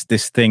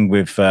thing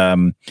with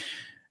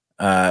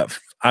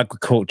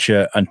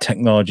agriculture and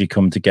technology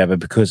come together,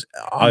 because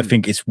I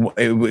think it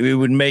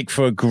would make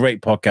for a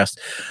great podcast.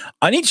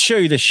 I need to show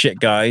you this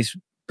shit, guys,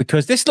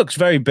 because this looks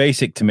very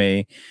basic to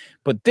me,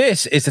 but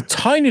this is a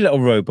tiny little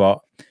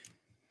robot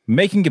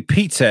making a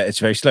pizza. It's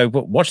very slow,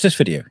 but watch this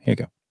video. Here you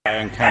go.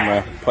 On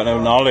camera, putting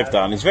an olive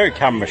down. He's very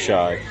camera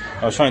shy.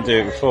 I was trying to do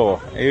it before.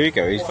 Here you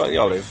go. He's got the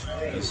olive.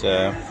 He's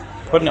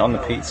putting it on the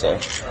pizza.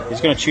 He's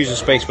going to choose a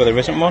space where there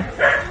isn't one. Is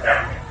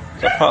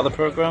that part of the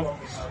program?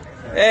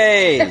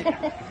 Hey,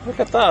 look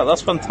at that.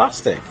 That's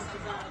fantastic.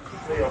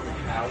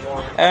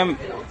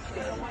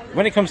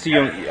 When it comes to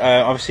young,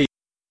 obviously,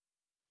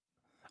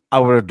 I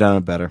would have done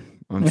it better.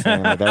 I'm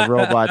saying that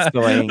robot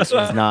spilling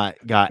has not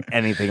got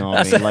anything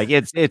on me. Like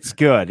it's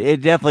good.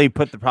 It definitely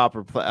put the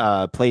proper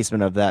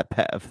placement of that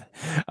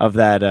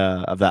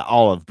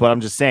olive. But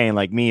I'm just saying,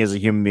 like, me as a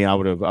human being, I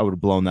would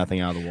have blown that thing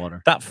out of the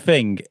water. That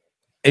thing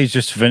is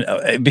just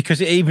because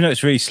even though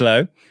it's really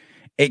slow,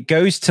 it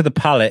goes to the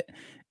palate,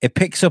 it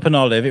picks up an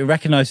olive, it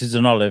recognizes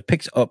an olive,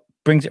 picks it up,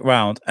 brings it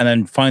round, and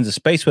then finds a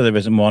space where there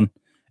isn't one,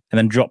 and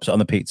then drops it on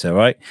the pizza,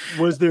 right?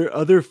 Was there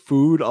other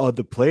food on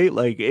the plate?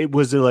 Like,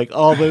 was there like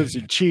olives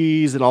and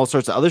cheese and all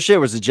sorts of other shit?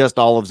 Or was it just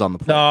olives on the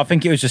plate? No, I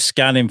think it was just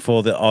scanning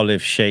for the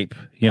olive shape,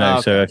 you know.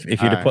 Okay. So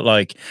if you'd have put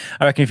like,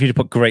 I reckon if you'd have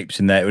put grapes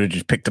in there, it would have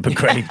just picked up a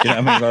grape. You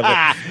know what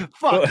I mean?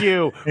 Fuck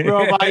you,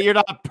 robot. You're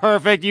not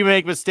perfect. You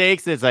make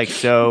mistakes. It's like,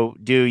 so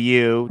do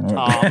you,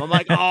 Tom? I'm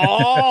like,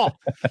 oh.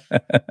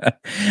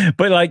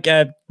 But like,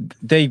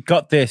 they've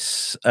got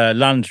this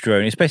land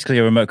drone. It's basically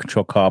a remote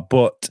control car,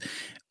 but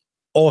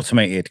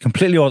automated,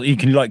 completely. You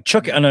can like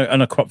chuck it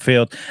on a crop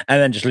field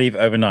and then just leave it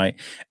overnight,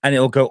 and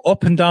it'll go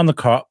up and down the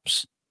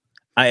crops.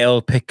 And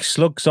it'll pick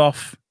slugs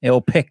off.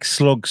 It'll pick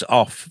slugs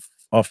off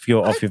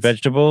your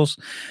vegetables.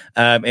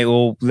 It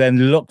will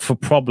then look for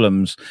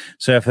problems.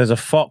 So if there's a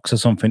fox or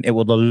something, it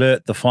will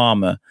alert the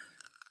farmer.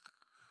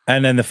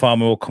 And then the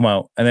farmer will come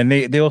out. And then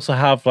they also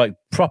have like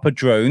proper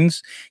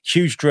drones,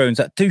 huge drones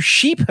that do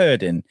sheep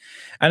herding.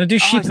 And they do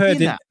sheep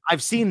herding.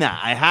 I've seen that.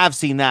 I have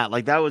seen that.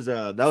 Like that was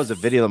a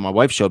video that my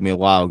wife showed me a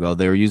while ago.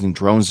 They were using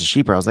drones to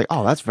sheep herd. I was like,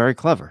 oh, that's very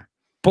clever.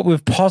 But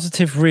with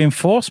positive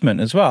reinforcement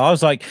as well. I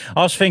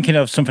was thinking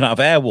of something out of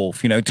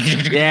Airwolf, you know.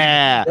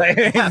 Yeah.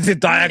 The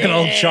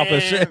diagonal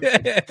choppers.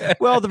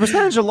 Well, the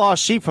percentage of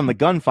lost sheep from the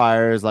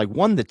gunfire is like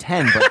 1 to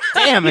 10, but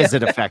damn, is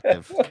it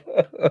effective.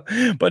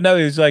 But no,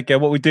 it's like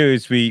what we do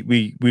is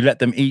we let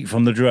them eat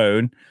from the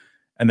drone,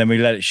 and then we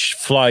let it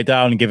fly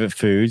down and give it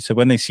food. So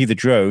when they see the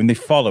drone, they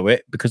follow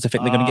it because they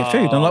think they're going to get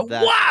food. And I'm like,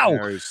 that's wow,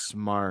 very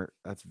smart.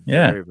 That's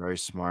very, very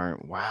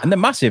smart. Wow. And they're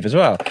massive as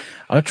well.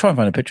 I'll try and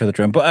find a picture of the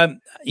drone. But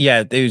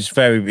yeah, it's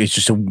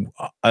just an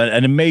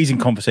amazing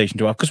conversation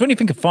to have. Because when you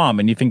think of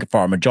farming, you think of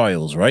Farmer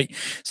Giles, right?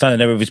 Standing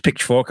there with his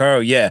pitchfork. Oh,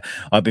 yeah,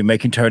 I've been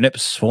making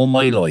turnips all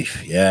my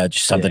life. Yeah,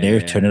 just standing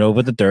here, turning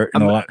over the dirt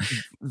and all that.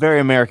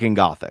 Very American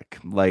Gothic,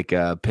 like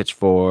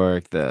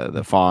pitchfork,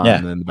 the farm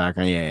in the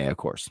background. Yeah, of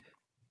course.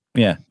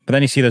 Yeah, but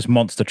then you see those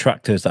monster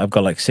tractors that have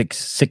got like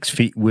six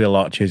feet wheel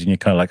arches, and you're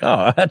kind of like,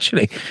 oh,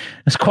 actually,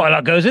 there's quite a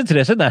lot goes into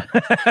this, isn't there?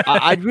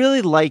 I'd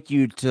really like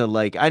you to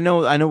like. I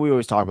know we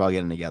always talk about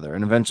getting together,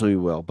 and eventually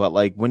we will. But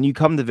like when you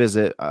come to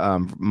visit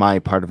my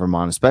part of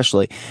Vermont,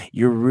 especially,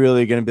 you're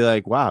really gonna be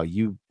like, wow,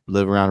 you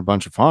live around a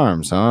bunch of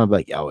farms, huh? I'm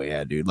like, oh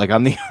yeah, dude. Like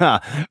I'm the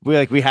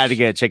we had to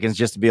get chickens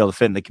just to be able to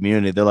fit in the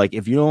community. They're like,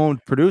 if you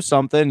don't produce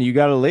something, you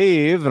got to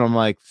leave. And I'm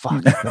like,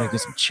 fuck, I gotta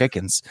get some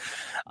chickens.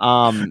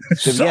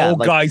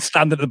 Guys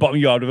standing at the bottom of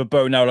the yard with a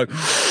bow now, like.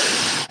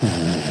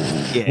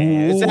 Yeah,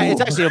 it's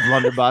actually a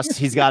blunderbuss.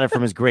 He's got it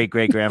from his great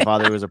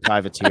grandfather, who was a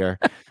privateer,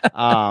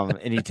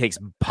 and he takes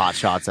pot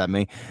shots at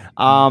me.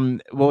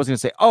 What was I going to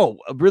say? Oh,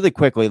 really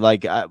quickly,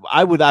 like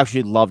I would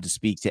actually love to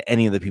speak to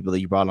any of the people that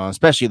you brought on,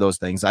 especially those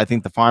things. I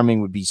think the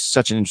farming would be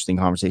such an interesting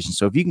conversation.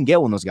 So if you can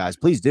get one of those guys,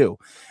 please do.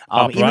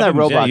 Even that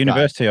robot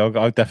university,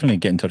 I'll definitely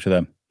get in touch with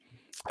them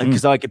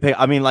because I could pay.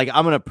 I mean, like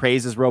I'm going to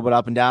praise this robot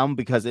up and down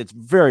because it's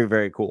very,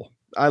 very cool.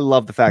 I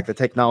love the fact that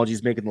technology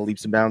is making the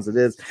leaps and bounds it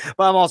is,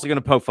 but I'm also going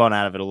to poke fun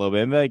out of it a little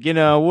bit and be like,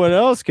 what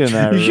else can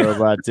that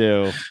robot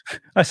do?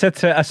 I said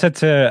to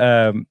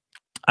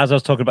as I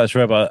was talking about this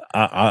robot,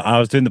 I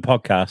was doing the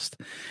podcast,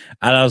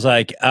 and I was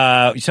like,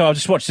 so I've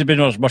just been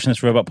watching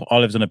this robot put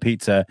olives on a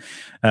pizza,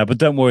 but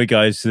don't worry,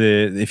 guys,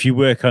 if you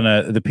work on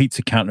the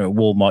pizza counter at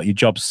Walmart, your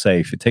job's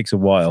safe. It takes a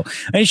while,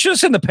 and you should have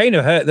seen the pain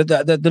of hurt,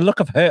 the look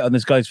of hurt on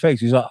this guy's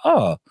face. He's like,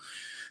 oh.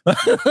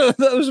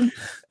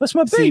 That's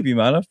my baby,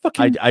 man.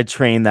 I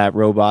trained that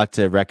robot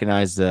to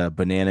recognize the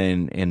banana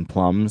in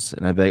plums,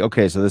 and I'd be like,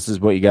 okay, so this is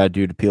what you got to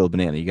do to peel a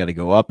banana. You got to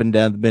go up and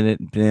down the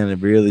banana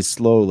really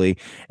slowly,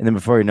 and then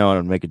before you know it,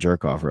 it'll make a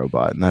jerk off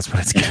robot, and that's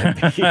what it's gonna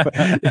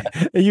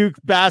be. You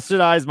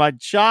bastardized my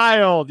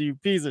child, you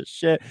piece of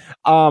shit.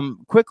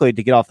 Quickly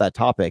to get off that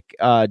topic,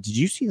 did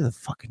you see the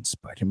fucking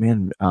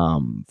Spider-Man?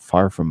 Not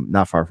far from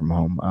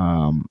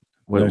home.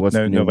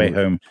 No Way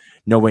Home.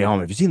 No Way Home.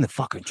 Have you seen the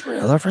fucking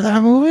trailer for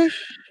that movie?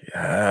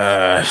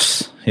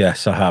 Yes,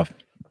 I have.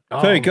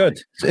 Very good.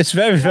 It's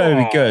very,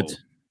 very good.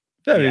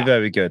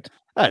 Very good.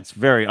 That's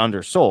very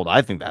undersold.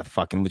 I think that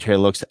fucking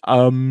trailer looks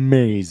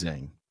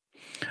amazing.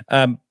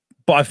 But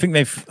I think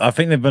they've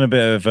been a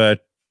bit of a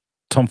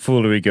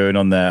tomfoolery going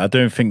on there. I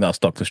don't think that's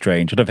Doctor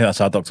Strange. I don't think that's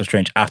our Doctor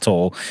Strange at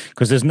all,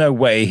 because there's no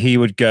way he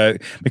would go,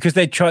 because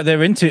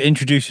they're into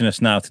introducing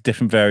us now to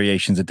different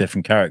variations of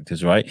different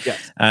characters, right?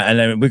 Yes. And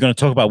then we're going to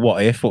talk about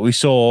What If, but we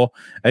saw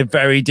a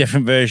very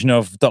different version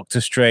of Doctor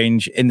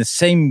Strange in the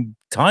same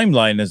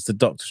timeline as the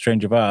Doctor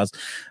Strange of ours.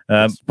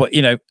 Yes. But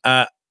it's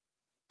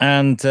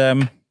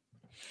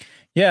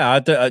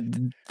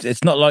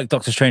not like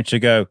Doctor Strange to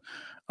go,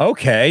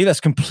 okay,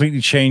 let's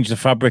completely change the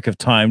fabric of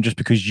time just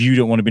because you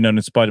don't want to be known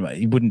as Spider-Man.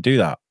 He wouldn't do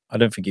that. I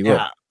don't think he would.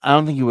 I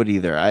don't think he would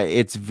either.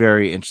 It's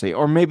very interesting.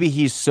 Or maybe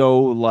he's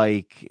so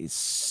like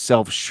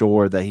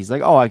self-sure that he's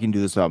like, oh, I can do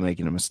this without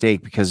making a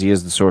mistake because he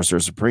is the Sorcerer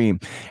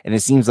Supreme. And it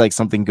seems like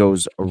something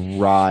goes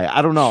awry.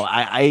 I don't know.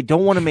 I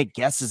don't want to make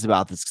guesses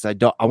about this because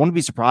I want to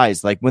be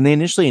surprised. Like when they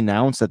initially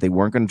announced that they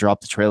weren't going to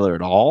drop the trailer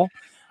at all,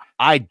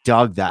 I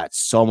dug that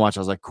so much.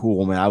 I was like,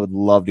 cool, man. I would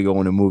love to go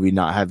in a movie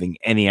not having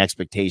any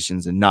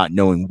expectations and not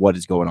knowing what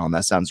is going on.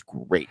 That sounds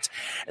great.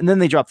 And then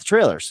they dropped the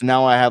trailer. So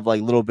now I have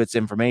like little bits of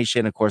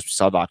information. Of course, we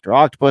saw Dr.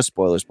 Octopus.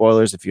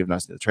 Spoilers. If you have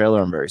not seen the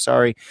trailer, I'm very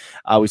sorry.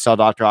 We saw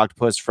Dr.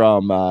 Octopus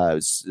from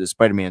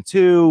Spider-Man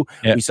 2.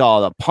 Yep. We saw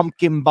the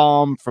pumpkin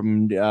bomb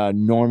from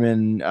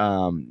Norman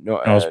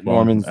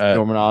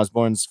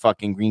Osborn's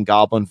fucking Green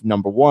Goblin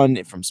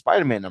 #1 from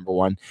Spider-Man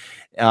 #1.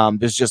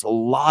 There's just a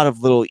lot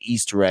of little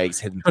Easter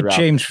eggs hidden throughout.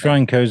 James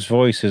Franco's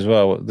voice as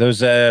well.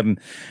 There's Willem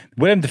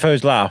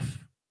Dafoe's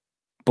laugh,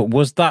 but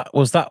was that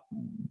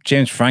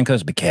James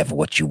Franco's "Be careful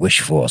what you wish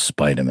for,"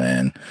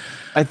 Spider-Man?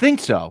 I think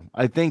so.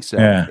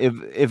 Yeah.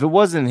 If it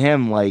wasn't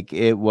him, like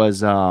it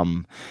was,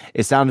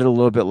 it sounded a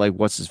little bit like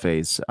what's his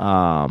face.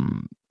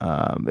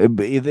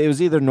 It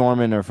was either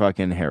Norman or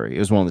fucking Harry. It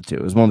was one of the two.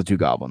 It was one of the two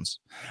goblins.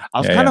 I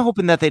was kind of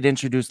hoping that they'd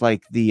introduce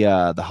like the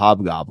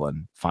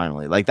Hobgoblin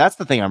finally. Like that's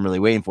the thing I'm really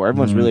waiting for.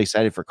 Everyone's really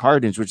excited for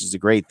Carnage, which is a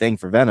great thing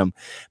for Venom.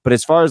 But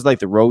as far as like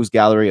the Rogues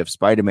Gallery of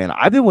Spider-Man,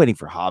 I've been waiting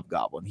for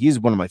Hobgoblin. He's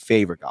one of my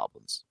favorite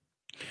goblins.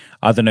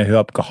 I don't know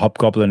who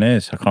Hobgoblin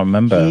is. I can't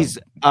remember. He's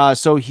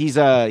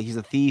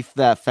a thief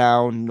that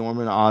found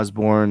Norman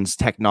Osborn's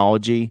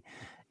technology.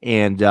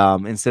 And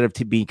instead of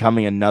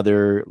becoming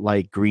another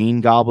like Green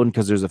Goblin,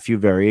 because there's a few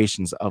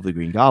variations of the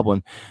Green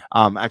Goblin.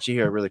 Actually,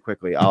 here really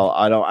quickly,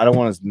 I don't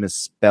want to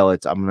misspell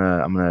it. I'm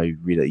gonna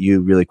read it.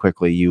 You really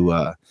quickly.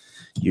 You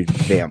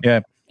vamp.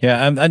 Yeah.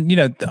 And you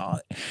know.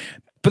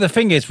 But the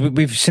thing is,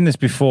 we've seen this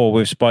before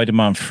with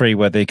Spider-Man 3,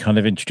 where they kind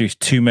of introduced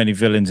too many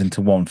villains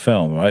into one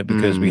film, right?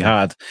 Because we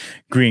had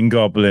Green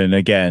Goblin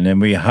again,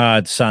 and we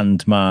had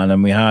Sandman,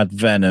 and we had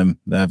Venom,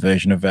 their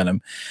version of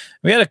Venom.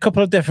 We had a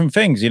couple of different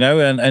things, you know,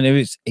 and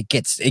it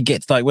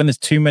gets like when there's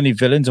too many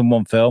villains in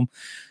one film,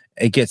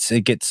 it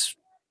gets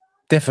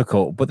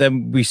difficult. But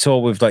then we saw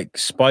with like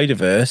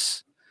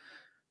Spider-Verse,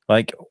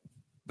 like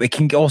it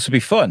can also be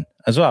fun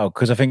as well,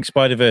 because I think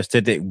Spider-Verse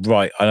did it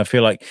right. And I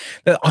feel like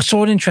I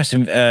saw an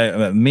interesting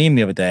meme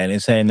the other day, and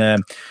it's saying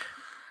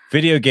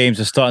video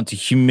games are starting to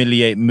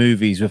humiliate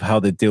movies with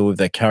how they deal with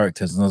their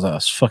characters. And I was like,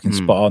 that's fucking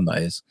spot on, that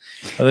is.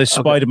 Those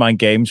Spider-Man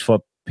games for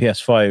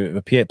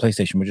PS5,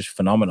 PlayStation were just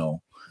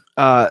phenomenal.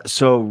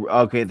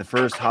 The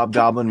first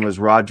Hobgoblin was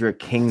Roderick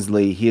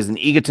Kingsley. He is an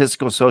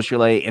egotistical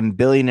socialite and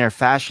billionaire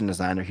fashion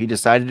designer. He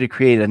decided to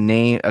create a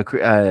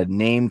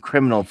name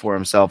criminal for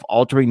himself,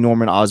 altering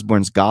Norman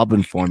Osborn's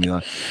Goblin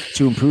formula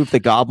to improve the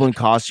Goblin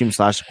costume /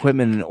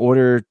 equipment in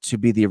order to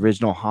be the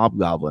original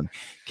Hobgoblin.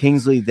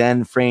 Kingsley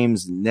then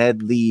frames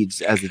Ned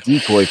Leeds as a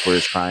decoy for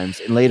his crimes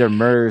and later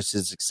murders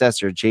his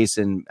successor,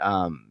 Jason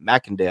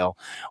Macendale,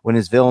 when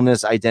his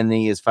villainous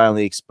identity is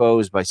finally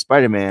exposed by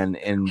Spider-Man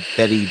and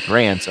Betty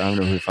Brant. I don't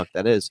know who the fuck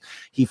that is.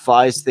 He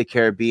flies to the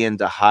Caribbean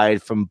to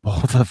hide from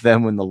both of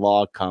them when the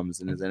law comes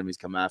and his enemies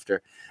come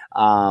after.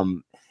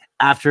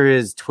 After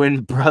his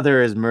twin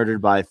brother is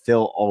murdered by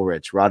Phil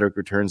Ulrich, Roderick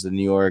returns to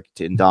New York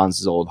and dons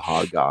his old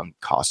Hobgoblin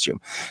costume.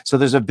 So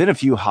there's been a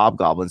few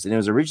Hobgoblins, and it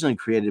was originally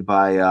created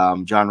by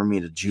John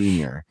Romita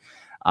Jr.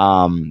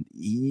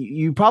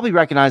 You probably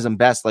recognize him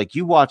best. Like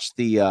you watched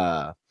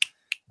the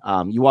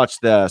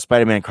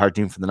Spider-Man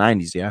cartoon from the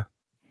 90s, yeah?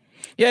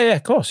 Yeah,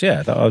 of course,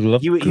 yeah. I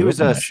love. He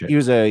was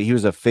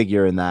a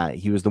figure in that.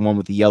 He was the one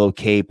with the yellow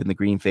cape and the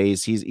green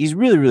face. He's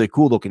really, really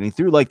cool looking. He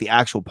threw like the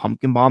actual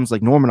pumpkin bombs,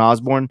 like Norman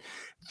Osborn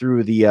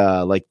through the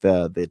like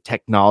the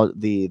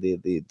technology,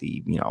 the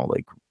you know,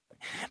 like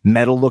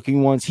metal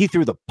looking ones. He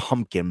threw the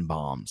pumpkin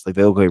bombs, like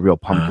they look like real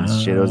pumpkins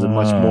and shit. It was a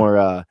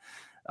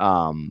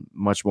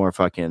much more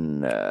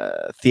fucking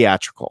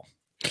theatrical.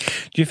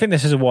 Do you think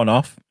this is a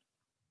one-off?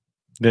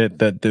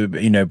 The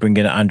you know,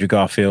 bringing Andrew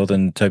Garfield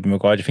and Tobey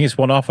Maguire. Do you think it's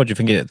one-off, or do you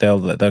think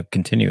they'll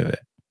continue with it?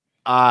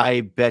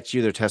 I bet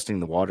you they're testing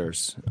the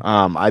waters.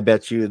 I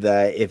bet you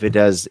that if it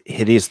does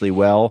hideously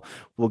well,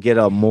 we'll get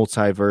a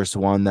multiverse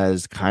one that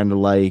is kind of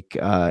like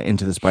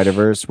Into the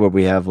Spider-Verse, where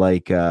we have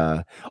like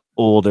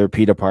older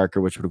Peter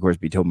Parker, which would of course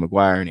be Tobey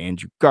Maguire, and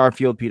Andrew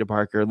Garfield Peter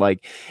Parker.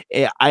 Like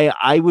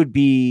I would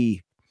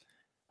be,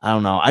 I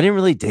don't know. I didn't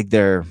really dig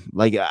their,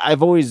 like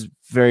I've always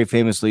very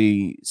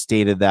famously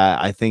stated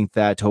that I think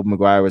that Tobey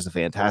Maguire was a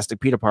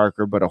fantastic Peter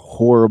Parker, but a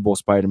horrible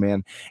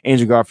Spider-Man.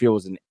 Andrew Garfield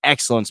was an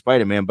excellent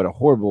Spider-Man, but a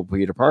horrible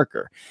Peter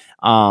Parker.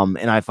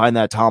 And I find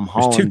that Tom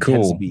Holland too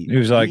cool. He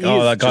was like,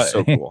 that guy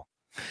so cool.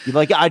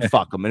 Like I'd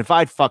fuck him, and if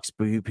I'd fuck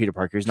Peter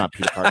Parker, he's not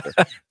Peter Parker.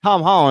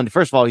 Tom Holland,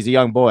 first of all, he's a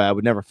young boy. I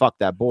would never fuck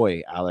that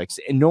boy, Alex.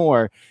 And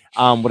nor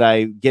would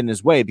I get in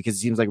his way, because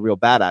he seems like a real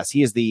badass.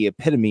 He is the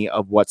epitome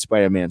of what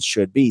Spider-Man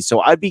should be. So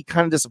I'd be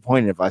kind of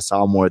disappointed if I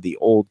saw more of the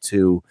old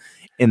two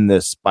in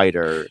the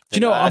Spider. Do you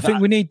know what I think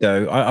we need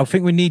though? I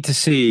think we need to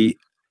see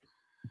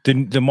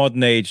the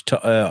modern age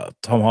Tom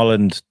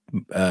Holland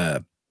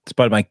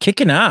Spider-Man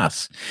kicking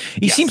ass.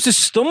 He seems to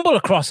stumble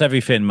across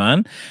everything,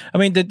 man. I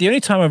mean, the only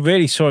time I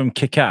really saw him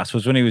kick ass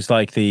was when he was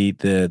like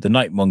the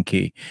night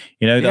monkey.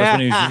 You know, that's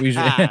when he was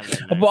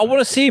but I want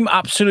to see him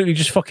absolutely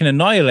just fucking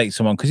annihilate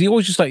someone, because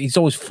he's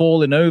always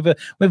falling over.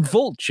 With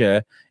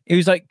Vulture, he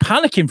was like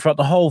panicking throughout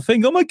the whole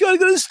thing. Oh my God, I'm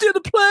going to steal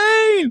the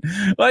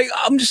plane. Like,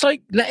 I'm just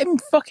like, let him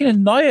fucking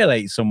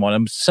annihilate someone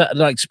and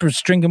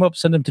string him up,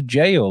 send him to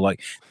jail.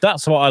 Like,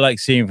 that's what I like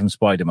seeing from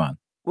Spider-Man.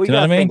 Well, you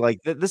know what I mean?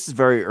 Like, this is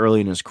very early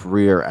in his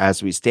career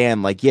as we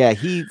stand. Like, yeah,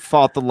 he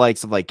fought the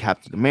likes of like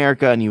Captain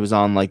America, and he was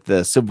on like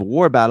the Civil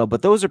War battle,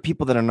 but those are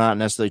people that are not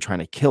necessarily trying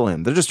to kill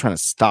him. They're just trying to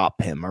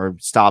stop him or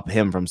stop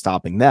him from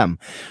stopping them.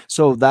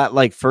 So that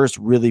like first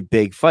really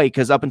big fight,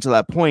 because up until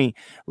that point,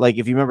 like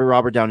if you remember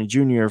Robert Downey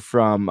Jr.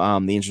 from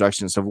the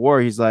introduction of Civil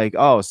War, he's like,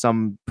 oh,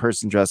 some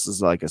person dressed as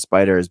like a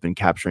spider has been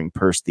capturing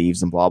purse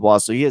thieves and blah, blah.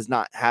 So he has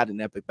not had an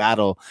epic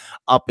battle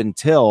up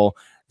until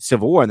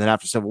Civil War. And then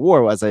after Civil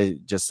War, as I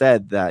just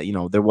said, that, you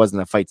know, there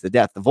wasn't a fight to the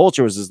death. The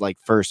Vulture was his like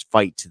first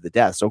fight to the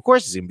death. So of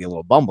course he's gonna be a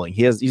little bumbling.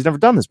 He's never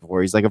done this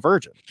before. He's like a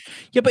virgin.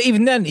 Yeah, but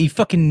even then he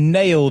fucking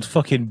nailed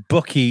fucking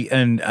Bucky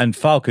and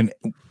Falcon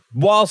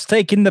whilst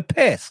taking the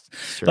piss.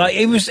 Sure. Like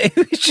it was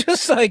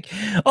just like,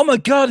 oh my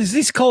God, is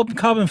this called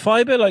carbon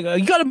fiber? Like,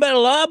 you got a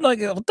metal arm?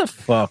 Like, what the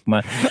fuck,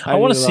 man? I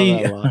want to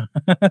see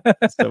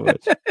so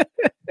much.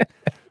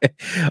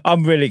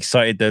 I'm really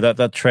excited though.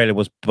 That trailer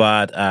was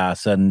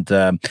badass, and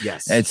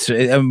yes,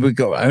 we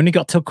only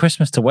got till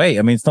Christmas to wait.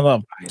 I mean, it's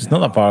not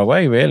that far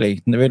away,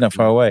 really. Really not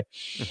far away.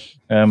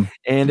 And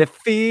it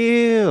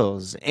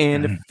feels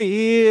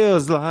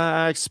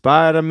like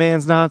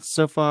Spider-Man's not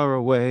so far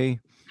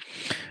away.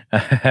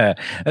 And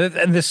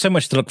there's so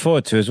much to look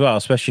forward to as well,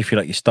 especially if you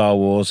like your Star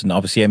Wars, and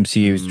obviously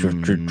MCU is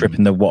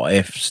dripping the what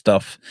if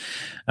stuff,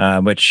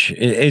 which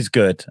is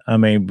good. I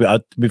mean,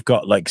 we've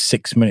got like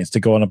 6 minutes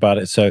to go on about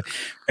it, so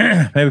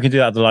maybe we can do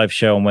that at the live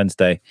show on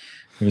Wednesday.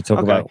 We can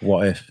talk about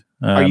what if.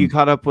 Are you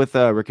caught up with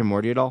Rick and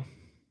Morty at all?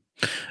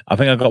 I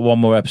think I've got one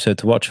more episode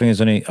to watch. I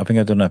think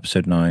I've done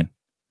episode 9.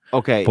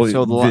 Okay, but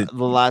so the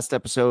last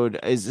episode,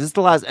 is this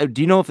the last?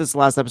 Do you know if this is the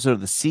last episode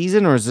of the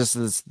season, or is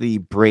this the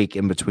break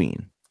in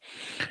between?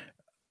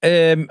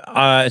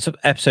 It's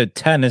episode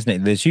 10, isn't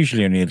it? There's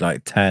usually only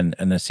like 10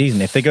 in a season.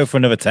 If they go for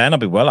another 10, I'll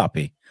be well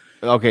happy.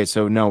 Okay,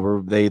 so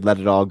no, they let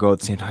it all go at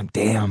the same time.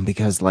 Damn,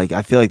 because like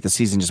I feel like the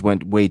season just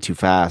went way too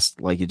fast.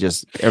 Like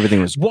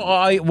everything was. What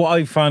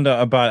I found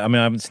out about. I mean,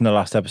 I haven't seen the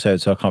last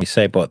episode, so I can't really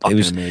say. But it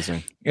was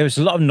amazing. It was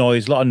a lot of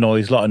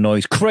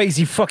noise,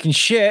 crazy fucking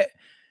shit.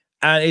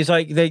 And it's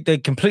like they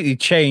completely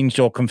changed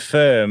or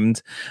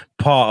confirmed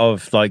part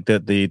of like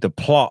the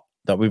plot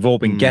that we've all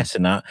been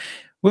guessing at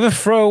with a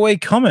throwaway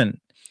comment.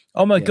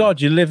 Oh my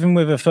God, you're living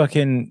with a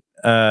fucking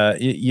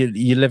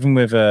you're living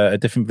with a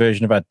different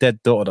version of our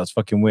dead daughter. That's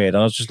fucking weird.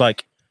 And I was just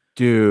like,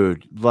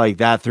 dude, like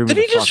that threw me.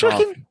 Did he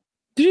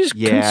just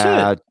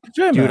yeah,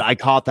 dude, I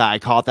caught that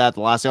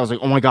the last day. I was like,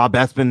 oh my God,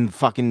 Beth's been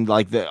fucking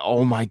like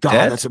oh my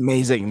God, that's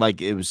amazing.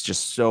 Like it was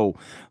just so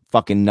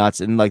fucking nuts,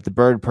 and like the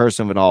bird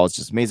person of it all is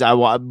just amazing. I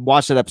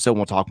watched that episode and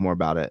we'll talk more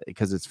about it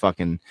because it's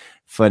fucking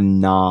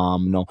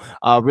phenomenal.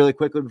 Really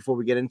quickly before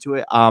we get into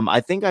it,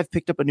 I think I've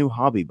picked up a new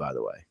hobby, by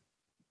the way.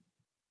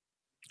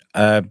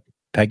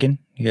 Pegging,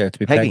 to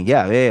be pegging.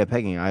 Yeah,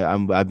 pegging.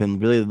 I've been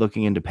really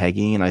looking into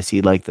pegging, and I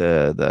see like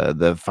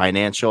the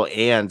financial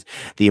and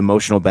the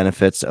emotional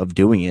benefits of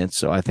doing it.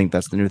 So I think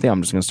that's the new thing.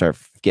 I'm just gonna start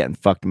getting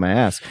fucked in my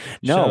ass.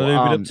 No, lube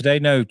it up today.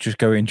 No, just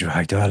go in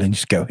dry, darling.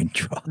 Just go in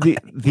dry.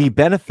 The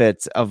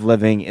benefits of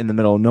living in the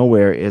middle of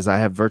nowhere is I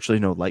have virtually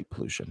no light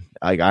pollution.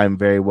 Like I'm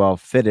very well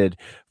fitted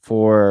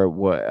for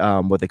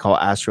what they call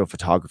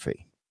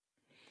astrophotography.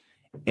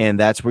 And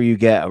that's where you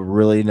get a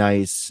really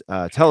nice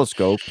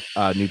telescope,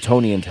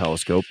 Newtonian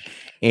telescope,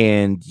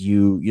 and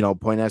you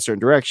point in a certain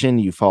direction,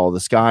 you follow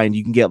the sky, and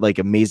you can get like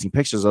amazing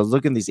pictures. I was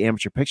looking at these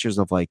amateur pictures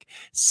of like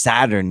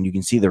Saturn. You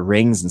can see the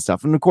rings and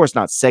stuff, and of course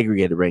not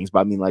segregated rings, but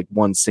I mean like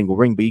one single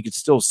ring, but you could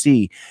still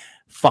see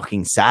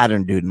fucking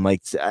Saturn, dude. And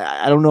like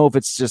I don't know if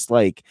it's just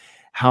like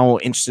how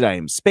interested I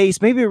am in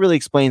space. Maybe it really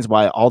explains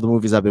why all the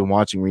movies I've been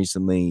watching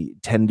recently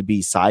tend to be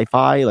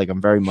sci-fi. Like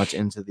I'm very much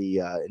into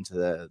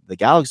the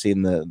galaxy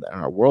and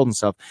our world and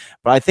stuff.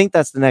 But I think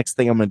that's the next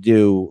thing I'm gonna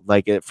do,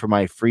 like it for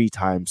my free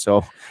time.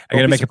 So I'm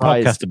gonna make a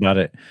podcast about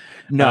it.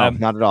 No,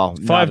 not at all.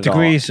 5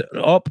 degrees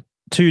up,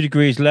 2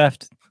 degrees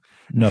left.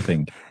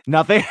 Nothing.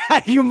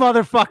 You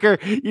motherfucker.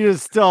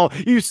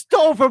 You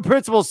stole from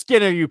Principal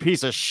Skinner, you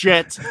piece of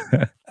shit.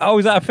 Oh,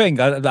 is that a thing?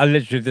 I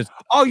literally just.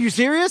 Oh, you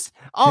serious?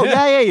 Oh,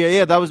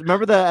 yeah. That was,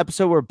 remember the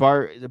episode where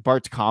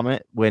Bart's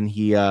comment when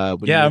he I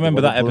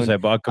remember that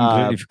episode, but I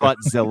completely forgot.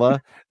 Buttzilla,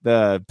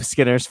 the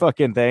Skinner's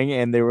fucking thing,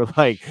 and they were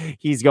like,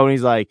 he's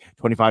like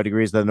 25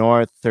 degrees to the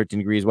north, 13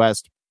 degrees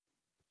west,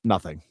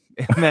 nothing.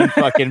 And then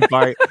fucking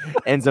Bart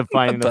ends up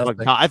finding the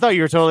fucking. I thought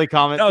you were totally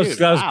commenting.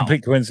 That was a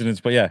complete coincidence,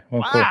 but yeah.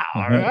 Well, cool.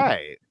 All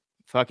right.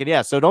 Fucking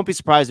yeah. So don't be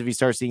surprised if you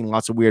start seeing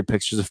lots of weird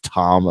pictures of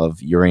Tom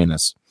of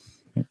Uranus.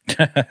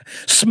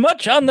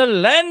 Smudge on the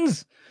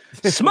lens.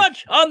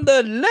 Smudge on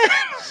the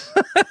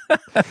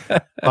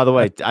lens. By the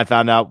way, I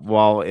found out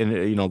while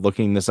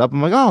looking this up.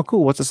 I'm like, oh,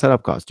 cool. What's the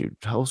setup cost, dude?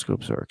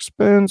 Telescopes are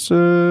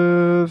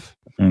expensive.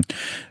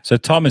 So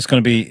Tom is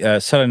going to be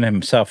selling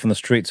himself on the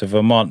streets of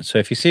Vermont. So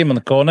if you see him on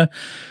the corner,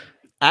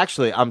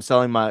 actually, I'm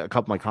selling a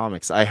couple of my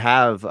comics. I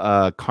have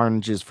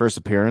Carnage's first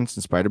appearance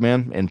in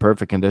Spider-Man in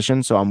perfect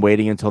condition. So I'm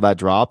waiting until that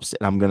drops,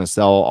 and I'm going to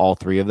sell all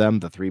 3 of them,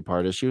 the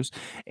 3-part issues.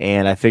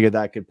 And I figured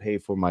that could pay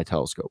for my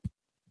telescope.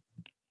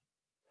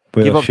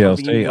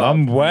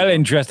 I'm well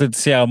interested to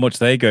see how much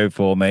they go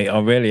for, mate. I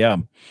really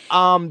am.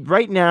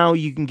 Right now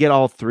you can get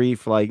all 3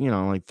 for like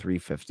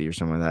 $350 or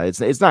something like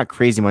that. It's not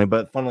crazy money,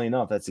 but funnily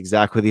enough, that's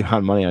exactly the amount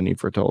of money I need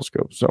for a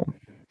telescope. So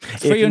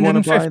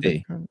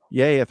 $350.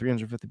 Yeah,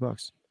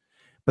 $350.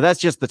 But that's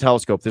just the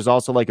telescope. There's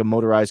also like a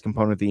motorized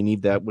component that you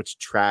need which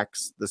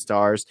tracks the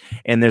stars,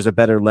 and there's a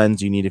better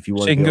lens you need if you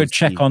want. So you can go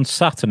check on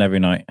Saturn every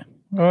night.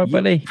 All right,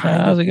 buddy.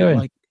 How's it going?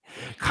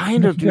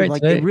 Dude.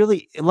 Like it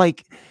really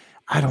like.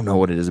 I don't know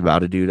what it is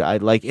about it, dude.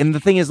 And the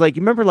thing is, like,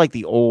 you remember like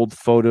the old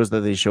photos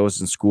that they show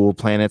us in school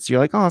planets? You're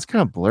like, oh, it's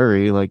kind of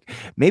blurry. Like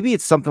maybe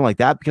it's something like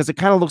that because it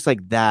kind of looks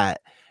like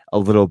that a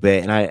little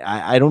bit. And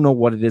I don't know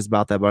what it is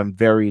about that, but I'm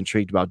very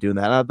intrigued about doing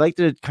that. And I'd like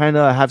to kind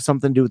of have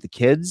something to do with the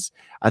kids.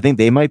 I think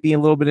they might be a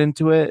little bit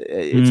into it.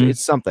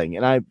 It's something.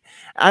 And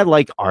I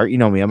like art. You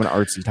know me, I'm an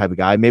artsy type of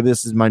guy. Maybe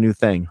this is my new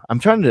thing. I'm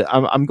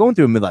going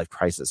through a midlife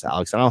crisis,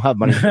 Alex. I don't have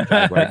money for the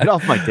driveway. Get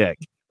off my dick.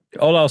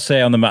 All I'll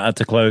say on the matter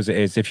to close it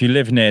is if you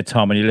live near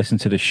Tom and you listen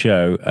to the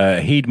show,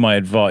 heed my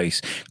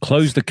advice.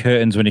 Close the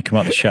curtains when you come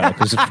out the shower.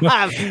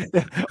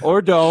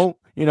 Or don't.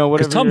 Whatever.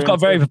 Because Tom's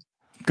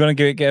going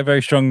to get a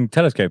very strong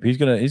telescope. He's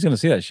gonna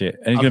see that shit.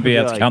 And he's going to be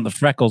able to count the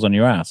freckles on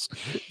your ass.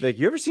 Like,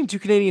 you ever seen 2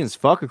 Canadians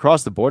fuck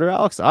across the border,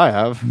 Alex? I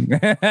have.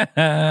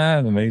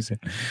 Amazing.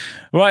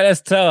 Right,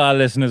 let's tell our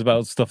listeners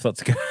about stuff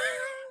that's going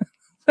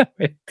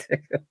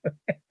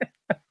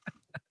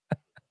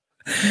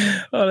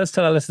let's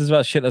tell our listeners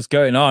about shit that's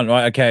going on.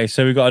 Right, okay,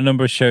 so we've got a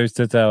number of shows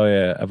to tell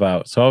you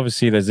about. So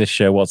obviously there's this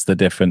show, What's the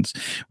Difference,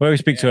 where we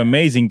speak to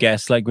amazing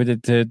guests like we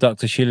did to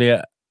Dr.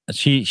 Sheila.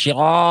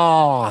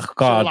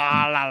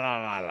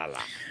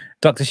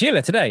 Dr.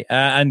 Sheila today.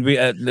 And we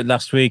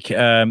last week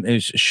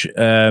is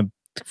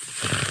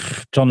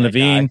John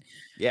Levine.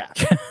 Yeah.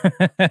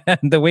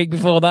 The week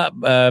before that,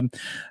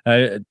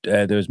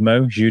 there was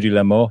Judy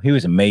Lamour. He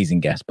was an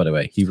amazing guest, by the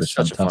way. He was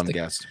such fantastic. A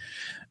fun guest.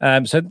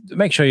 So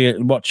make sure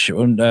you watch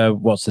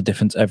What's the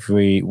Difference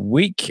every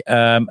week.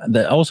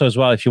 Also, as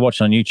well, if you're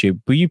watching on YouTube,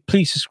 will you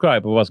please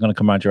subscribe, or I was going to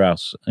come around your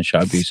house and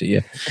shout abuse at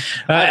you.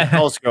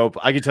 Telescope.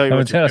 I can tell you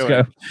what you're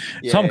doing.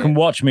 Tom can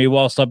watch me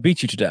whilst I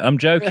beat you to death. I'm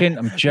joking.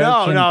 I'm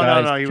joking.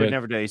 No. He would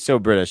never do. He's so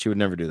British. He would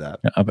never do that.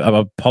 I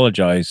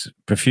apologize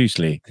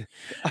profusely.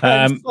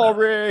 I'm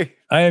sorry.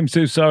 I am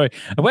so sorry.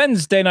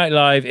 Wednesday Night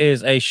Live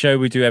is a show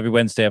we do every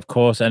Wednesday, of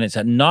course, and it's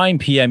at 9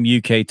 p.m.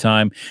 UK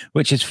time,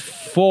 which is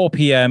 4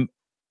 p.m.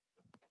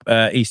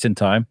 Eastern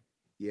time.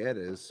 Yeah, it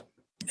is.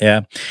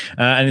 Yeah,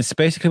 and it's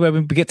basically where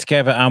we get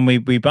together and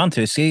we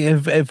banter. See,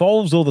 it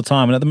evolves all the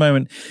time, and at the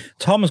moment,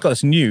 Tom has got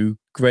this new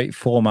great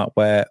format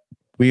where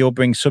we all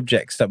bring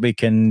subjects that we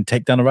can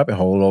take down a rabbit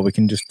hole or we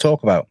can just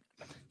talk about.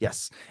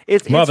 Yes,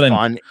 it's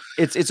fun.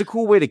 It's a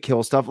cool way to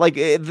kill stuff. Like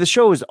the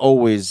show is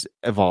always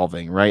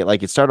evolving, right?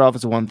 Like it started off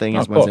as one thing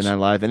as Wednesday Night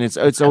Live, and it's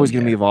always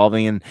going to be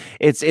evolving, and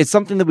it's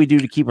something that we do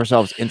to keep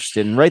ourselves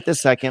interested. And right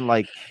this second,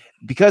 like,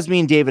 because me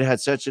and David had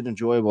such an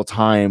enjoyable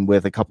time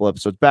with a couple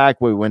episodes back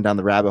where we went down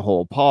the rabbit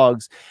hole of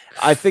Pogs,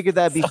 I figured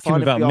that'd be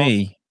fun. About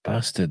me,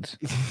 bastard.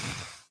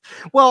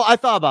 Well, I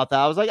thought about that.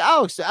 I was like,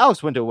 Alex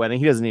went to a wedding.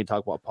 He doesn't need to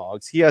talk about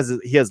Pogs. He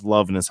has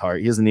love in his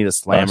heart. He doesn't need a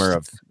slammer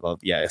of love.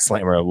 Yeah, a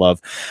slammer of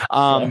love.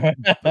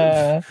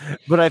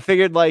 But I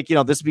figured, like,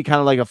 this would be kind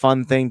of like a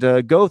fun thing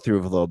to go through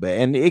a little bit.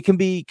 And it can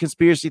be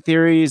conspiracy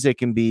theories. It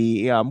can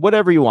be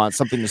whatever you want,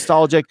 something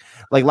nostalgic.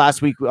 Like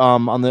last week, we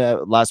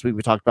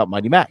talked about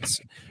Mighty Max.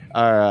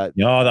 That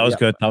was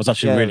good. That was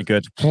actually really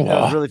good. That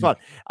was really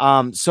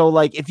fun. So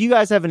like, if you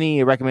guys have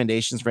any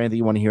recommendations for anything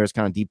you want to hear us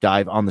kind of deep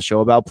dive on the show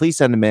about, please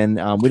send them in.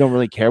 We don't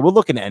really care. We'll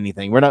look into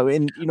anything. We're not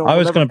in. I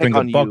was going to bring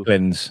up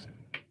Boglins.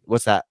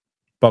 What's that?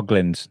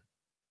 Boglins.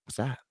 What's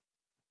that?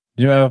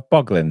 You know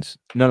Boglins?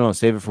 No.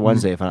 Save it for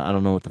Wednesday. If I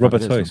don't know what the rubber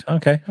toys.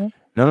 Okay.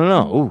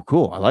 No. Oh,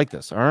 cool. I like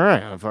this. All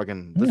right.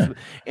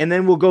 And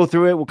then we'll go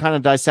through it. We'll kind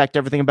of dissect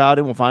everything about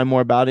it. We'll find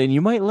more about it. And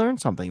you might learn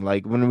something.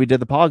 Like when we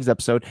did the Pogs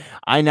episode,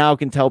 I now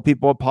can tell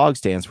people what Pog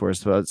stands for.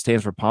 So it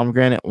stands for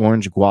pomegranate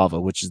orange guava,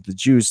 which is the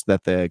juice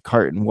that the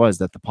carton was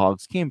that the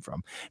Pogs came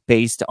from,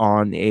 based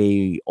on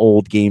a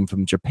old game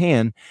from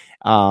Japan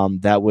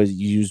that was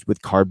used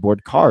with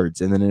cardboard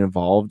cards. And then it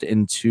evolved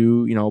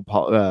into,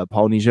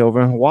 Polynesia over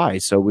in Hawaii.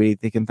 So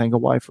they can thank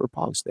Hawaii for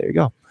Pogs. There you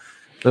go.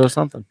 Little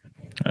something.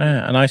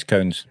 And ice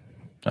cones.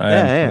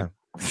 Yeah.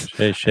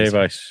 Shave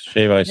ice.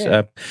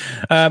 Yeah.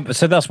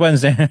 So that's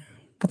Wednesday.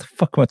 What the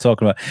fuck am I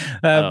talking about?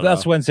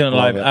 That's Wednesday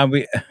Night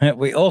Live, and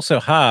we also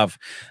have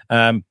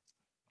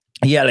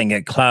Yelling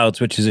at Clouds,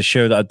 which is a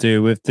show that I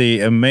do with the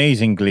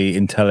amazingly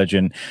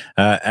intelligent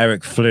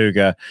Eric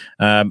Pfluger.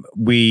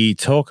 We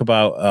talk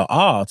about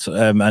art,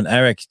 and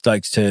Eric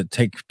likes to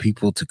take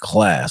people to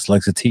class,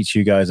 likes to teach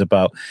you guys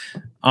about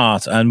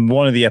art. And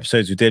one of the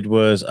episodes we did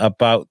was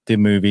about the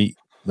movie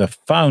The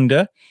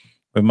Founder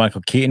with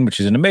Michael Keaton, which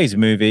is an amazing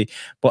movie.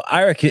 But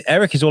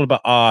Eric is all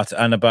about art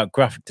and about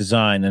graphic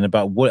design and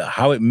about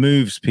how it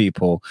moves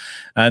people.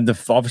 And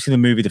obviously the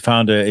movie The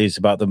Founder is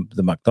about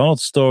the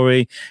McDonald's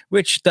story,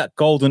 which that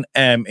golden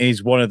M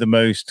is one of the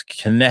most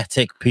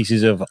kinetic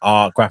pieces of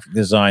art, graphic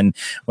design,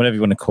 whatever you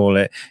want to call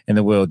it, in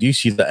the world. You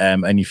see the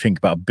M and you think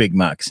about Big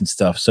Macs and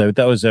stuff. So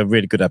that was a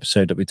really good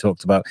episode that we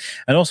talked about.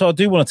 And also I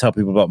do want to tell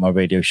people about my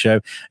radio show,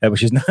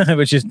 which is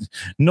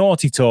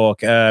Naughty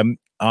Talk.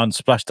 On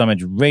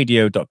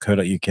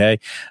splashdamageradio.co.uk.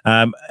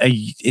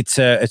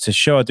 It's a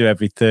show I do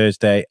every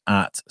Thursday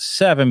at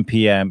 7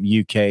 p.m.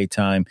 UK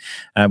time.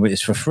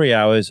 It's for 3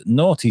 hours,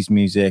 Naughty's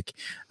music,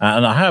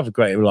 and I have a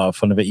lot of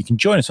fun of it. You can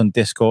join us on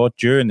Discord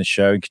during the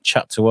show. You can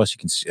chat to us. You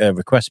can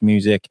request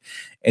music.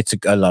 It's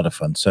a lot of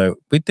fun. So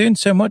we're doing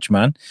so much,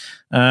 man.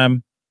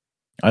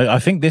 I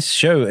think this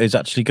show is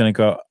actually going to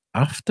go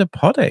after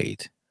Pod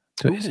Aid.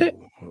 So is it?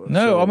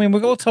 No, I mean, we're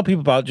going to tell people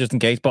about it just in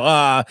case,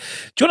 but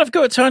do you want to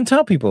go and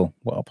tell people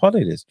what a Pod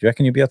Aid is? Do you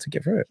reckon you'll be able to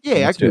get through it?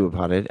 Yeah, I can do a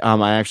Pod Aid.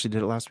 I actually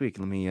did it last week.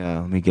 Let me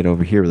get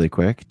over here really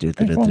quick.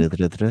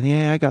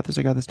 Yeah, I got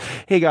this.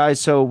 Hey,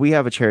 guys, so we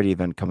have a charity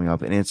event coming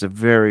up, and it's a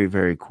very,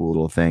 very cool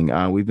little thing.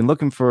 We've been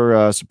looking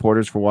for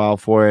supporters for a while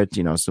for it,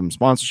 some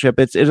sponsorship.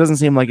 It doesn't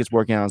seem like it's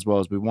working out as well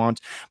as we want,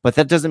 but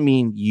that doesn't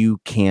mean you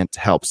can't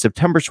help.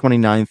 September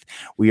 29th,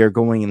 we are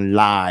going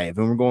live,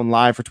 and we're going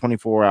live for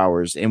 24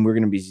 hours, and we're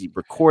going to be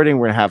recording.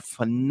 We're going to have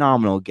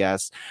phenomenal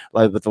guests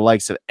like with the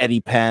likes of Eddie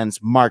Pence,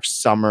 Mark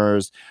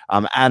Summers,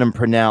 Adam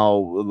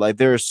Purnell. Like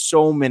there are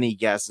so many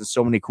guests and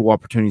so many cool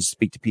opportunities to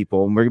speak to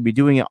people, and we're going to be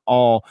doing it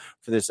all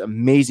for this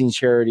amazing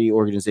charity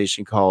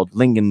organization called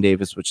Lincoln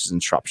Davis, which is in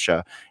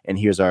Shropshire. And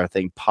here's our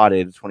thing: Pod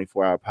Aid,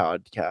 24-hour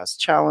podcast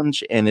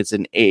challenge, and it's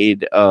in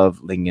aid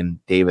of Lincoln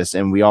Davis.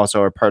 And we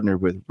also are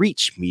partnered with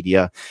Reach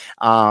Media,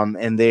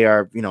 and they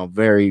are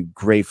very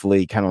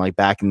gratefully kind of like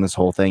backing this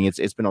whole thing.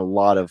 It's been a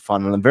lot of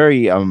fun, and I'm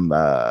very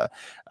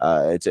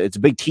it's a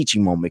big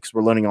teaching moment because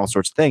we're learning all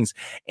sorts of things,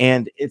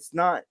 and it's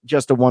not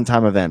just a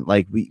one-time event.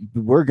 Like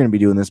we're going to be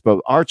doing this, but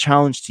our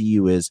challenge to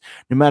you is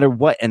no matter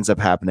what ends up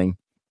happening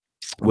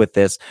with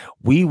this,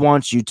 we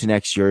want you to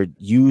next year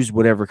use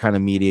whatever kind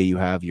of media you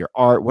have, your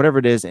art, whatever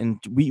it is, and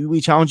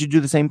we challenge you to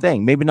do the same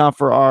thing. Maybe not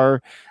for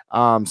our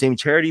same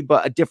charity,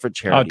 but a different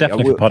charity. Oh,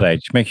 definitely for Pod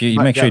Aid. Make sure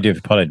you do it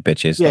for Pod Aid,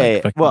 bitches.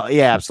 Yeah, well,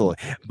 yeah,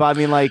 absolutely. But I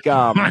mean, like,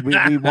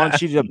 we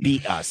want you to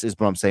beat us, is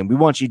what I'm saying. We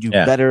want you to do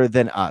better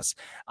than us.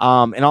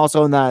 And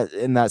also in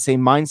that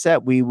same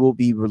mindset, we will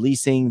be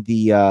releasing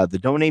the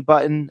donate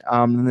button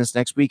in this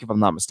next week, if I'm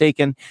not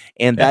mistaken,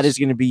 and that is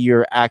going to be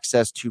your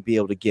access to be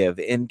able to give.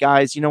 And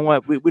guys, you know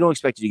what? We don't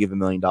expect you to give $1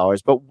 million,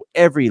 but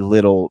every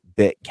little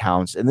bit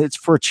counts, and it's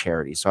for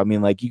charity. So I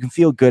mean, like, you can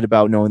feel good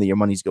about knowing that your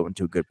money's going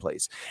to a good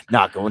place,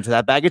 not going to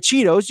that bag of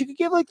Cheetos. You could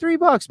give like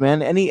 $3,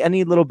 man.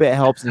 Any little bit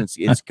helps, and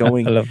it's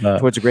going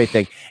towards a great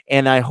thing.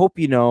 And I hope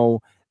you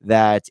know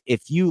that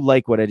if you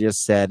like what I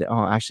just said,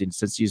 actually,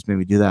 since you just made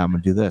me do that, I'm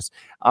gonna do this.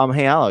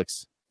 Hey,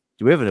 Alex,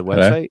 do we have a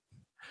website?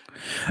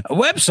 A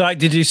website,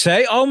 did you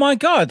say? Oh my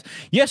God.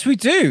 Yes, we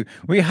do.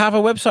 We have a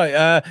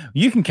website.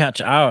 You can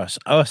catch us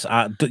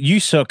at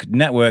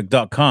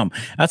yousucknetwork.com.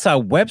 That's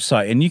our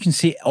website, and you can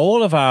see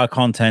all of our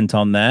content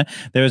on there.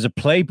 There is a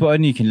play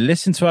button. You can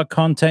listen to our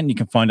content. You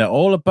can find out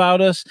all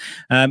about us.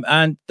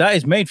 And that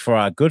is made for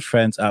our good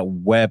friends at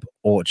Web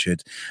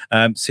Orchard.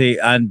 And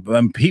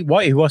Pete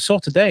White, who I saw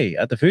today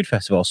at the food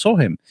festival, I saw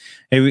him.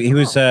 He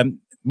was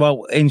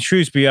well, in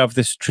Shrewsbury, we have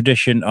this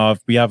tradition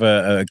of we have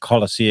a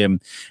coliseum,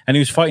 and he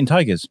was fighting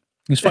tigers.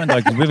 He was fighting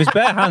tigers with his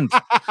bare hands,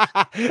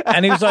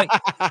 and he was like,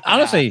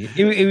 honestly,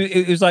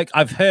 he was like,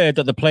 I've heard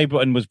that the play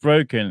button was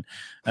broken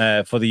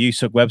for the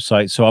USUC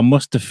website, so I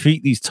must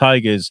defeat these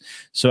tigers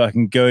so I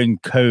can go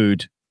and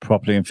code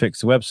properly and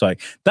fix the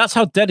website. That's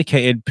how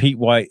dedicated Pete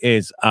White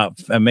is at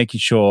making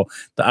sure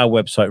that our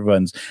website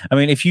runs. I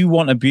mean, if you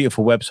want a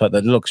beautiful website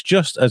that looks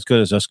just as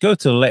good as us, go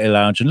to the Lady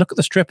Lounge and look at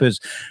the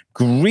strippers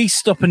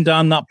greased up and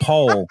down that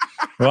pole,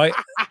 right?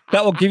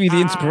 That will give you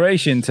the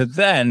inspiration to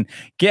then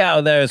get out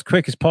of there as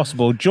quick as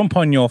possible, jump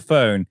on your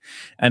phone,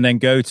 and then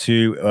go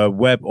to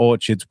Web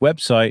Orchard's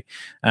website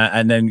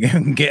and then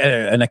get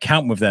an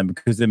account with them,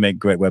 because they make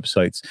great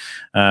websites.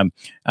 No,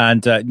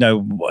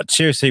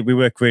 seriously, we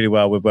work really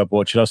well with Web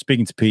Orchard. I was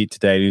speaking to Pete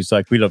today, who's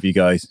like, we love you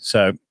guys.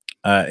 So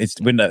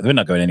we're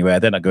not going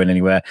anywhere. They're not going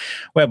anywhere.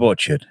 Web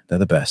Orchard, they're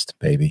the best,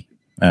 baby.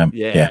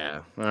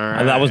 Yeah.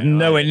 Right. That was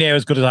nowhere near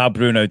as good as how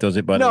Bruno does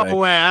it, by the way. No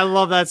way. I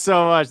love that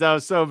so much. That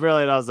was so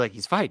brilliant. I was like,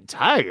 he's fighting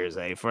tigers,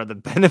 for the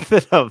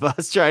benefit of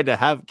us trying to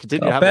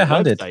continue to have a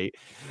website.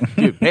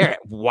 Dude,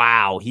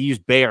 wow. He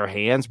used bare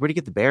hands. Where'd he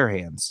get the bare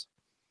hands?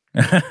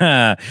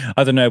 I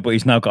don't know, but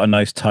he's now got a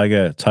nice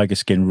tiger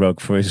skin rug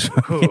for his.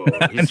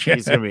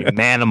 He's gonna be an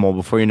animal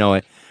before you know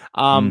it.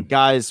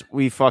 Guys,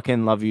 we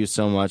fucking love you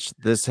so much.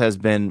 This has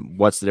been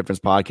What's the Difference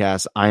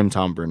podcast. I am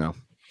Tom Bruno.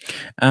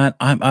 And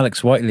I'm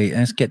Alex Whiteley.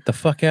 Let's get the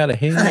fuck out of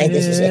here. Hi,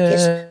 this is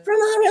Ickis from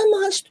RL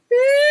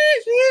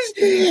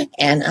Monsters.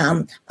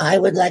 And I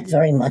would like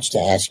very much to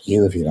ask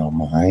you, if you don't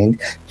mind,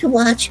 to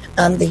watch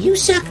the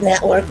USAC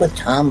Network with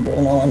Tom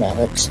Bruno and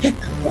Alex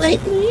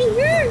Whiteley.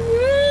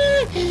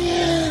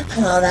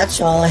 Oh, that's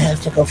all. I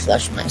have to go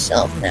flush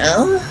myself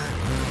now.